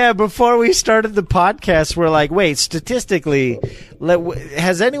issue. Yeah, before we started the podcast, we're like, wait, statistically,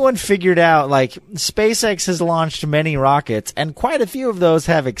 has anyone figured out, like, SpaceX has launched many rockets, and quite a few of those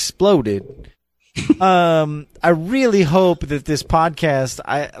have exploded. I really hope that this podcast,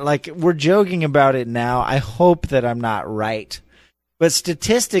 we're joking about it now. I hope that I'm not right. But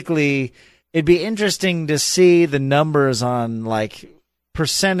statistically, it'd be interesting to see the numbers on, like,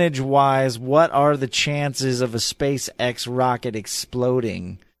 percentage-wise, what are the chances of a SpaceX rocket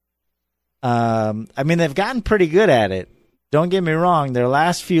exploding? I mean, they've gotten pretty good at it. Don't get me wrong. Their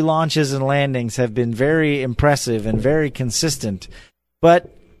last few launches and landings have been very impressive and very consistent.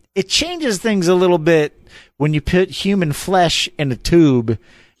 But it changes things a little bit when you put human flesh in a tube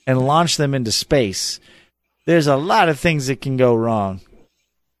and launch them into space. There's a lot of things that can go wrong.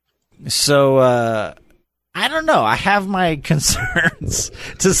 So, I don't know. I have my concerns,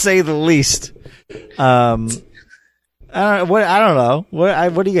 to say the least. I don't know.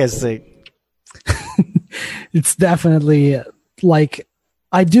 What do you guys think? It's definitely like,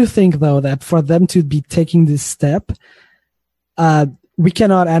 I do think though that for them to be taking this step, we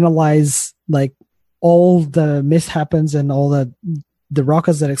cannot analyze like all the mishaps and all the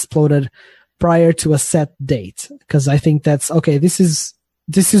rockets that exploded prior to a set date, because I think that's okay. This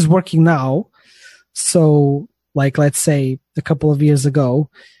is working now. So, like, let's say a couple of years ago.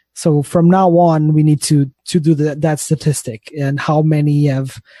 So from now on, we need to do that statistic and how many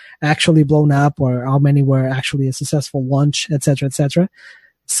have actually blown up or how many were actually a successful launch, et cetera, et cetera.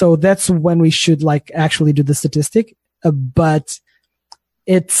 So that's when we should like actually do the statistic. But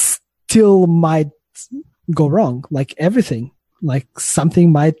it still might go wrong, like everything. Like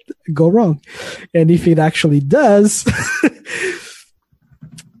something might go wrong. And if it actually does,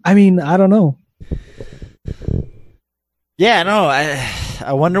 I mean, I don't know. Yeah, no,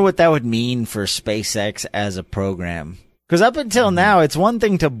 I wonder what that would mean for SpaceX as a program. Because up until now, it's one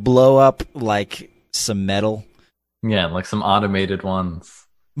thing to blow up like some metal. Yeah, like some automated ones.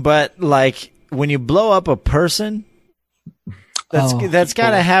 But like when you blow up a person, that's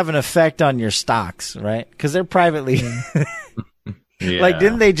got to have an effect on your stocks, right? Because they're privately. Yeah. Like,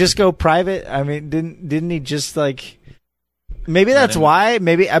 didn't they just go private? I mean, didn't he just like? Maybe that's why.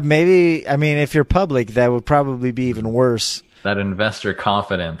 Maybe. I mean, if you're public, that would probably be even worse. That investor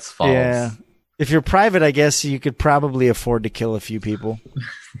confidence falls. Yeah. If you're private, I guess you could probably afford to kill a few people.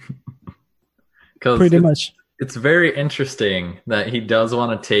 Pretty much. It's very interesting that he does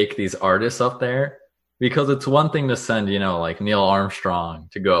want to take these artists up there, because it's one thing to send, like Neil Armstrong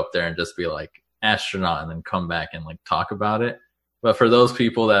to go up there and just be like astronaut and then come back and like talk about it. But for those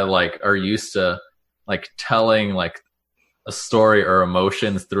people that like are used to like telling like a story or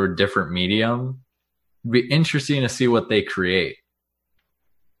emotions through a different medium, it'd be interesting to see what they create.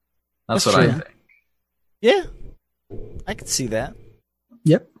 That's what true. I think. Yeah, I can see that.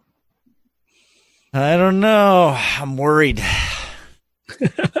 Yep. I don't know. I'm worried.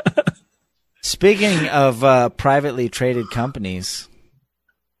 Speaking of privately traded companies,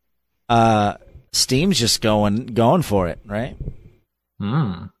 Steam's just going for it, right?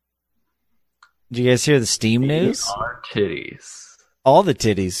 Did you guys hear the Steam news? VR titties. All the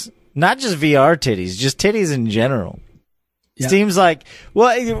titties. Not just VR titties, just titties in general. Yeah. Steam's like,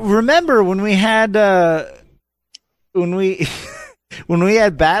 well, remember when we had when we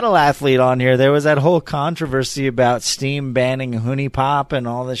had Battle Athlete on here, there was that whole controversy about Steam banning Huni Pop and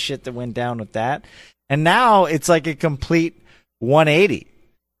all the shit that went down with that. And now it's like a complete 180.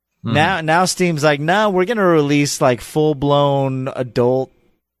 Now Steam's like, no, we're going to release like full-blown adult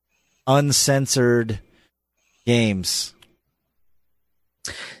uncensored games.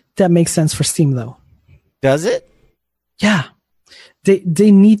 That makes sense for Steam though. Does it? Yeah.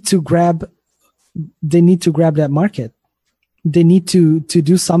 They need to grab that market. they need to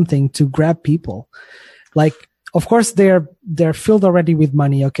do something to grab people. Like, of course, they're filled already with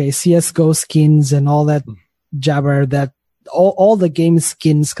money. Okay, CS:GO skins and all that jabber, that all the game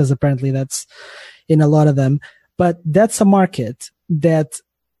skins, because apparently that's in a lot of them. But that's a market that,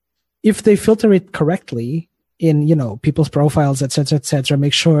 if they filter it correctly in, people's profiles, etc.,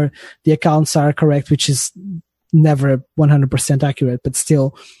 make sure the accounts are correct, which is never 100% accurate, but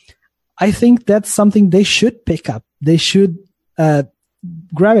still, I think that's something they should pick up. They should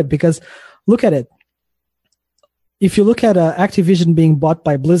grab it, because look at it. If you look at Activision being bought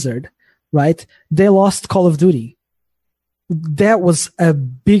by Blizzard, right? They lost Call of Duty. That was a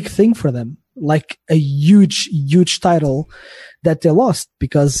big thing for them, like a huge, huge title that they lost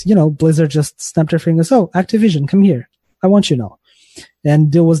because, Blizzard just snapped their fingers. Oh, Activision, come here. I want you now.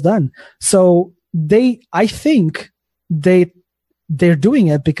 And deal was done. So I think they're doing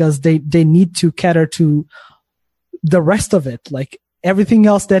it because they need to cater to the rest of it. Like everything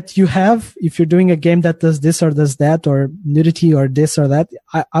else that you have, if you're doing a game that does this or does that, or nudity or this or that,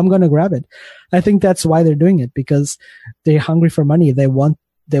 I'm going to grab it. I think that's why they're doing it, because they're hungry for money. They want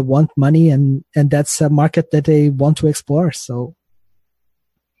money, and that's a market that they want to explore. So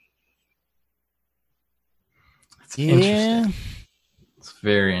it's interesting. It's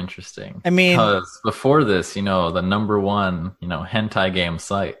very interesting. I mean, because before this, the number one, hentai game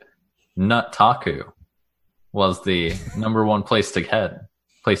site, Nutaku, was the number one place to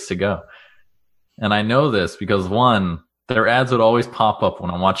go. And I know this because, one, their ads would always pop up when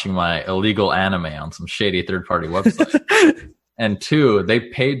I'm watching my illegal anime on some shady third-party website. And two, they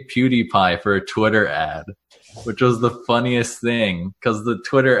paid PewDiePie for a Twitter ad, which was the funniest thing, because the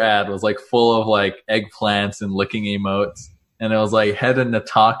Twitter ad was like full of like eggplants and licking emotes, and it was like, head to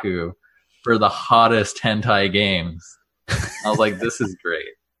Nutaku for the hottest hentai games. I was like, this is great.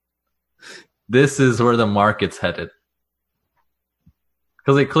 This is where the market's headed,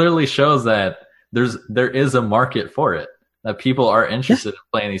 because it clearly shows that there is a market for it, that people are interested in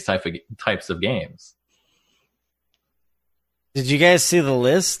playing these types of games. Did you guys see the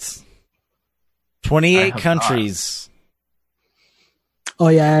list? 28 countries. Not. Oh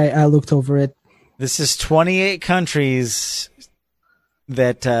yeah, I looked over it. This is 28 countries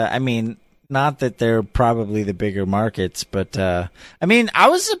that, not that they're probably the bigger markets, but, I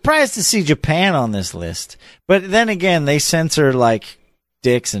was surprised to see Japan on this list. But then again, they censor, like,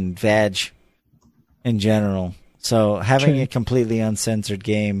 dicks and vag in general. So having a completely uncensored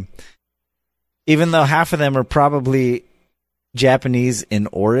game, even though half of them are probably Japanese in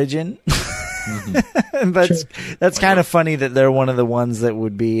origin, that's kind of funny that they're one of the ones that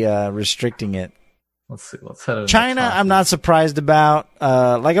would be restricting it. Let's see. Let's head China, I'm not surprised about.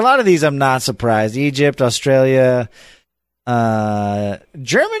 Like a lot of these, I'm not surprised. Egypt, Australia, Germany.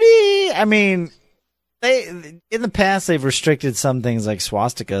 They in the past they've restricted some things like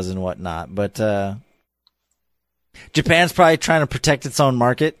swastikas and whatnot, but Japan's probably trying to protect its own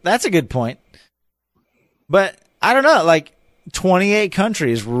market. That's a good point. But I don't know, like 28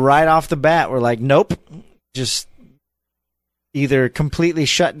 countries right off the bat were like, nope, just either completely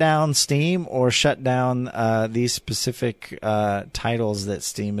shut down Steam or shut down these specific titles that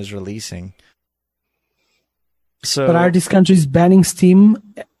Steam is releasing. So, but are these countries banning Steam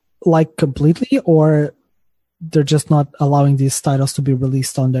like completely, or they're just not allowing these titles to be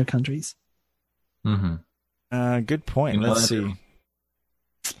released on their countries? Mm-hmm. Good point. Let's see.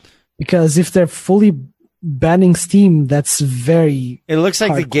 Because if they're fully banning Steam, that's very It looks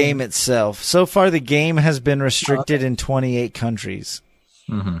like hardcore. the game itself. So far, the game has been restricted in 28 countries.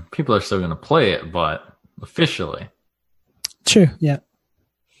 Mm-hmm. People are still going to play it, but officially. True, yeah.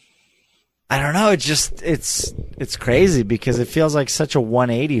 I don't know. It's crazy because it feels like such a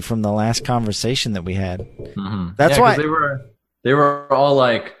 180 from the last conversation that we had. Mm-hmm. That's why they were all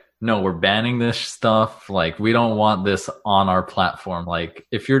like, no, we're banning this stuff. Like, we don't want this on our platform. Like,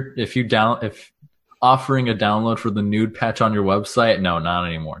 if offering a download for the nude patch on your website, no, not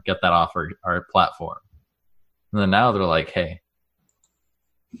anymore. Get that off our platform. And then now they're like, hey,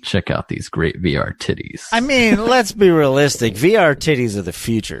 check out these great VR titties. Let's be realistic. VR titties are the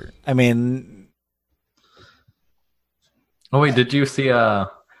future. Oh wait, did you see? I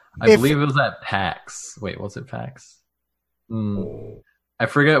believe it was at PAX. Wait, was it PAX? I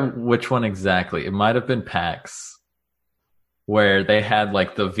forget which one exactly. It might have been PAX, where they had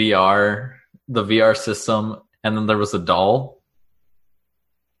like the VR system, and then there was a doll,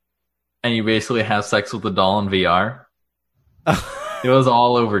 and you basically have sex with the doll in VR. It was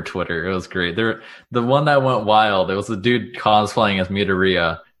all over Twitter. It was great. The one that went wild, it was a dude cosplaying as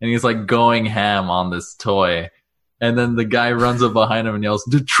Midoriya, and he's like going ham on this toy. And then the guy runs up behind him and yells,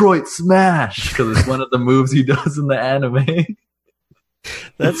 "Detroit Smash!" because it's one of the moves he does in the anime.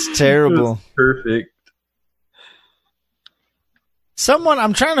 That's terrible. Perfect.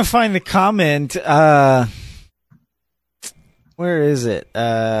 I'm trying to find the comment. Where is it?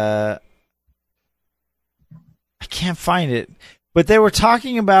 I can't find it. But they were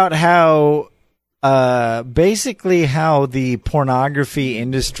talking about how, basically how the pornography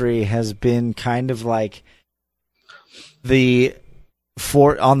industry has been kind of like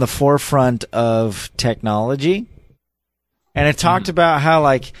on the forefront of technology. And it talked about how,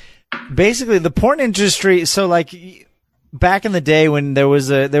 like, basically the porn industry, so like back in the day when there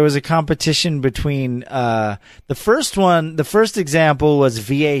was a competition between the first example was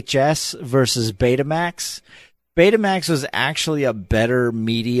VHS versus Betamax. Betamax was actually a better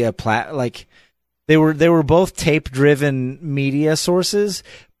media like they were both tape driven media sources,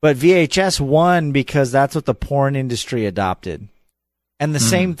 but VHS won because that's what the porn industry adopted. And the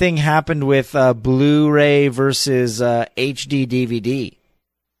same thing happened with Blu-ray versus HD DVD.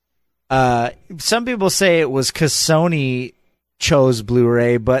 Some people say it was because Sony chose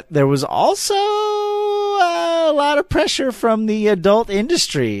Blu-ray, but there was also a lot of pressure from the adult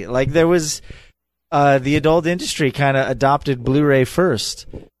industry. Like there was the adult industry kind of adopted Blu-ray first.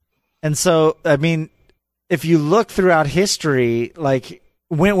 And so, I mean, if you look throughout history, like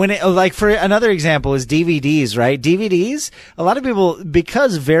when it, like for another example is DVDs, right? DVDs, a lot of people,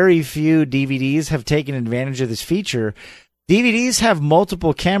 because very few DVDs have taken advantage of this feature, DVDs have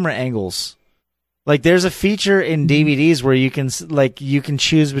multiple camera angles. Like there's a feature in DVDs where you can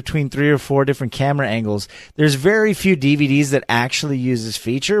choose between 3 or 4 different camera angles. There's very few DVDs that actually use this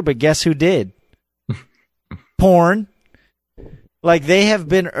feature, but guess who did? Porn. Like they have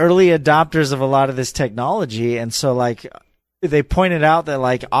been early adopters of a lot of this technology, and so like they pointed out that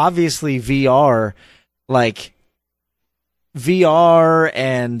like obviously VR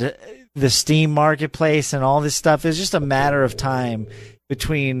and the Steam marketplace and all this stuff is just a matter of time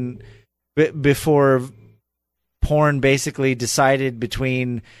before porn basically decided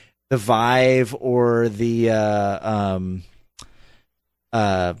between the Vive or the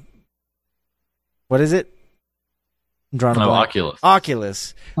what is it? I'm drawing a blank.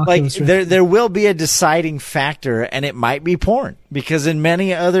 Oculus. Like right. there will be a deciding factor, and it might be porn, because in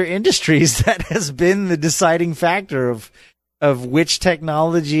many other industries that has been the deciding factor of which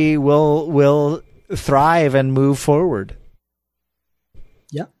technology will thrive and move forward.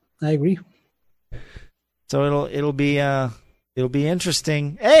 Yeah, I agree. So it'll be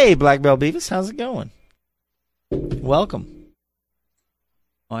interesting. Hey, Black Belt Beavis, how's it going? Welcome.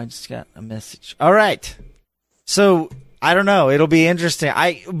 Oh, I just got a message. All right. So I don't know. It'll be interesting.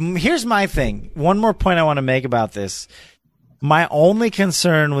 Here's my thing. One more point I want to make about this. My only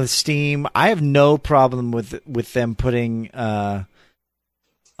concern with Steam, I have no problem with them putting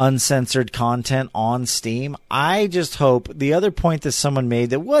uncensored content on Steam. I just hope the other point that someone made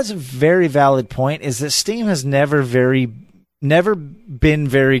that was a very valid point is that Steam has never been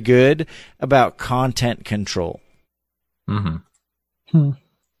very good about content control. Mm-hmm.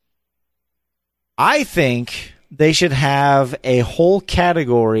 I think they should have a whole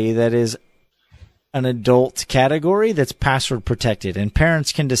category that is an adult category that's password protected, and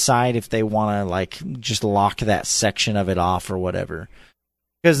parents can decide if they want to like just lock that section of it off or whatever.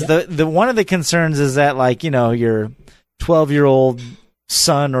 Because the one of the concerns is that like, you know, your 12-year-old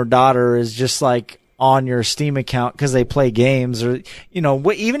son or daughter is just like on your Steam account because they play games, or you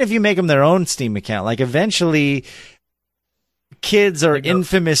know, even if you make them their own Steam account, like eventually kids are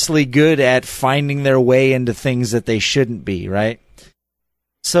infamously good at finding their way into things that they shouldn't be, right?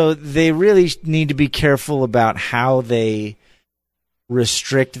 So they really need to be careful about how they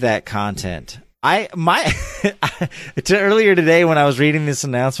restrict that content. Earlier today when I was reading this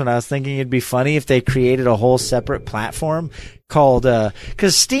announcement, I was thinking it'd be funny if they created a whole separate platform called,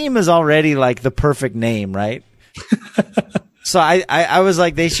 cause Steam is already like the perfect name, right? So I was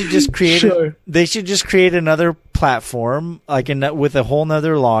like, they should just create they should just create another platform like with a whole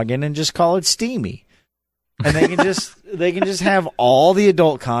nother login and just call it Steamy. And they can just have all the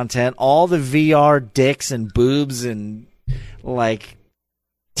adult content, all the VR dicks and boobs and like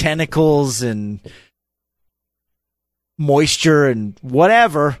tentacles and moisture and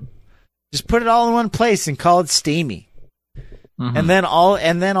whatever. Just put it all in one place and call it Steamy. Mm-hmm. And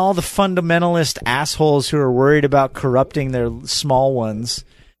then all the fundamentalist assholes who are worried about corrupting their small ones,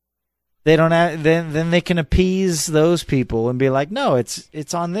 they don't have, then they can appease those people and be like, no,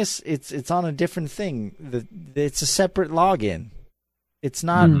 it's on this, it's on a different thing. It's a separate login. It's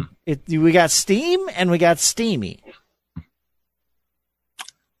not. We got Steam and we got Steamy.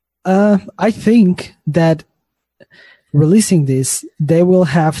 I think that releasing this, they will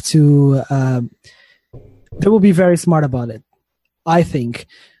have to they will be very smart about it. I think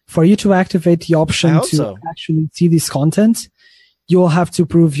for you to activate the option to actually see this content, you will have to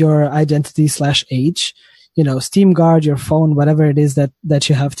prove your identity /age. Steam Guard, your phone, whatever it is that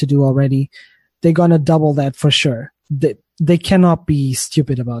you have to do already. They're gonna double that for sure. They cannot be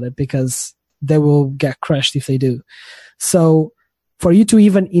stupid about it because they will get crushed if they do. So for you to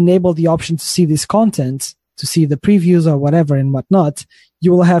even enable the option to see this content, to see the previews or whatever and whatnot,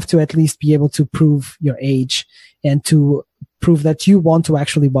 you will have to at least be able to prove your age and to prove that you want to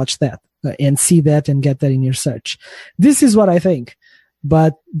actually watch that and see that and get that in your search. This is what I think.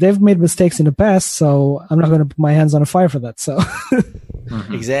 But they've made mistakes in the past, so I'm not going to put my hands on a fire for that. So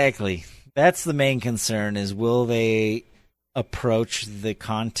Exactly. That's the main concern, is will they approach the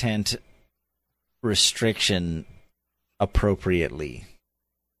content restriction appropriately?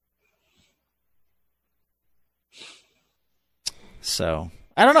 So,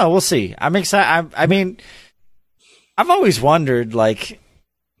 I don't know. We'll see. I'm excited. I mean, I've always wondered, like,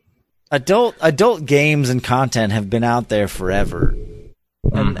 adult games and content have been out there forever.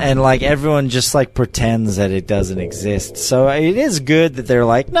 And like everyone just like pretends that it doesn't exist. So it is good that they're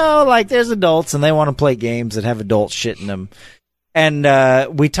like, no, like there's adults and they want to play games that have adult shit in them. And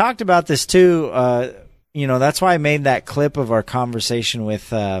we talked about this too. That's why I made that clip of our conversation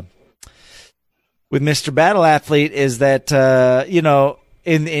with Mr. Battle Athlete, is that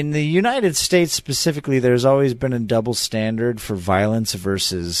in the United States specifically, there's always been a double standard for violence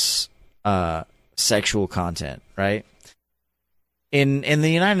versus sexual content, right? In the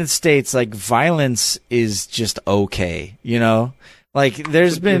United States, like, violence is just okay, Like,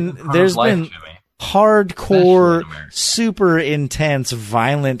 there's been hardcore, super intense,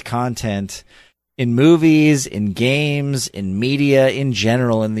 violent content in movies, in games, in media, in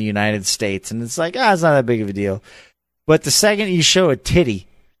general in the United States. And it's like, it's not that big of a deal. But the second you show a titty,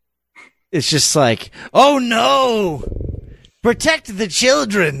 it's just like, oh no! Protect the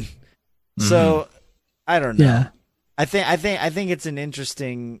children! Mm-hmm. So, I don't know. Yeah. I think it's an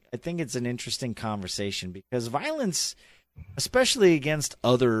interesting conversation, because violence, especially against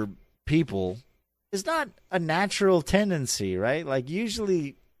other people, is not a natural tendency, right? Like,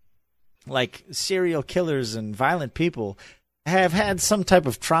 usually, like, serial killers and violent people have had some type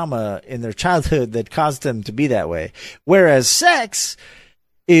of trauma in their childhood that caused them to be that way. Whereas sex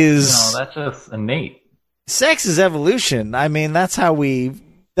is... No, that's just innate. Sex is evolution. I mean, that's how we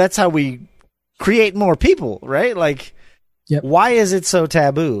create more people, right? Like, yep. Why is it so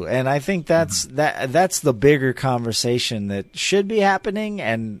taboo? And I think that's the bigger conversation that should be happening.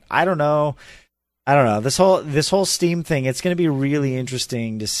 And I don't know. This whole Steam thing, it's going to be really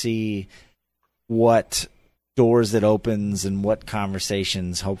interesting to see what doors it opens and what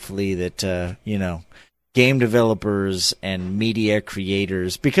conversations, hopefully, that game developers and media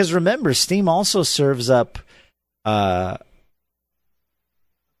creators, because remember, Steam also serves up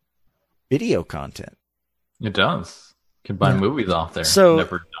video content. It does. You can buy movies off there. So,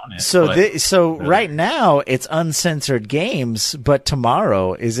 never done it. Right now it's uncensored games, but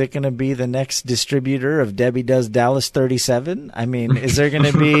tomorrow, is it going to be the next distributor of Debbie Does Dallas 37? I mean, is there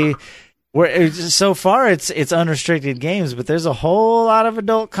going to be? So far it's unrestricted games, but there's a whole lot of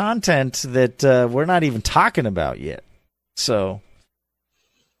adult content that we're not even talking about yet. So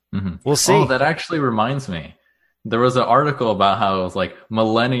we'll see. Oh, that actually reminds me. There was an article about how it was like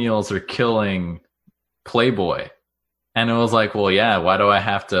millennials are killing Playboy. And it was like, well, yeah, why do I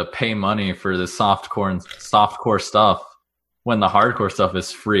have to pay money for this softcore stuff when the hardcore stuff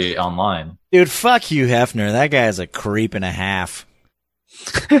is free online? Dude, fuck Hugh Hefner. That guy is a creep and a half.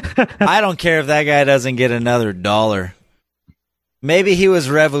 I don't care if that guy doesn't get another $1. Maybe he was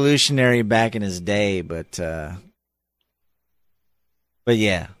revolutionary back in his day, but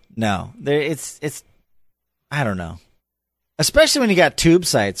yeah, no. It's I don't know. Especially when you got tube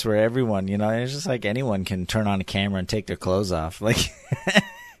sites where everyone, it's just like anyone can turn on a camera and take their clothes off. Like,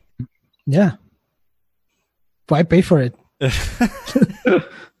 yeah. Why pay for it?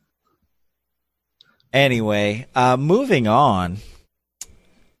 Anyway, moving on.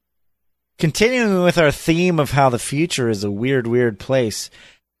 Continuing with our theme of how the future is a weird, weird place.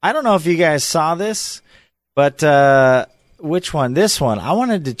 I don't know if you guys saw this, but which one? This one. I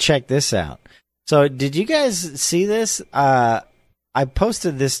wanted to check this out. So, did you guys see this? I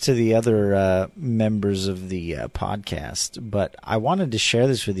posted this to the other members of the podcast, but I wanted to share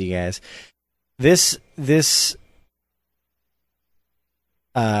this with you guys. This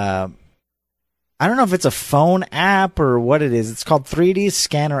I don't know if it's a phone app or what it is. It's called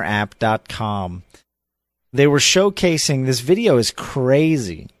 3dscannerapp.com. They were showcasing, this video is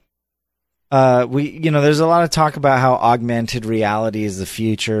crazy. there's a lot of talk about how augmented reality is the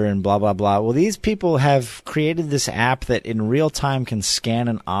future and blah, blah, blah. Well, these people have created this app that in real time can scan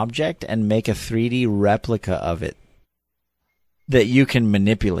an object and make a 3D replica of it that you can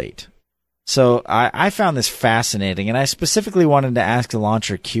manipulate. So I found this fascinating, and I specifically wanted to ask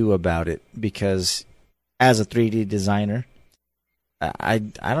Launcher Q about it because as a 3D designer, I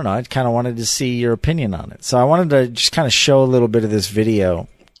don't know, I kind of wanted to see your opinion on it. So I wanted to just kind of show a little bit of this video.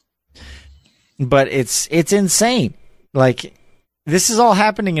 But it's insane. Like, this is all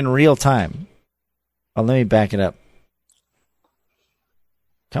happening in real time. Oh, let me back it up.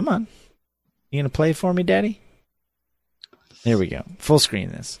 Come on. You going to play it for me, Daddy? There we go. Full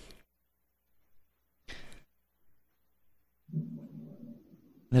screen this.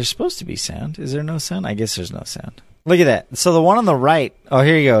 There's supposed to be sound. Is there no sound? I guess there's no sound. Look at that. So the one on the right. Oh,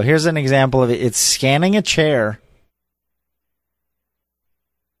 here you go. Here's an example of it. It's scanning a chair.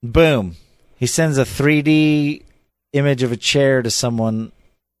 Boom. He sends a 3D image of a chair to someone,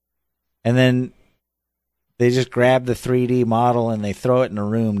 and then they just grab the 3D model and they throw it in a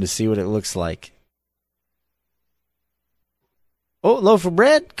room to see what it looks like. Oh, loaf of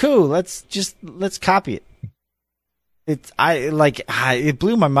bread? Cool. Let's copy it. It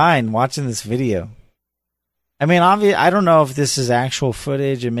blew my mind watching this video. I mean, obviously, I don't know if this is actual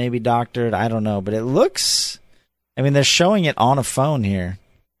footage and maybe doctored. I don't know, but it looks. I mean, they're showing it on a phone here.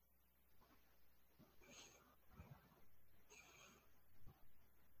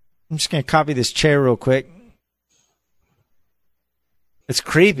 I'm just going to copy this chair real quick. It's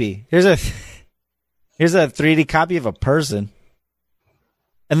creepy. Here's a 3D copy of a person.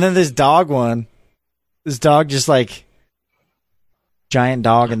 And then this dog one. This dog just like giant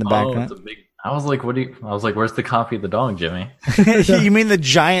dog in the background. I was like, where's the copy of the dog, Jimmy? You mean the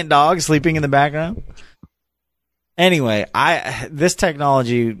giant dog sleeping in the background? Anyway, this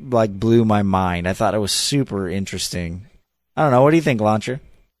technology like blew my mind. I thought it was super interesting. I don't know. What do you think, Launcher?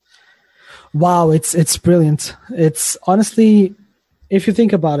 Wow, it's brilliant. It's honestly, if you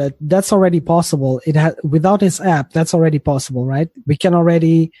think about it, that's already possible. Without this app, that's already possible, right? We can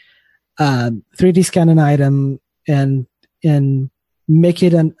already 3D scan an item and make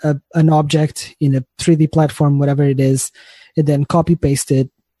it an object in a 3D platform, whatever it is, and then copy paste it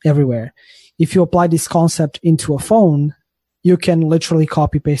everywhere. If you apply this concept into a phone, you can literally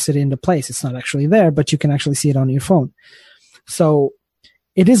copy paste it into place. It's not actually there, but you can actually see it on your phone. So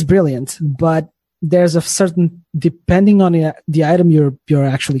it is brilliant, but there's a certain, depending on the item you're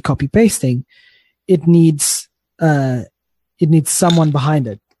actually copy pasting, it needs someone behind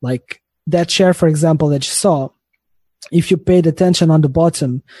it. Like that chair, for example, that you saw. If you paid attention on the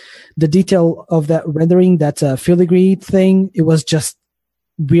bottom, the detail of that rendering, that filigree thing, it was just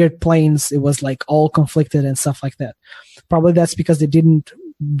weird planes. It was like all conflicted and stuff like that. Probably that's because they didn't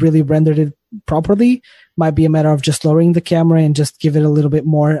really render it properly. Might be a matter of just lowering the camera and just give it a little bit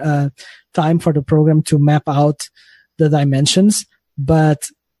more time for the program to map out the dimensions. But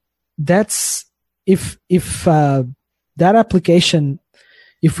that's if that application,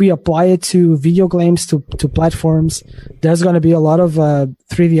 if we apply it to video games, to platforms, there's going to be a lot of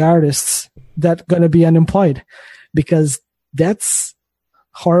 3D artists that going to be unemployed, because that's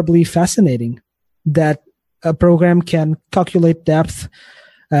horribly fascinating that a program can calculate depth,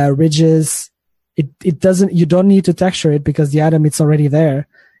 ridges. It doesn't, you don't need to texture it because the item, it's already there.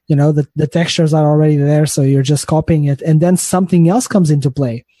 You know, the textures are already there. So you're just copying it, and then something else comes into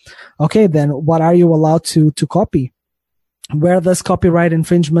play. Okay. Then what are you allowed to copy? Where does copyright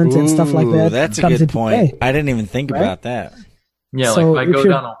infringement and stuff like that? That's a good point. I didn't even think about that. Yeah, So like if I if go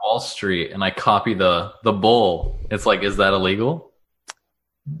you're- down to Wall Street and I copy the bull, it's like, is that illegal?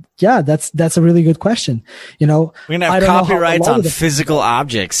 Yeah, that's a really good question. You know, We're going to I have don't know how copyrights long on the- physical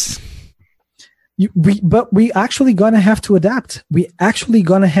objects. But we actually gonna have to adapt. We actually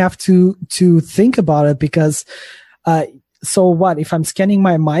gonna have to think about it, because so what if I'm scanning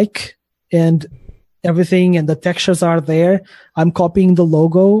my mic and everything and the textures are there, I'm copying the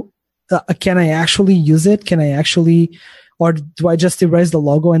logo, can I actually use it? Can I actually, or do I just erase the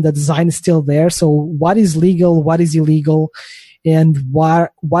logo and the design is still there? So what is legal, what is illegal, and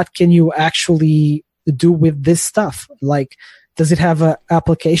what can you actually do with this stuff? Like, does it have an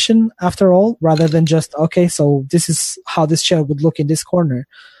application after all, rather than just, okay, so this is how this chair would look in this corner?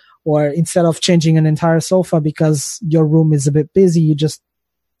 Or instead of changing an entire sofa because your room is a bit busy, you just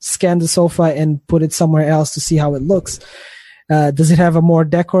scan the sofa and put it somewhere else to see how it looks. Does it have a more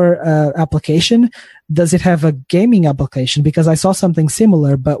decor application? Does it have a gaming application? Because I saw something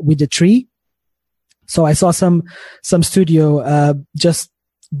similar, but with a tree. So I saw some studio just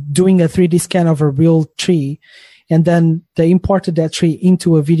doing a 3D scan of a real tree, and then they imported that tree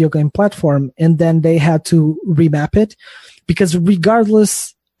into a video game platform, and then they had to remap it, because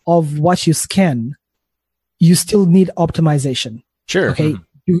regardless of what you scan, you still need optimization. Sure. Okay.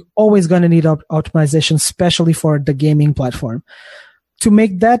 You're always going to need optimization, especially for the gaming platform. To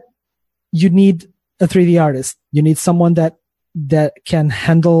make that, you need a 3D artist. You need someone that can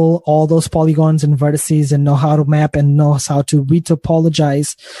handle all those polygons and vertices and know how to map and knows how to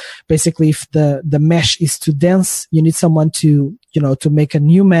retopologize. Basically, if the mesh is too dense, you need someone to make a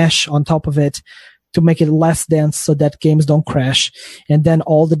new mesh on top of it to make it less dense so that games don't crash. And then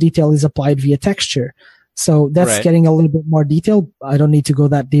all the detail is applied via texture. So that's Right. getting a little bit more detailed. I don't need to go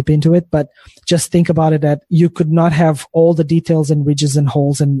that deep into it, but just think about it that you could not have all the details and ridges and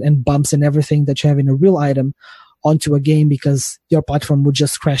holes and bumps and everything that you have in a real item onto a game, because your platform would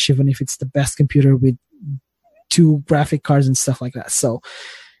just crash even if it's the best computer with 2 graphic cards and stuff like that. So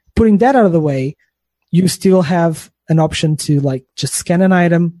putting that out of the way, you still have an option to like just scan an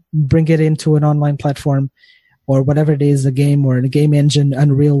item, bring it into an online platform or whatever it is, a game or a game engine,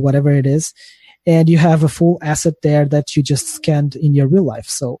 Unreal, whatever it is. And you have a full asset there that you just scanned in your real life.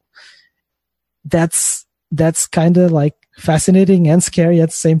 So that's kind of like fascinating and scary at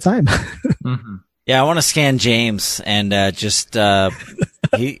the same time. Mm-hmm. Yeah, I want to scan James and just I'm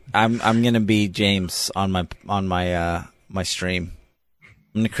gonna be James on my stream.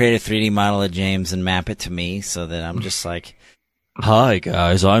 I'm gonna create a 3D model of James and map it to me so that I'm just like, "Hi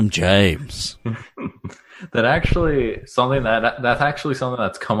guys, I'm James." That's actually something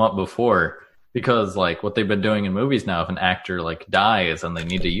that's come up before, because like what they've been doing in movies now, if an actor like dies and they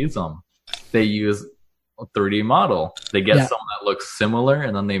need to use them, they use a 3D model. They get someone that looks similar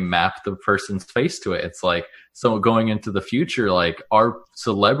and then they map the person's face to it. It's like, so going into the future, like, are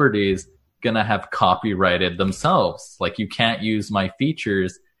celebrities gonna have copyrighted themselves? Like, you can't use my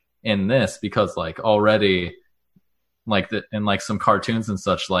features in this because like already like in like some cartoons and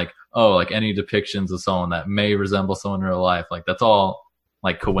such, like, oh, like any depictions of someone that may resemble someone in real life, like that's all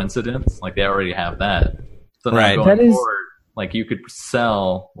like coincidence. Like they already have that. So now Right. going forward, like you could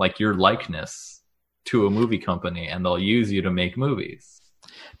sell like your likeness to a movie company and they'll use you to make movies.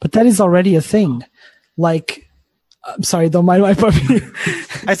 But that is already a thing. Like, I'm sorry, don't mind my puppy.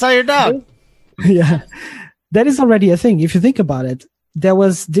 I saw your dog. Yeah, that is already a thing. If you think about it, there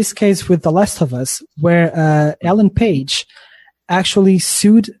was this case with The Last of Us where Ellen Page actually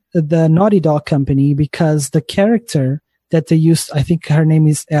sued the Naughty Dog company because the character that they used, I think her name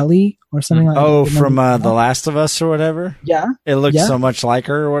is Ellie or something like that. Oh, from The Last of Us or whatever? Yeah. It looked Yeah. so much like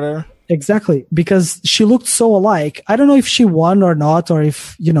her or whatever. Exactly, because she looked so alike. I don't know if she won or not, or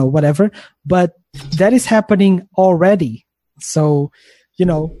if, whatever, but that is happening already. So,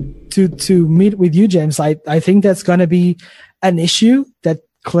 to meet with you, James, I think that's going to be an issue that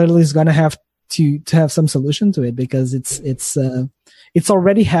clearly is going to have to have some solution to it, because it's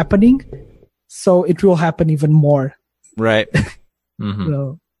already happening. So it will happen even more. Right. Mm-hmm.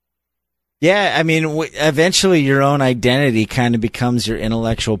 So, Yeah, I mean, eventually your own identity kind of becomes your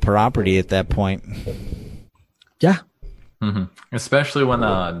intellectual property at that point. yeah. Mm-hmm. Especially when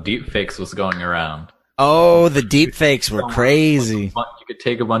deepfakes was going around. Oh, the deep fakes were crazy. You could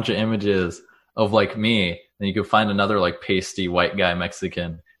take a bunch of images of like me, and you could find another like pasty white guy Mexican,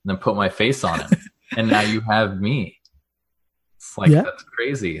 and then put my face on it, and now you have me. It's like That's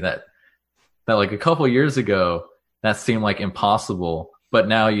crazy. That like a couple years ago that seemed like impossible, but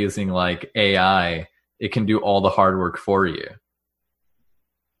now using like AI, it can do all the hard work for you.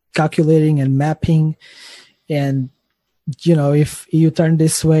 Calculating and mapping, and if you turn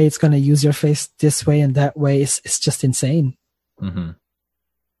this way, it's going to use your face this way and that way. It's just insane.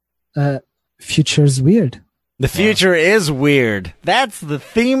 Mm-hmm. Future's weird. The future is weird. That's the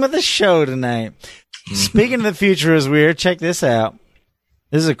theme of the show tonight. Speaking of the future is weird, check this out.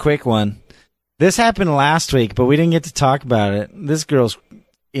 This is a quick one. This happened last week, but we didn't get to talk about it. This girl's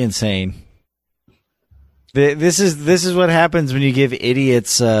insane. This is what happens when you give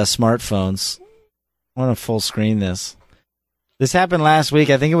idiots smartphones. I want to full screen this. This happened last week.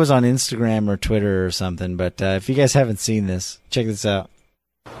 I think it was on Instagram or Twitter or something. But if you guys haven't seen this, check this out.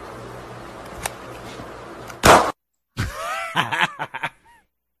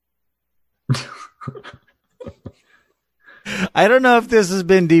 I don't know if this has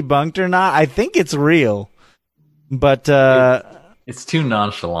been debunked or not. I think it's real. But it's too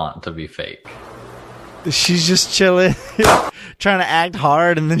nonchalant to be fake. She's just chilling, trying to act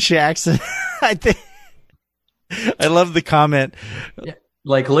hard, and then she acts. I think. I love the comment. Yeah.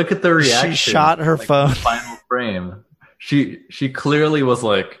 Like, look at the reaction. She shot her phone. The final frame. She clearly was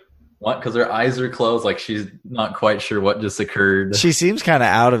like, What? Because her eyes are closed, like she's not quite sure what just occurred. She seems kind of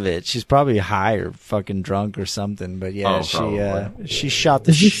out of it. She's probably high or fucking drunk or something. But yeah, Oh, she shot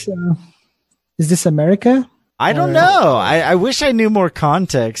the. Is this America? I don't know. I wish I knew more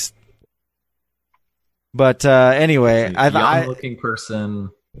context. But anyway, young-looking person,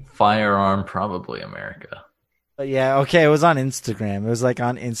 firearm, probably America. Yeah, okay. It was on Instagram. It was like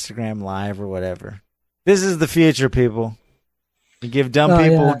on Instagram Live or whatever. This is the future, people. You give dumb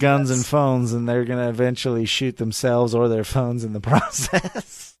people guns and phones, and they're gonna eventually shoot themselves or their phones in the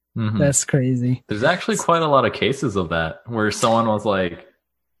process. Mm-hmm. That's crazy. There's actually quite a lot of cases of that where someone was like,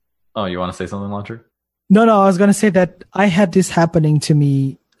 "Oh, you want to say something, Launcher?" No, I was gonna say that I had this happening to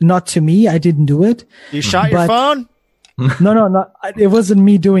me. Not to me. I didn't do it. You shot your phone? No. It wasn't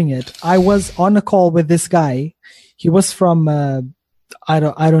me doing it. I was on a call with this guy. He was from I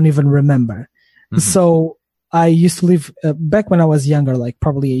don't even remember. Mm-hmm. So I used to live back when I was younger, like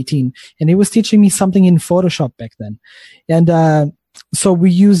probably 18, and he was teaching me something in Photoshop back then. And so we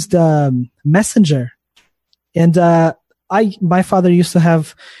used Messenger. And my father used to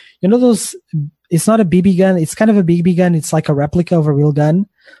have, those. It's not a BB gun. It's kind of a BB gun. It's like a replica of a real gun.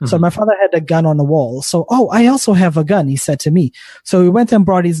 Mm-hmm. So my father had a gun on the wall. So, I also have a gun, he said to me. So he went and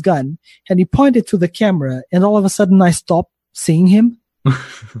brought his gun and he pointed to the camera, and all of a sudden I stopped seeing him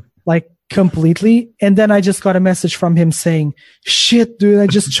like completely. And then I just got a message from him saying, "Shit, dude, I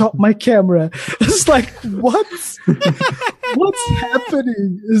just chopped my camera." It's like, what? What's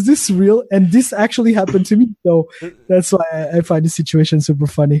happening? Is this real? And this actually happened to me. So that's why I find the situation super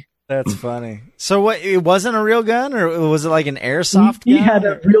funny. That's funny. So what? It wasn't a real gun, or was it like an airsoft gun? He had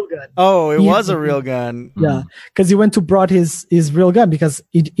a real gun. Oh, it was a real gun. Yeah, because he went to brought his real gun because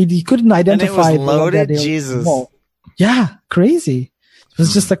he couldn't identify. And it was loaded. Jesus. Yeah, crazy. It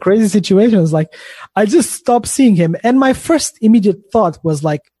was just a crazy situation. It was like I just stopped seeing him, and my first immediate thought was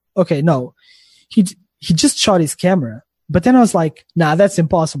like, okay, no, he just shot his camera. But then I was like, nah, that's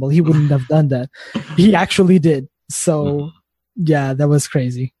impossible. He wouldn't have done that. He actually did. So yeah, that was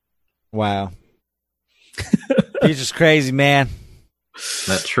crazy. Wow. He's just crazy, man.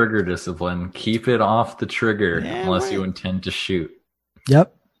 That trigger discipline. Keep it off the trigger unless you intend to shoot.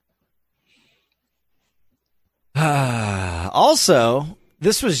 Yep. Also,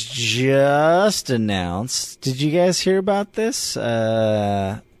 this was just announced. Did you guys hear about this?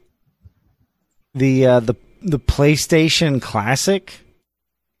 The PlayStation Classic.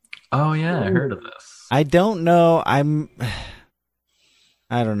 Oh yeah, I heard of this. I don't know.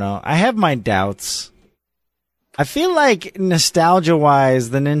 I don't know. I have my doubts. I feel like nostalgia-wise,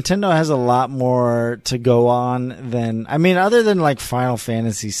 the Nintendo has a lot more to go on than, other than like Final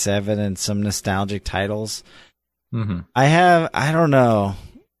Fantasy VII and some nostalgic titles. Mm-hmm. I don't know.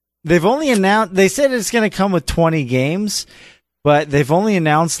 They've only announced, they said it's going to come with 20 games, but they've only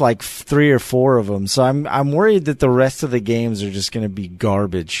announced like 3 or 4 of them. So I'm worried that the rest of the games are just going to be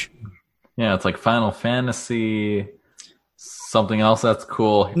garbage. Yeah, it's like Final Fantasy, something else that's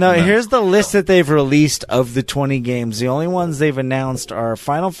cool. No, here's the list that they've released of the 20 games. The only ones they've announced are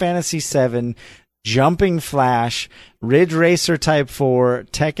Final Fantasy VII, Jumping Flash, Ridge Racer Type 4,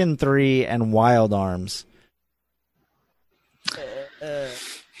 Tekken 3, and Wild Arms.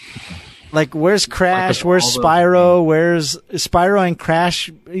 Like, where's Crash? Where's Spyro? Where's Spyro and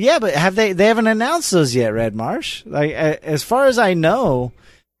Crash? Yeah, but they haven't announced those yet, Red Marsh. Like, as far as I know,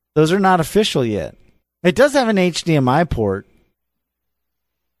 those are not official yet. It does have an HDMI port.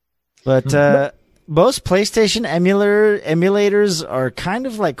 But most PlayStation emulators are kind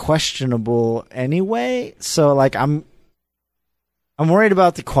of like questionable anyway. So like I'm worried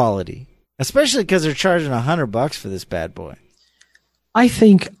about the quality, especially because they're charging $100 for this bad boy. I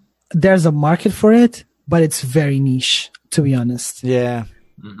think there's a market for it, but it's very niche, to be honest. Yeah.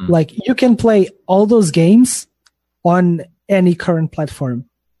 Mm-hmm. Like you can play all those games on any current platform.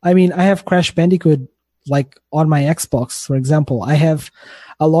 I have Crash Bandicoot like on my Xbox, for example. I have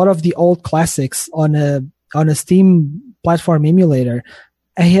a lot of the old classics on a Steam platform emulator.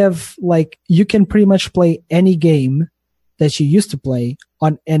 I have you can pretty much play any game that you used to play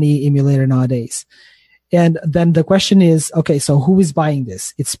on any emulator nowadays. And then the question is, okay, so who is buying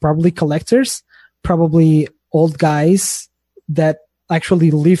this? It's probably collectors, probably old guys that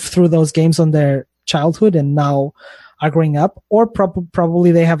actually lived through those games on their childhood and now are growing up, or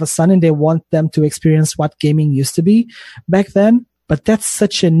probably they have a son and they want them to experience what gaming used to be back then. But that's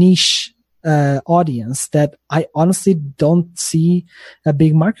such a niche audience that I honestly don't see a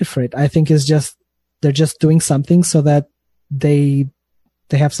big market for it. I think they're just doing something so that they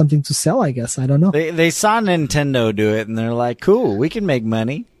have something to sell, I guess. I don't know. They saw Nintendo do it and they're like, cool, we can make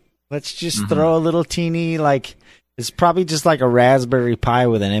money. Let's just throw a little teeny, It's probably just like a Raspberry Pi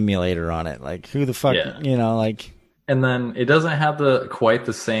with an emulator on it. Like, who the fuck, Yeah. you know, like. And then it doesn't have quite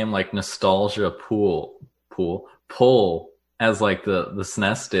the same like nostalgia pull as like the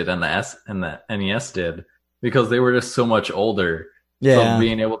SNES did and the NES did, because they were just so much older. Yeah. So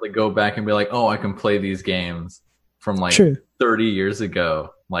being able to go back and be like, oh, I can play these games from like True. 30 years ago,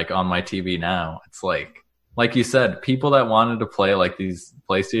 like on my TV now. It's like you said, people that wanted to play like these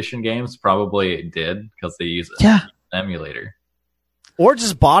PlayStation games probably did because they use an emulator. Or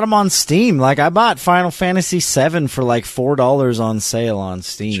just bought them on Steam. Like, I bought Final Fantasy VII for like $4 on sale on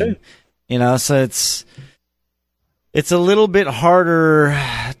Steam. Sure. You know, so it's a little bit harder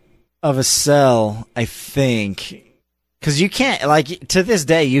of a sell, I think. Because you can't, like, to this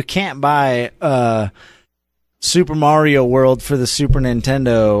day, you can't buy Super Mario World for the Super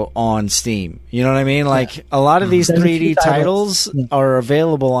Nintendo on Steam. You know what I mean? Like, a lot of these There's a 3D few titles Yeah. are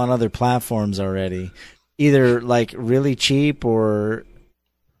available on other platforms already. Either, like, really cheap or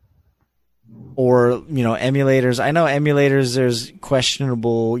you know, emulators. I know emulators, there's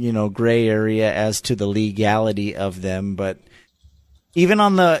questionable, you know, gray area as to the legality of them, but even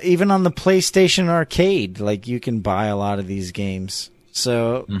on the PlayStation Arcade, like, you can buy a lot of these games.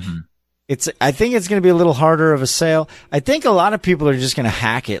 So I think it's going to be a little harder of a sale. I think a lot of people are just going to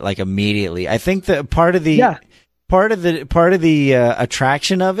hack it like immediately. I think that part of the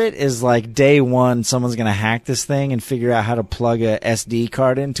attraction of it is like day one, someone's going to hack this thing and figure out how to plug a SD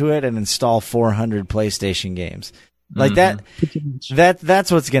card into it and install 400 PlayStation games. Like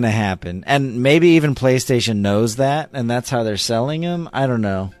that's what's going to happen. And maybe even PlayStation knows that, and that's how they're selling them. I don't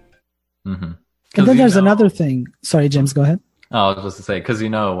know. Mm-hmm. And then there's another thing. Sorry, James, go ahead. Oh, I was just to say, because you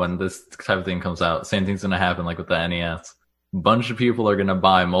know, when this type of thing comes out, same thing's going to happen like with the NES. A bunch of people are going to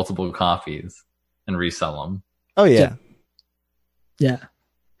buy multiple copies and resell them. Oh, yeah. Yeah.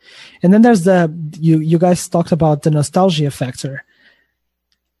 And then there's you guys talked about the nostalgia factor.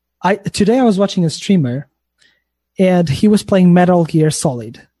 Today I was watching a streamer and he was playing Metal Gear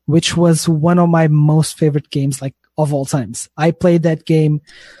Solid, which was one of my most favorite games, like, of all times. I played that game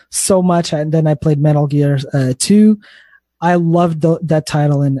so much, and then I played Metal Gear 2. I loved that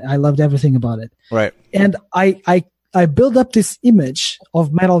title and I loved everything about it. Right. And I built up this image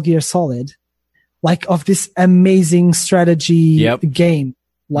of Metal Gear Solid, like, of this amazing strategy game.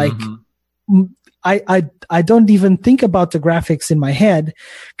 Like, I don't even think about the graphics in my head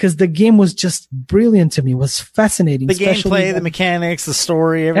because the game was just brilliant to me. It was fascinating. The gameplay, the mechanics, the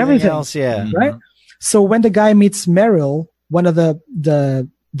story, everything else. Yeah. Right. So when the guy meets Meryl, one of the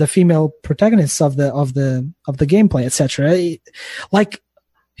female protagonists of the gameplay, etc., like,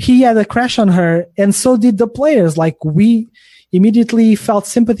 he had a crush on her, and so did the players. Like, we immediately felt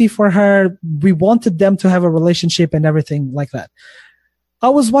sympathy for her. We wanted them to have a relationship and everything like that. I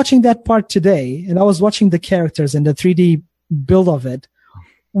was watching that part today, and I was watching the characters and the 3D build of it.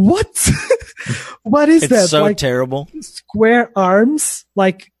 What? What is that? It's so like, terrible. Square arms,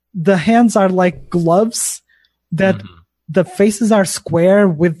 like, the hands are like gloves that the faces are square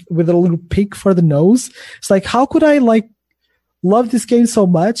with a little peak for the nose. It's like, how could I, like, love this game so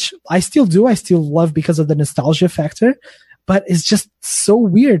much? I still do. I still love because of the nostalgia factor, but it's just so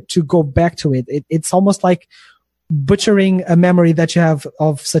weird to go back to it. It's almost like butchering a memory that you have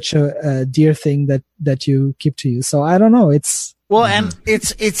of such a dear thing that you keep to you. So I don't know. It's and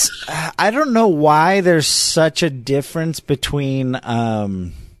it's I don't know why there's such a difference between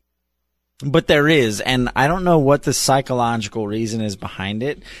but there is, and I don't know what the psychological reason is behind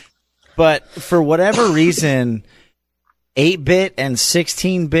it, but for whatever reason 8-bit and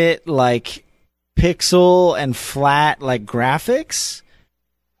 16-bit, like, pixel and flat, like, graphics,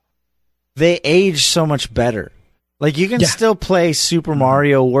 they age so much better. Like, you can still play Super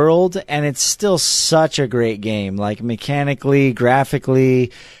Mario World, and it's still such a great game. Like, mechanically,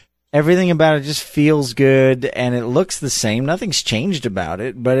 graphically, everything about it just feels good, and it looks the same. Nothing's changed about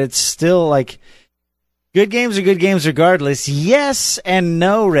it, but it's still, like, good games are good games regardless. Yes and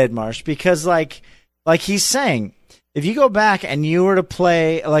no, Red Marsh, because, like he's saying, if you go back and you were to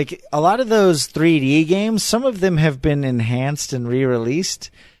play, like, a lot of those 3D games, some of them have been enhanced and re-released.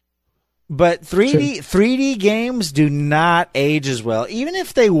 But 3D games do not age as well, even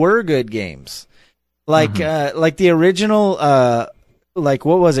if they were good games. Like the original, like,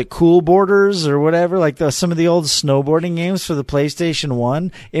 what was it, Cool Borders or whatever, like some of the old snowboarding games for the PlayStation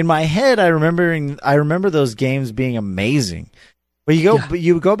 1. In my head, I remember those games being amazing. But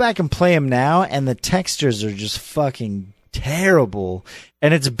you go back and play them now, and the textures are just fucking terrible,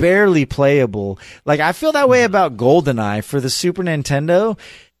 and it's barely playable. Like, I feel that way about GoldenEye for the Super Nintendo.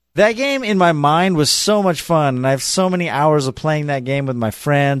 That game in my mind was so much fun, and I have so many hours of playing that game with my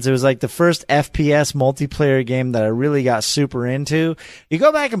friends. It was like the first FPS multiplayer game that I really got super into. You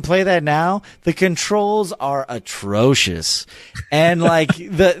go back and play that now, the controls are atrocious. And like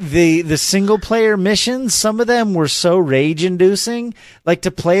the single player missions, some of them were so rage inducing. Like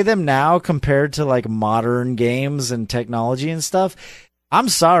to play them now compared to like modern games and technology and stuff. I'm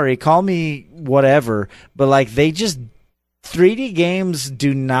sorry, call me whatever, but like they just 3D games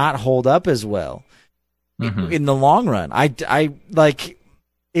do not hold up as well in the long run. I like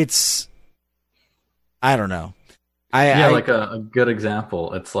it's. I don't know. Like a good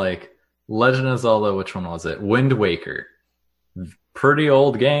example. It's like Legend of Zelda. Which one was it? Wind Waker. Pretty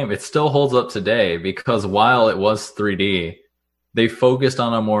old game. It still holds up today because while it was 3D, they focused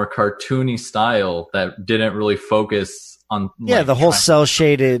on a more cartoony style that didn't really focus on the whole cell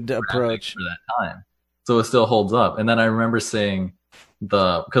shaded approach for that time. So it still holds up. And then I remember seeing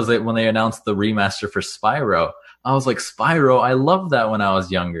when they announced the remaster for Spyro, I was like, Spyro, I loved that when I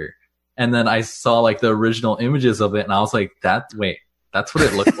was younger. And then I saw like the original images of it and I was like, that's what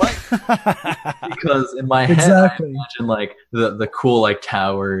it looked like? Because in my head, I imagine like the cool like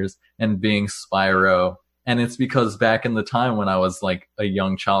towers and being Spyro. And it's because back in the time when I was like a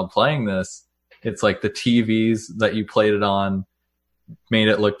young child playing this, it's like the TVs that you played it on made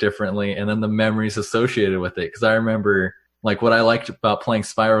it look differently, and then the memories associated with it. Because I remember, like, what I liked about playing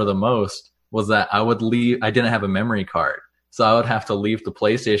Spyro the most was that I didn't have a memory card, so I would have to leave the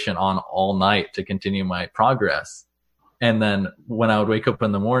PlayStation on all night to continue my progress. And then when I would wake up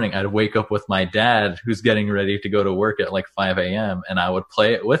in the morning, I'd wake up with my dad, who's getting ready to go to work at like 5 a.m., and I would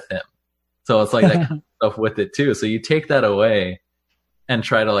play it with him. So it's like that kind of stuff with it too. So you take that away and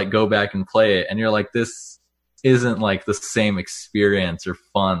try to like go back and play it, and you're like, this isn't like the same experience or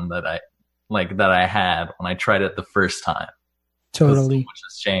fun that I had when I tried it the first time. Totally. So much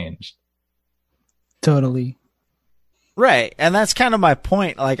has changed. Totally. Right. And that's kind of my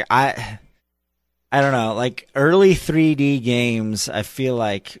point. Like I don't know, like early 3D games, I feel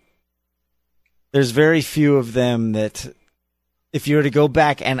like there's very few of them that if you were to go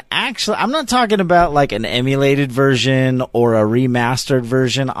back and actually, I'm not talking about like an emulated version or a remastered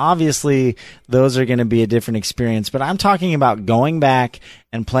version. Obviously, those are going to be a different experience, but I'm talking about going back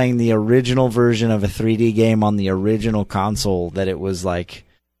and playing the original version of a 3D game on the original console that it was like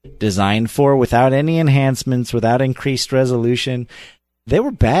designed for, without any enhancements, without increased resolution. They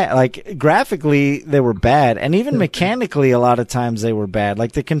were bad. Like graphically, they were bad. And even mechanically, a lot of times they were bad.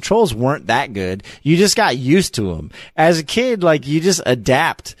 Like the controls weren't that good. You just got used to them. As a kid, like you just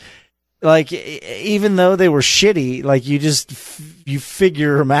adapt. Like even though they were shitty, like you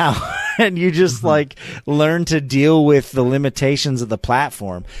figure them out and you just like learn to deal with the limitations of the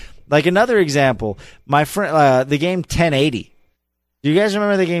platform. Like another example, my friend, the game 1080. Do you guys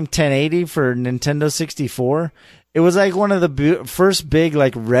remember the game 1080 for Nintendo 64? It was like one of the first big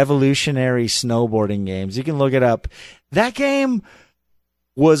like revolutionary snowboarding games. You can look it up. That game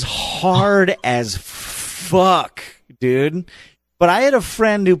was hard as fuck, dude. But I had a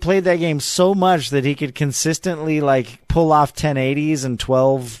friend who played that game so much that he could consistently like pull off 1080s and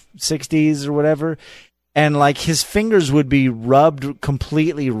 1260s or whatever. And like his fingers would be rubbed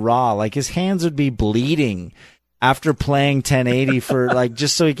completely raw. Like his hands would be bleeding after playing 1080 for like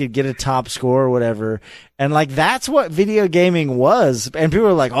just so he could get a top score or whatever. And like that's what video gaming was. And people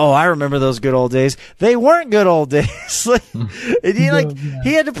were like, "Oh, I remember those good old days." They weren't good old days. He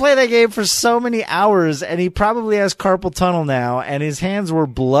had to play that game for so many hours, and he probably has carpal tunnel now, and his hands were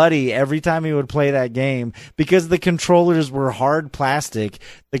bloody every time he would play that game because the controllers were hard plastic,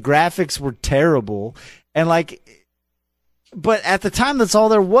 the graphics were terrible, and like. But at the time, that's all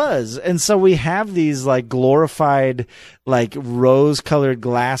there was. And so we have these like glorified, like rose-colored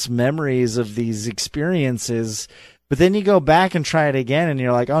glass memories of these experiences. But then you go back and try it again and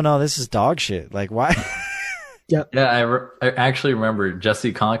you're like, oh no, this is dog shit. Like why? Yep. Yeah, I actually remember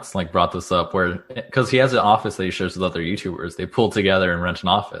Jesse Cox like brought this up because he has an office that he shares with other YouTubers. They pull together and rent an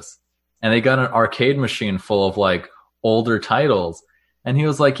office. And they got an arcade machine full of like older titles. And he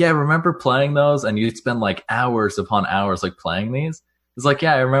was like, yeah, remember playing those? And you'd spend like hours upon hours like playing these. He's like,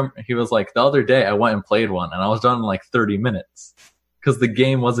 yeah, I remember. He was like, the other day I went and played one and I was done in like 30 minutes because the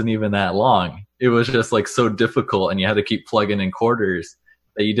game wasn't even that long. It was just like so difficult and you had to keep plugging in quarters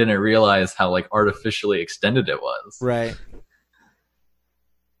that you didn't realize how like artificially extended it was. Right.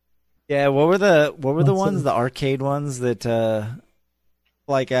 Yeah. What were the ones, the arcade ones that,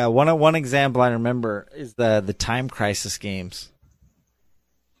 one example I remember is the Time Crisis games.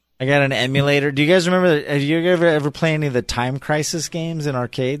 I got an emulator. Do you guys remember? Have you ever play any of the Time Crisis games in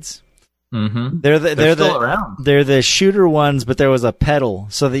arcades? Mm-hmm. They're still around. They're the shooter ones, but there was a pedal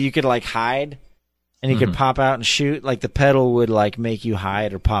so that you could like hide and you could pop out and shoot. Like the pedal would like make you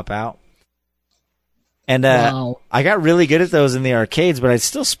hide or pop out. And Wow. I got really good at those in the arcades, but I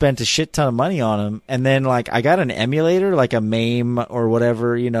still spent a shit ton of money on them. And then like I got an emulator, like a MAME or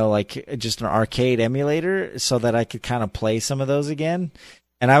whatever, like just an arcade emulator, so that I could kind of play some of those again.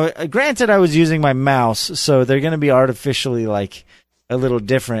 And granted, I was using my mouse, so they're going to be artificially like a little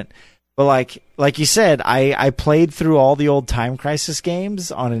different. But like you said, I played through all the old Time Crisis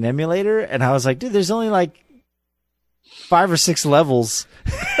games on an emulator, and I was like, dude, there's only like 5 or 6 levels,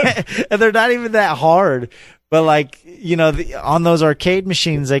 and they're not even that hard. But like, on those arcade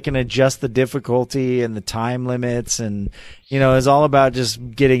machines, they can adjust the difficulty and the time limits, and it's all about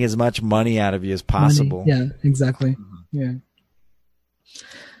just getting as much money out of you as possible. Yeah, exactly. Yeah,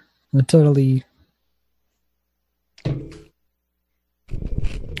 totally.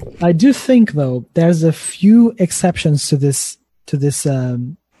 I do think though there's a few exceptions to this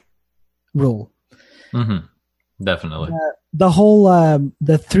rule. Mm-hmm. Definitely. The whole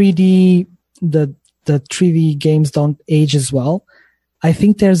the 3D the 3D games don't age as well. I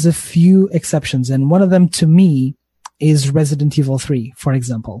think there's a few exceptions, and one of them to me is Resident Evil 3, for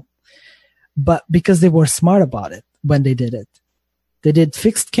example. But because they were smart about it when they did it. They did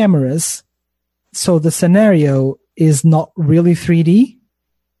fixed cameras, so the scenario is not really 3D.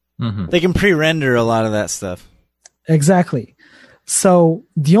 Mm-hmm. They can pre-render a lot of that stuff. Exactly. So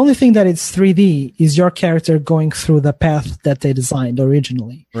the only thing that is 3D is your character going through the path that they designed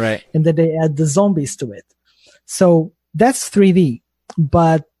originally. Right. And then they add the zombies to it. So that's 3D.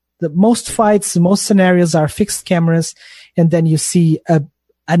 But most fights, most scenarios are fixed cameras. And then you see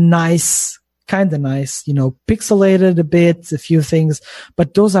a nice, kind of nice, pixelated a bit, a few things.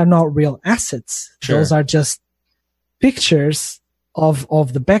 But those are not real assets. Sure. Those are just pictures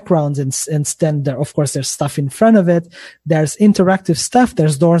of the backgrounds, and then there, of course, there's stuff in front of it. There's interactive stuff.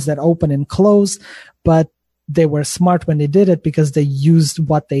 There's doors that open and close, but they were smart when they did it because they used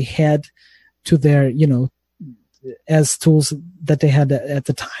what they had to their, as tools that they had at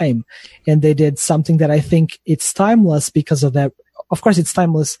the time. And they did something that I think it's timeless because of that. Of course, it's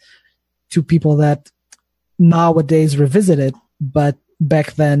timeless to people that nowadays revisit it, but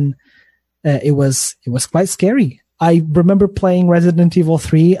back then, it was quite scary. I remember playing Resident Evil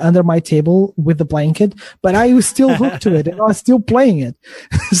 3 under my table with the blanket, but I was still hooked to it and I was still playing it.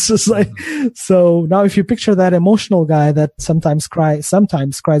 It's just like, so now if you picture that emotional guy that sometimes cries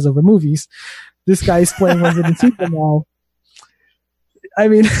over movies, this guy is playing Resident Evil now. I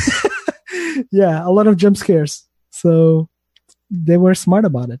mean, yeah, a lot of jump scares. So they were smart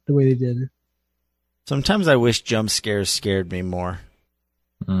about it, the way they did it. Sometimes I wish jump scares scared me more.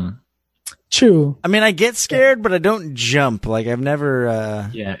 Mm. True. I mean, I get scared, but I don't jump. Like, I've never...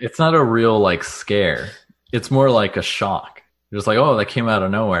 Yeah, it's not a real, like, scare. It's more like a shock. You're just like, oh, that came out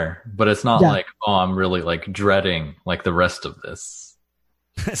of nowhere. But it's not like, oh, I'm really, like, dreading, like, the rest of this.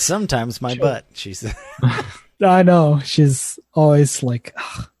 Sometimes my butt, she said. I know. She's always like...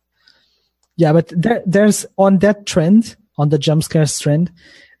 Ugh. Yeah, but there's, on that trend, on the jump scares trend,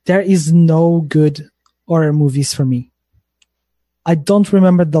 there is no good horror movies for me. I don't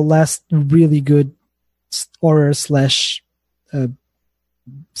remember the last really good horror /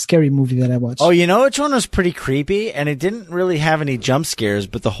 scary movie that I watched. Oh, you know which one was pretty creepy? And it didn't really have any jump scares,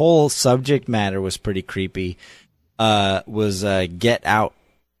 but the whole subject matter was pretty creepy. Was Get Out.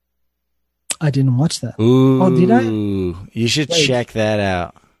 I didn't watch that. Ooh. Oh, did I? You should check that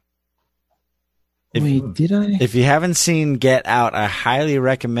out. Wait, did I? If you haven't seen Get Out, I highly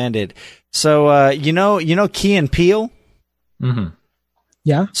recommend it. So, you know Key and Peele? Mm-hmm.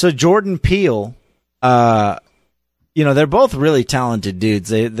 Yeah. So Jordan Peele, they're both really talented dudes.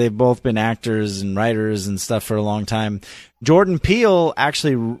 They've both been actors and writers and stuff for a long time. Jordan Peele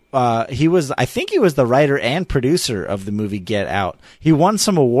actually, I think he was the writer and producer of the movie Get Out. He won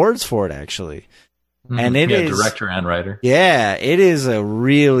some awards for it, actually. Mm-hmm. And it is director and writer. Yeah, it is a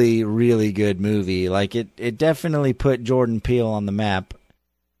really, really good movie. Like it definitely put Jordan Peele on the map.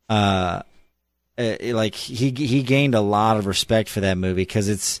 Like he gained a lot of respect for that movie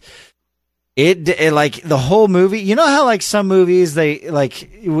because it like the whole movie. You know how like some movies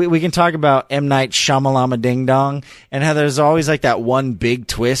we can talk about M. Night Shyamalama Ding Dong and how there's always like that one big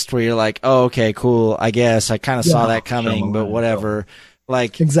twist where you're like, oh, okay, cool. I guess I kind of saw that coming, but whatever.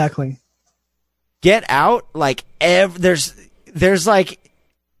 Like exactly. Get Out. Like there's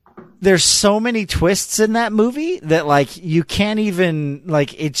so many twists in that movie that like you can't even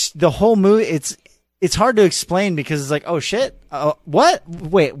like it's the whole movie. It's hard to explain because it's like, oh shit, what?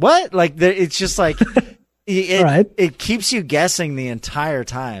 Wait, what? Like it's just like it keeps you guessing the entire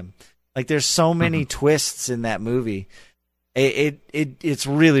time. Like there's so many twists in that movie. It's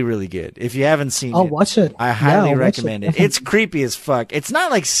really, really good. If you haven't seen I'll it, watch it. I highly I'll watch recommend it. It's creepy as fuck. It's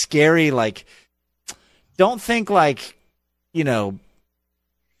not like scary, like, don't think like, you know,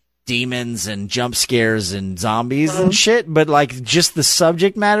 demons and jump scares and zombies and shit, but like just the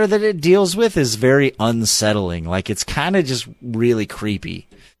subject matter that it deals with is very unsettling. Like it's kind of just really creepy.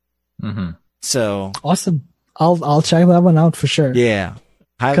 Mm-hmm. So Awesome. I'll check that one out for sure. yeah,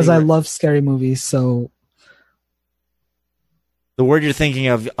 Because I love scary movies. So the word you're thinking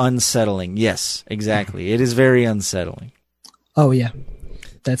of, unsettling. Yes, exactly. It is very unsettling. oh yeah,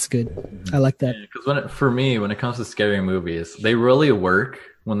 that's good. I like that. Because for me, when it comes to scary movies, they really work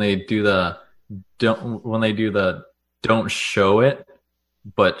when they do the don't show it,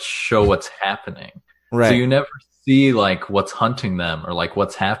 but show what's happening. Right. So you never see like what's hunting them or like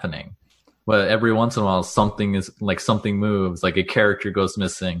what's happening. But every once in a while, something moves, like a character goes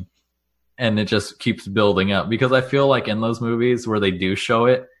missing, and it just keeps building up. Because I feel like in those movies where they do show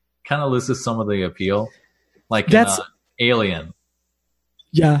it, kind of loses some of the appeal. Like That's- in Alien,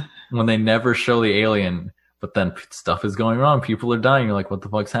 Yeah. when they never show the alien, but then stuff is going wrong, people are dying. You're like, what the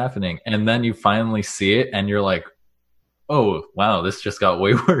fuck's happening? And then you finally see it, and you're like, oh wow, this just got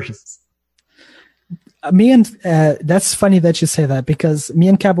way worse. Me and that's funny that you say that, because me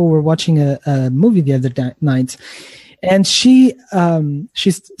and Cabo were watching a movie the other night, and she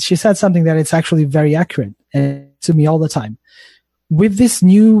said something that it's actually very accurate to me all the time. With this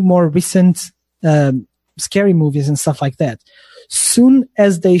new, more recent scary movies and stuff like that, soon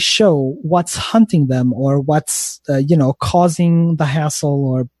as they show what's hunting them or what's causing the hassle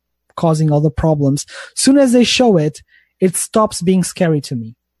or causing all the problems, soon as they show it, it stops being scary to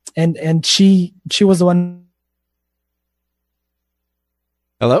me. And she was the one.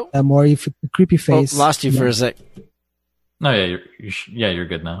 Hello? More creepy face. Lost you for a sec. No, yeah, you're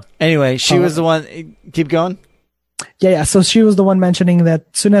good now. Anyway, she was the one. Keep going. Yeah. So she was the one mentioning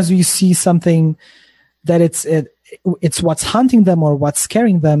that soon as you see something that it's what's hunting them or what's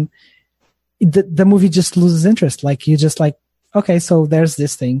scaring them, the movie just loses interest. Like you just like, okay, so there's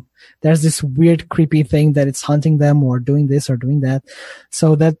this thing. There's this weird, creepy thing that it's hunting them or doing this or doing that.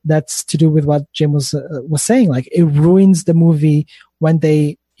 So that's to do with what Jim was saying. Like it ruins the movie when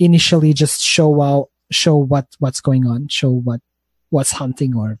they initially just show what's going on, show what's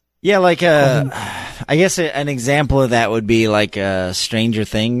hunting or. Yeah, like I guess an example of that would be like Stranger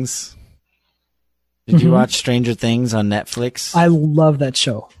Things. Did you watch Stranger Things on Netflix? I love that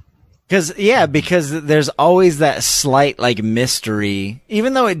show. Because there's always that slight like mystery.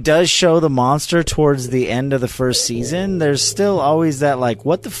 Even though it does show the monster towards the end of the first season, there's still always that like,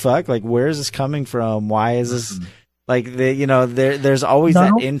 what the fuck? Like, where is this coming from? Why is this like there's always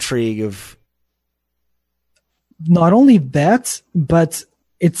that intrigue of. Not only that, but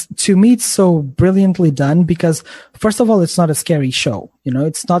to me it's so brilliantly done because first of all, it's not a scary show.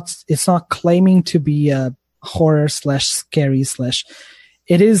 It's not claiming to be a horror / scary /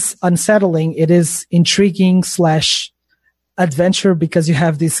 it is unsettling. It is intriguing / adventure because you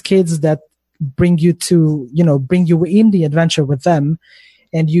have these kids that bring you in the adventure with them,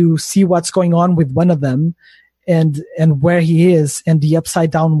 and you see what's going on with one of them and where he is and the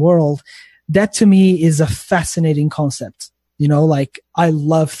upside down world. That to me is a fascinating concept. Like I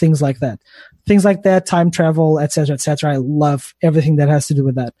love things like that. Things like that, time travel, etc., etc. I love everything that has to do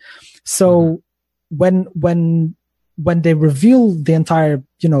with that. So when they reveal the entire,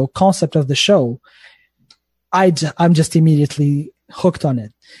 concept of the show, I'm just immediately hooked on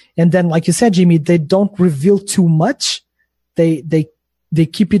it. And then, like you said, Jimmy, they don't reveal too much. They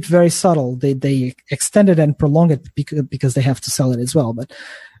keep it very subtle. They extend it and prolong it because they have to sell it as well. But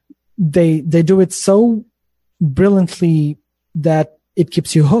they do it so brilliantly that it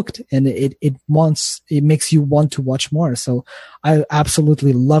keeps you hooked and it makes you want to watch more. So I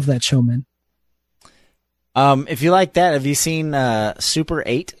absolutely love that show, man. If you like that, have you seen Super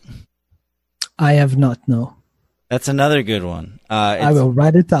 8? I have not, no. That's another good one. I will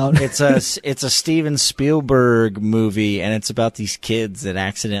write it down. it's a Steven Spielberg movie, and it's about these kids that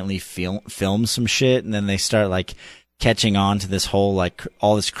accidentally film some shit, and then they start like catching on to this whole like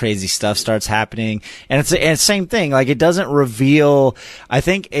all this crazy stuff starts happening, and it's the same thing. Like it doesn't reveal. I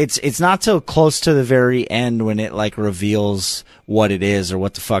think it's not till close to the very end when it like reveals what it is or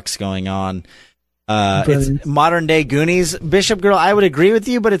what the fuck's going on. It's modern day Goonies. Bishop Girl, I would agree with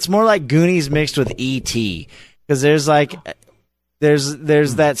you, but it's more like Goonies mixed with E.T. Because there's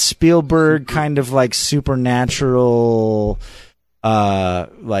that Spielberg kind of like supernatural,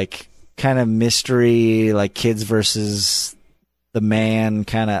 like kind of mystery, like kids versus the man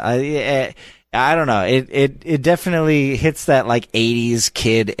kind of. I don't know. It definitely hits that like 80s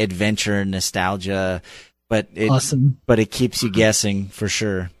kid adventure nostalgia, but Awesome. But it keeps you guessing for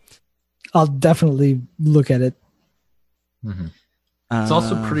sure. I'll definitely look at it. It's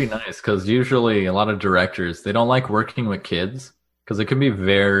also pretty nice because usually a lot of directors, they don't like working with kids because it can be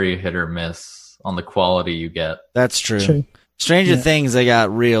very hit or miss on the quality you get. That's true. True. Stranger Yeah. Things, they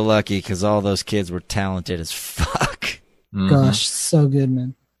got real lucky because all those kids were talented as fuck. Gosh, so good,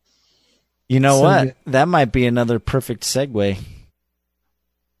 man. You know So what? good. That might be another perfect segue.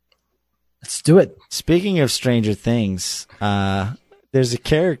 Let's do it. Speaking of Stranger Things, there's a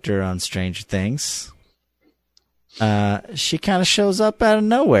character on Stranger Things. She kind of shows up out of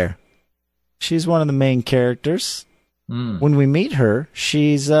nowhere. She's one of the main characters. When we meet her,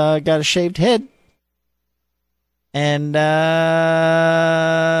 she's got a shaved head. And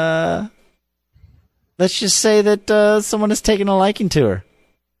let's just say that someone has taken a liking to her.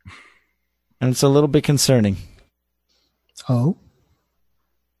 And it's a little bit concerning. Oh,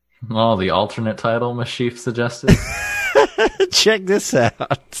 Oh, the alternate title Mashif suggested. Check this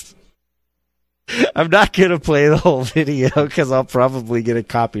out. I'm not going to play the whole video because I'll probably get a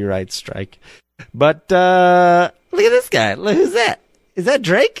copyright strike. But look at this guy. Look, who's that? Is that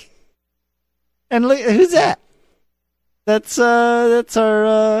Drake? And look, who's that? That's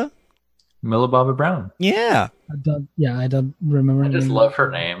our Millie Bobby Brown. yeah. I don't remember. I just her love her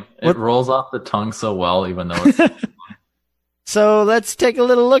name. It What- rolls off the tongue so well, even though it's So let's take a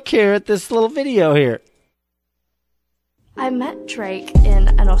little look here at this little video here. I met Drake in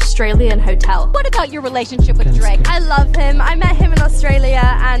an Australian hotel. What about your relationship with Kinda Drake? scary. I love him. I met him in Australia,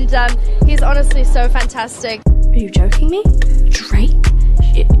 and he's honestly so fantastic. Are you joking me? Drake?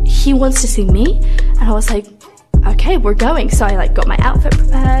 He wants to see me? And I was like, okay, we're going. So I got my outfit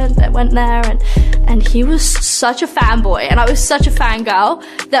prepared. I went there, and he was such a fanboy, and I was such a fangirl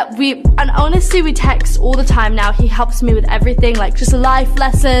that and honestly, we text all the time now. He helps me with everything, like just life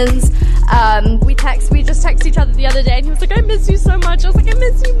lessons. We just texted each other the other day, and he was like, I miss you so much. I was like, I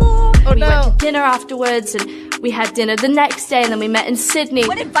miss you more. We went to dinner afterwards, and we had dinner the next day, and then we met in Sydney.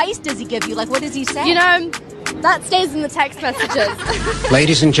 What advice does he give you? Like, what does he say? You know, that stays in the text messages.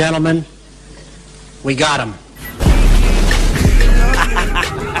 Ladies and gentlemen, we got him.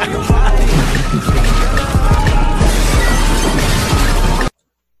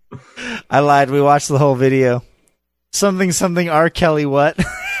 I lied. We watched the whole video. Something R. Kelly what?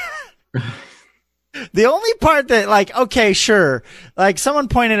 The only part that okay, sure. Someone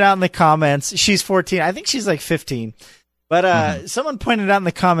pointed out in the comments, she's 14. I think she's 15. But someone pointed out in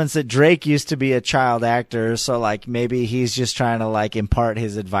the comments that Drake used to be a child actor, so maybe he's just trying to impart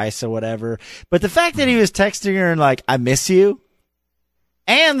his advice or whatever. But the fact that he was texting her and I miss you,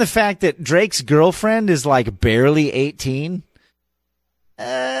 and the fact that Drake's girlfriend is barely 18,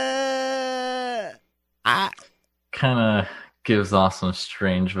 kind of gives off some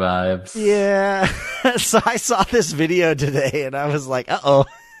strange vibes. yeah. So I saw this video today and I was like, uh-oh.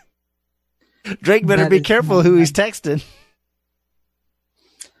 Drake better That be is careful not who bad. he's texting.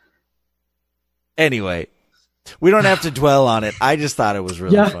 Anyway, we don't have to dwell on it. I just thought it was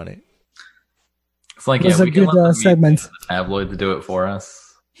really Yeah. funny. It's like, It was yeah, a we can good, let the segment. media and the tabloid to do it for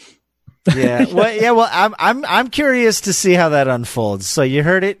us. Yeah. Well, I'm curious to see how that unfolds. So you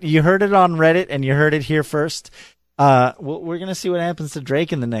heard it on Reddit and you heard it here first. We're going to see what happens to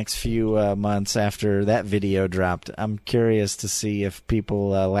Drake in the next few months after that video dropped. I'm curious to see if people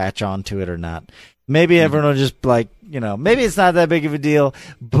latch on to it or not. Maybe everyone will just maybe it's not that big of a deal,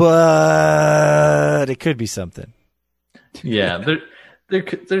 but it could be something. Yeah,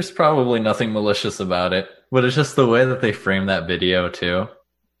 there's probably nothing malicious about it, but it's just the way that they frame that video too.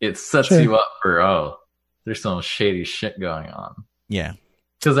 It sets Sure. you up for, there's some shady shit going on. Yeah.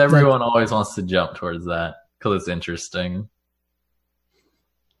 Because everyone always wants to jump towards that because it's interesting.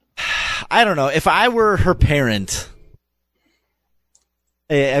 I don't know. If I were her parent,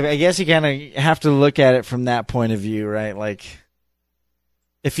 I guess you kind of have to look at it from that point of view, right?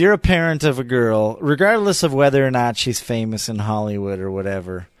 If you're a parent of a girl, regardless of whether or not she's famous in Hollywood or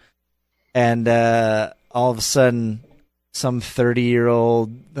whatever, and all of a sudden some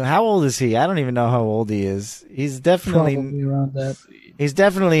 30-year-old, how old is he? I don't even know how old he is. He's Probably definitely around that. he's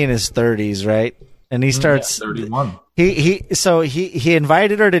definitely in his 30s, right? And he starts 31. He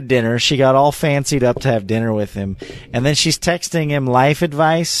invited her to dinner. She got all fancied up to have dinner with him, and then she's texting him life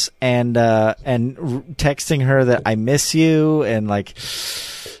advice and texting her that I miss you and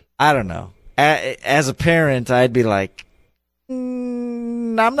I don't know. As a parent, I'd be like,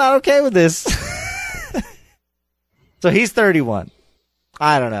 I'm not okay with this. So he's 31.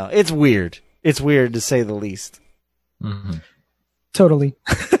 I don't know. It's weird. It's weird to say the least. Mm-hmm. Totally.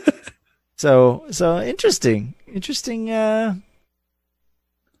 So interesting.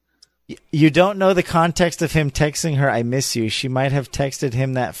 You don't know the context of him texting her, "I miss you." She might have texted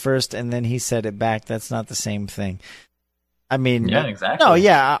him that first, and then he said it back. That's not the same thing. I mean, Yeah, exactly. No,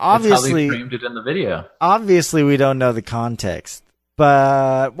 yeah, obviously, that's how they framed it in the video. Obviously, we don't know the context,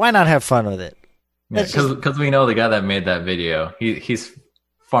 but why not have fun with it? Yeah, because we know the guy that made that video. He's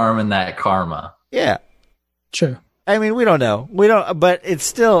farming that karma. Yeah, True. I mean, we don't know. We don't, but it's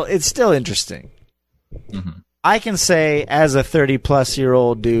still interesting. Mm-hmm. I can say, as a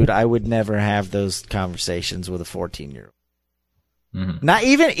 30-plus-year-old dude, I would never have those conversations with a 14-year-old. Mm-hmm. Not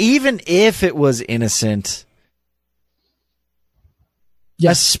even if it was innocent.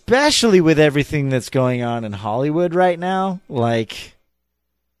 Yes. Especially with everything that's going on in Hollywood right now, like,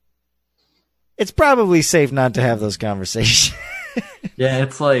 it's probably safe not to have those conversations. Yeah,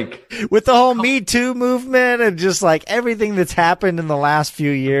 it's like with the whole Me Too movement and just like everything that's happened in the last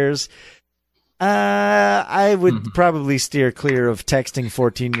few years. I would probably steer clear of texting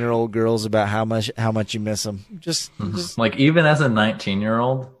 14-year-old girls about how much you miss them. Just like, even as a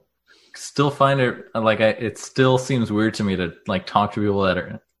 19-year-old, still find it like it still seems weird to me to like talk to people that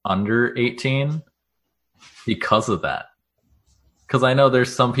are under 18 because of that. Because I know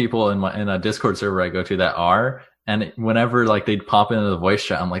there's some people in a Discord server I go to that are, and whenever like they'd pop into the voice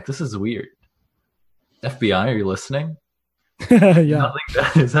chat, I'm like, this is weird. FBI, are you listening? Yeah. Nothing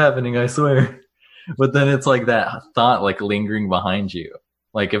bad is happening, I swear. But then it's like that thought like lingering behind you.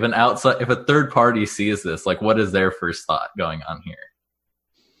 Like if a third party sees this, like what is their first thought going on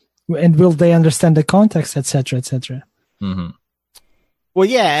here? And will they understand the context, etc., etc.? Mm-hmm. Well,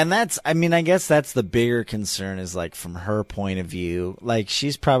 yeah, and I guess that's the bigger concern is like from her point of view. Like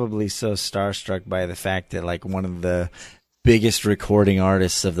she's probably so starstruck by the fact that like one of the biggest recording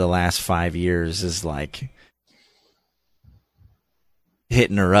artists of the last 5 years is like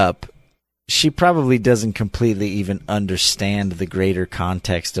hitting her up. She probably doesn't completely even understand the greater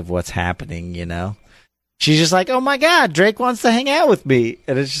context of what's happening, you know? She's just like, oh my God, Drake wants to hang out with me.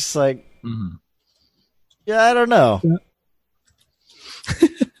 And it's just like, yeah, I don't know. Yeah.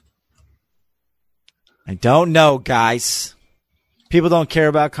 I don't know, guys. People don't care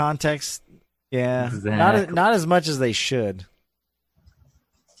about context. Yeah. Exactly. Not as much as they should.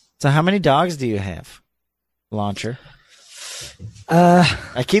 So how many dogs do you have, Launcher?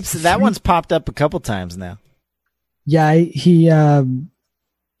 That one's popped up a couple times now. Yeah, he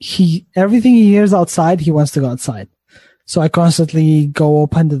everything he hears outside, he wants to go outside. So I constantly go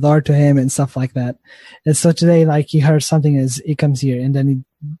open the door to him and stuff like that. And so today, like, he heard something as he comes here, and then he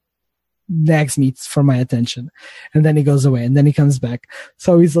nags me for my attention, and then he goes away, and then he comes back.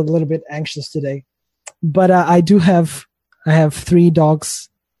 So he's a little bit anxious today. But I have 3 dogs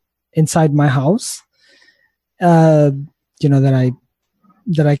inside my house. That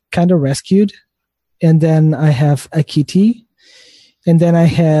I kind of rescued, and then I have a kitty, and then I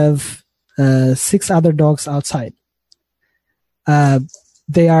have 6 other dogs outside.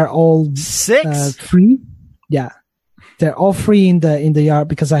 They are all 6 free. Yeah, they're all free in the yard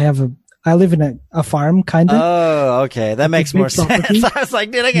because I live in a farm kind of. Oh, okay, that makes more property. sense. I was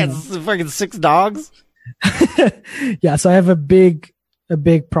like, dude, I got fucking 6 dogs. Yeah, so I have a big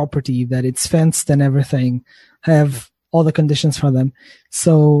property that it's fenced and everything. I have all the conditions for them.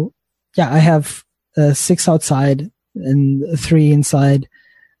 So yeah, I have 6 outside and 3 inside.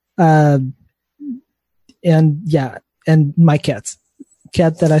 And my cat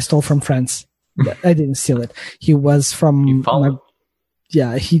that I stole from France. I didn't steal it. He was from I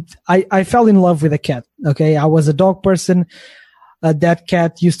fell in love with a cat. Okay. I was a dog person. That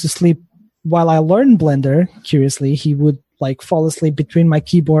cat used to sleep while I learned Blender. Curiously, he would like fall asleep between my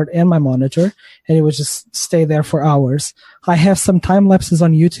keyboard and my monitor, and it would just stay there for hours. I have some time lapses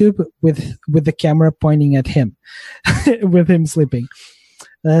on YouTube with the camera pointing at him, with him sleeping.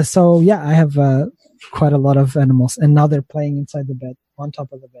 So yeah, I have quite a lot of animals, and now they're playing inside the bed, on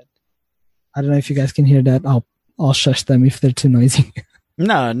top of the bed. I don't know if you guys can hear that. I'll shush them if they're too noisy.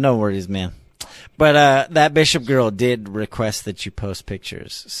 No worries, man. But that Bishop girl did request that you post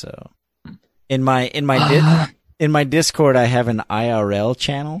pictures. So in my Discord, I have an IRL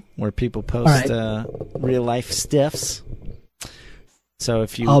channel where people post real life stiffs. So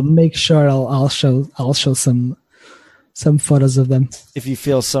if you, I'll make sure I'll show some photos of them. If you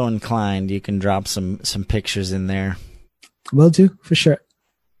feel so inclined, you can drop some pictures in there. Will do, for sure.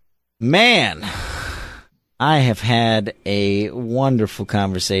 Man, I have had a wonderful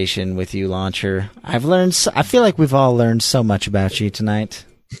conversation with you, Launcher. I feel like we've all learned so much about you tonight.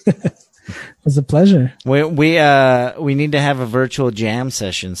 It was a pleasure. We need to have a virtual jam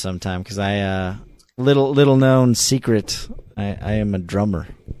session sometime because little known secret, I am a drummer.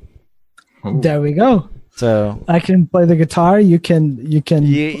 There we go. So I can play the guitar. You can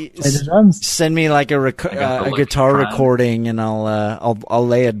play the drums. Send me like a guitar try. recording, and I'll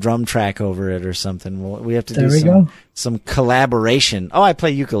lay a drum track over it or something. We have to do some collaboration. Oh, I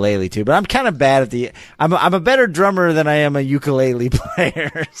play ukulele too, but I'm kind of bad at I'm a better drummer than I am a ukulele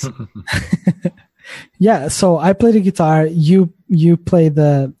player. Yeah, so I play the guitar. You play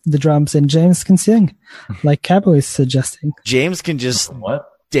the drums, and James can sing, like Cabo is suggesting. James can just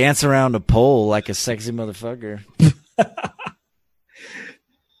dance around a pole like a sexy motherfucker.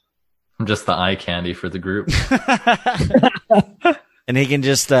 I'm just the eye candy for the group. And he can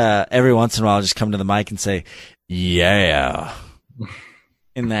just every once in a while just come to the mic and say, "Yeah,"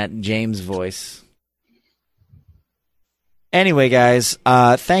 in that James voice. Anyway, guys,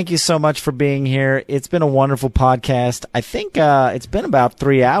 thank you so much for being here. It's been a wonderful podcast. I think it's been about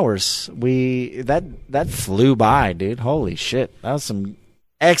 3 hours. That flew by, dude. Holy shit. That was some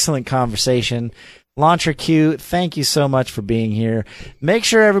excellent conversation. Launcher Q, thank you so much for being here. Make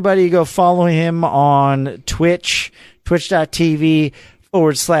sure everybody go follow him on Twitch,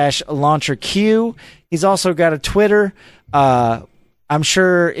 twitch.tv/Launcher Q. He's also got a Twitter. I'm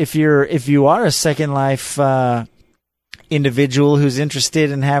sure if you are a Second Life individual who's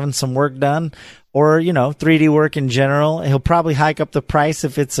interested in having some work done, or 3D work in general, he'll probably hike up the price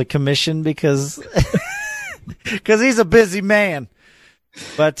if it's a commission because he's a busy man.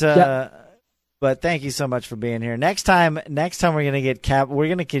 But thank you so much for being here. Next time we're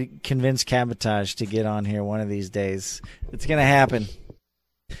gonna convince Cabotage to get on here one of these days. It's gonna happen.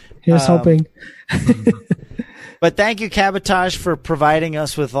 Here's hoping. But thank you, Cabotage, for providing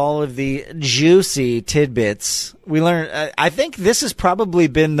us with all of the juicy tidbits. We learned. I think this has probably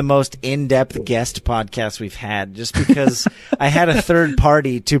been the most in-depth guest podcast we've had, just because I had a third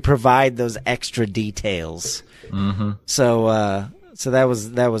party to provide those extra details. Mm-hmm. So that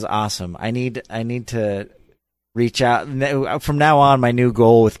was awesome. I need to reach out from now on. My new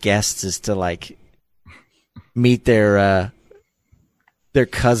goal with guests is to like meet their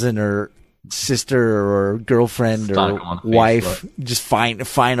cousin or sister or girlfriend or wife. Just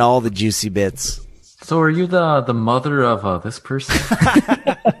find all the juicy bits. So are you the mother of this person?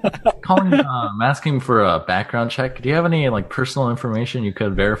 I'm asking for a background check. Do you have any like personal information you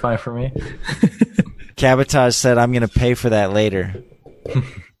could verify for me? Cabotage said, "I'm going to pay for that later."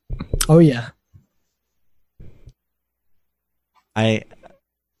 Oh yeah. I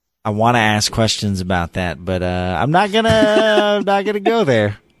want to ask questions about that, but I'm not gonna go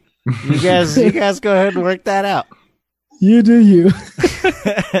there. You guys go ahead and work that out. You do you.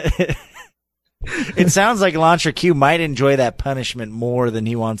 It sounds like Launcher Q might enjoy that punishment more than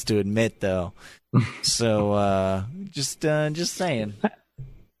he wants to admit, though. So just saying.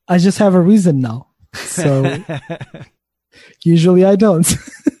 I just have a reason now. So usually I don't.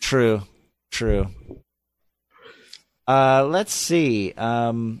 True. Let's see.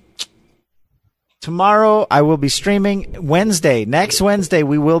 Tomorrow I will be streaming. Next Wednesday,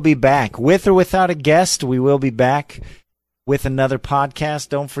 we will be back. With or without a guest, we will be back with another podcast.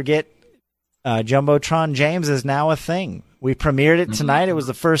 Don't forget, Jumbotron James is now a thing. We premiered it tonight. It was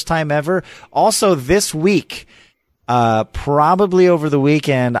the first time ever. Also, this week, probably over the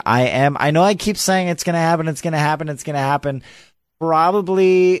weekend, I know I keep saying it's going to happen.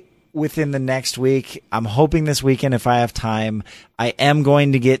 Probably within the next week. I'm hoping this weekend, if I have time, I am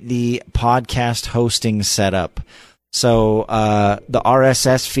going to get the podcast hosting set up. So the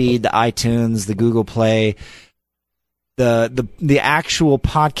RSS feed, the iTunes, the Google Play, the actual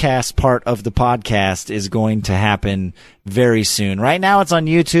podcast part of the podcast is going to happen very soon. Right now it's on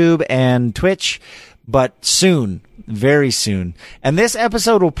YouTube and Twitch, but soon, very soon. And this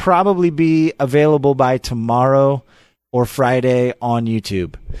episode will probably be available by tomorrow or Friday on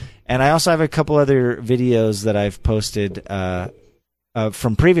YouTube. And I also have a couple other videos that I've posted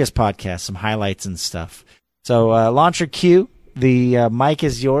from previous podcasts, some highlights and stuff. So Launcher Q, the mic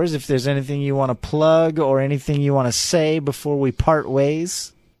is yours. If there's anything you want to plug or anything you want to say before we part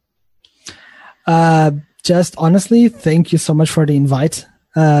ways. Just honestly, thank you so much for the invite.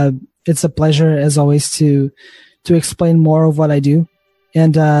 It's a pleasure, as always, to explain more of what I do.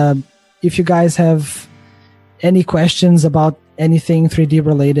 And if you guys have any questions about anything 3D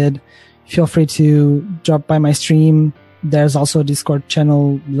related, feel free to drop by my stream. There's also a Discord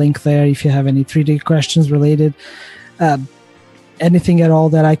channel link there if you have any 3D questions related. Anything at all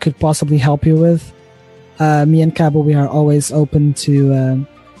that I could possibly help you with. Me and Cabo, we are always open to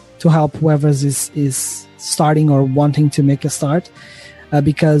help whoever is starting or wanting to make a start,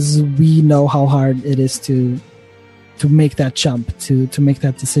 because we know how hard it is to make that jump, to make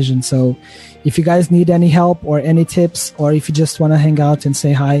that decision. So if you guys need any help or any tips, or if you just want to hang out and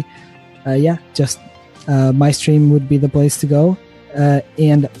say hi, just my stream would be the place to go.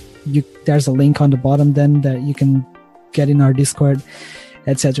 And there's a link on the bottom then that you can get in our Discord,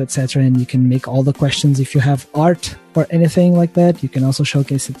 etc., etc., and you can make all the questions. If you have art or anything like that, you can also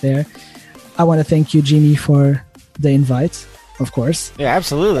showcase it there. I want to thank you, Jimmy, for the invite, of course. Yeah,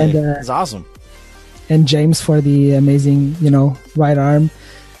 absolutely. And, it's awesome. And James for the amazing, right arm.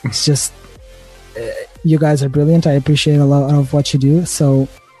 It's just, you guys are brilliant. I appreciate a lot of what you do. So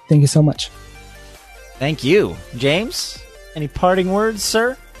thank you so much. Thank you. James, any parting words,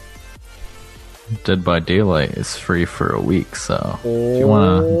 sir? Dead by Daylight is free for a week, so if you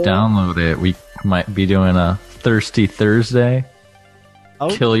want to download it, we might be doing a Thirsty Thursday.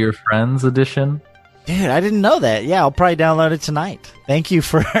 Kill Your Friends edition. Dude, I didn't know that. Yeah, I'll probably download it tonight. Thank you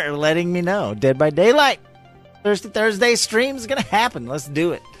for letting me know. Dead by Daylight. Thirsty Thursday stream is going to happen. Let's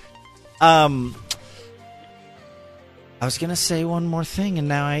do it. I was going to say one more thing, and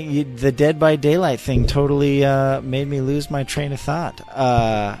now the Dead by Daylight thing totally made me lose my train of thought.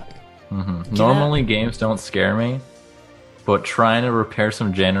 Normally, games don't scare me, but trying to repair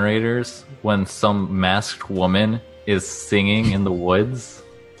some generators when some masked woman is singing in the woods,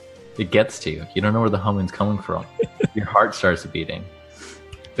 it gets to you. You don't know where the humming's coming from. Your heart starts beating.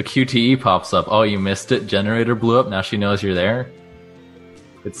 The QTE pops up. Oh, you missed it. Generator blew up. Now she knows you're there.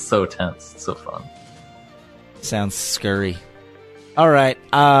 It's so tense. It's so fun. Sounds scurry. All right.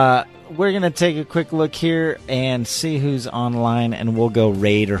 We're going to take a quick look here and see who's online, and we'll go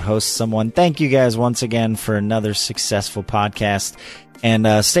raid or host someone. Thank you guys once again for another successful podcast.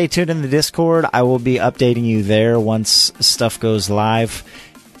 And stay tuned in the Discord. I will be updating you there once stuff goes live.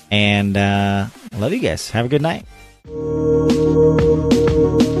 And love you guys. Have a good night.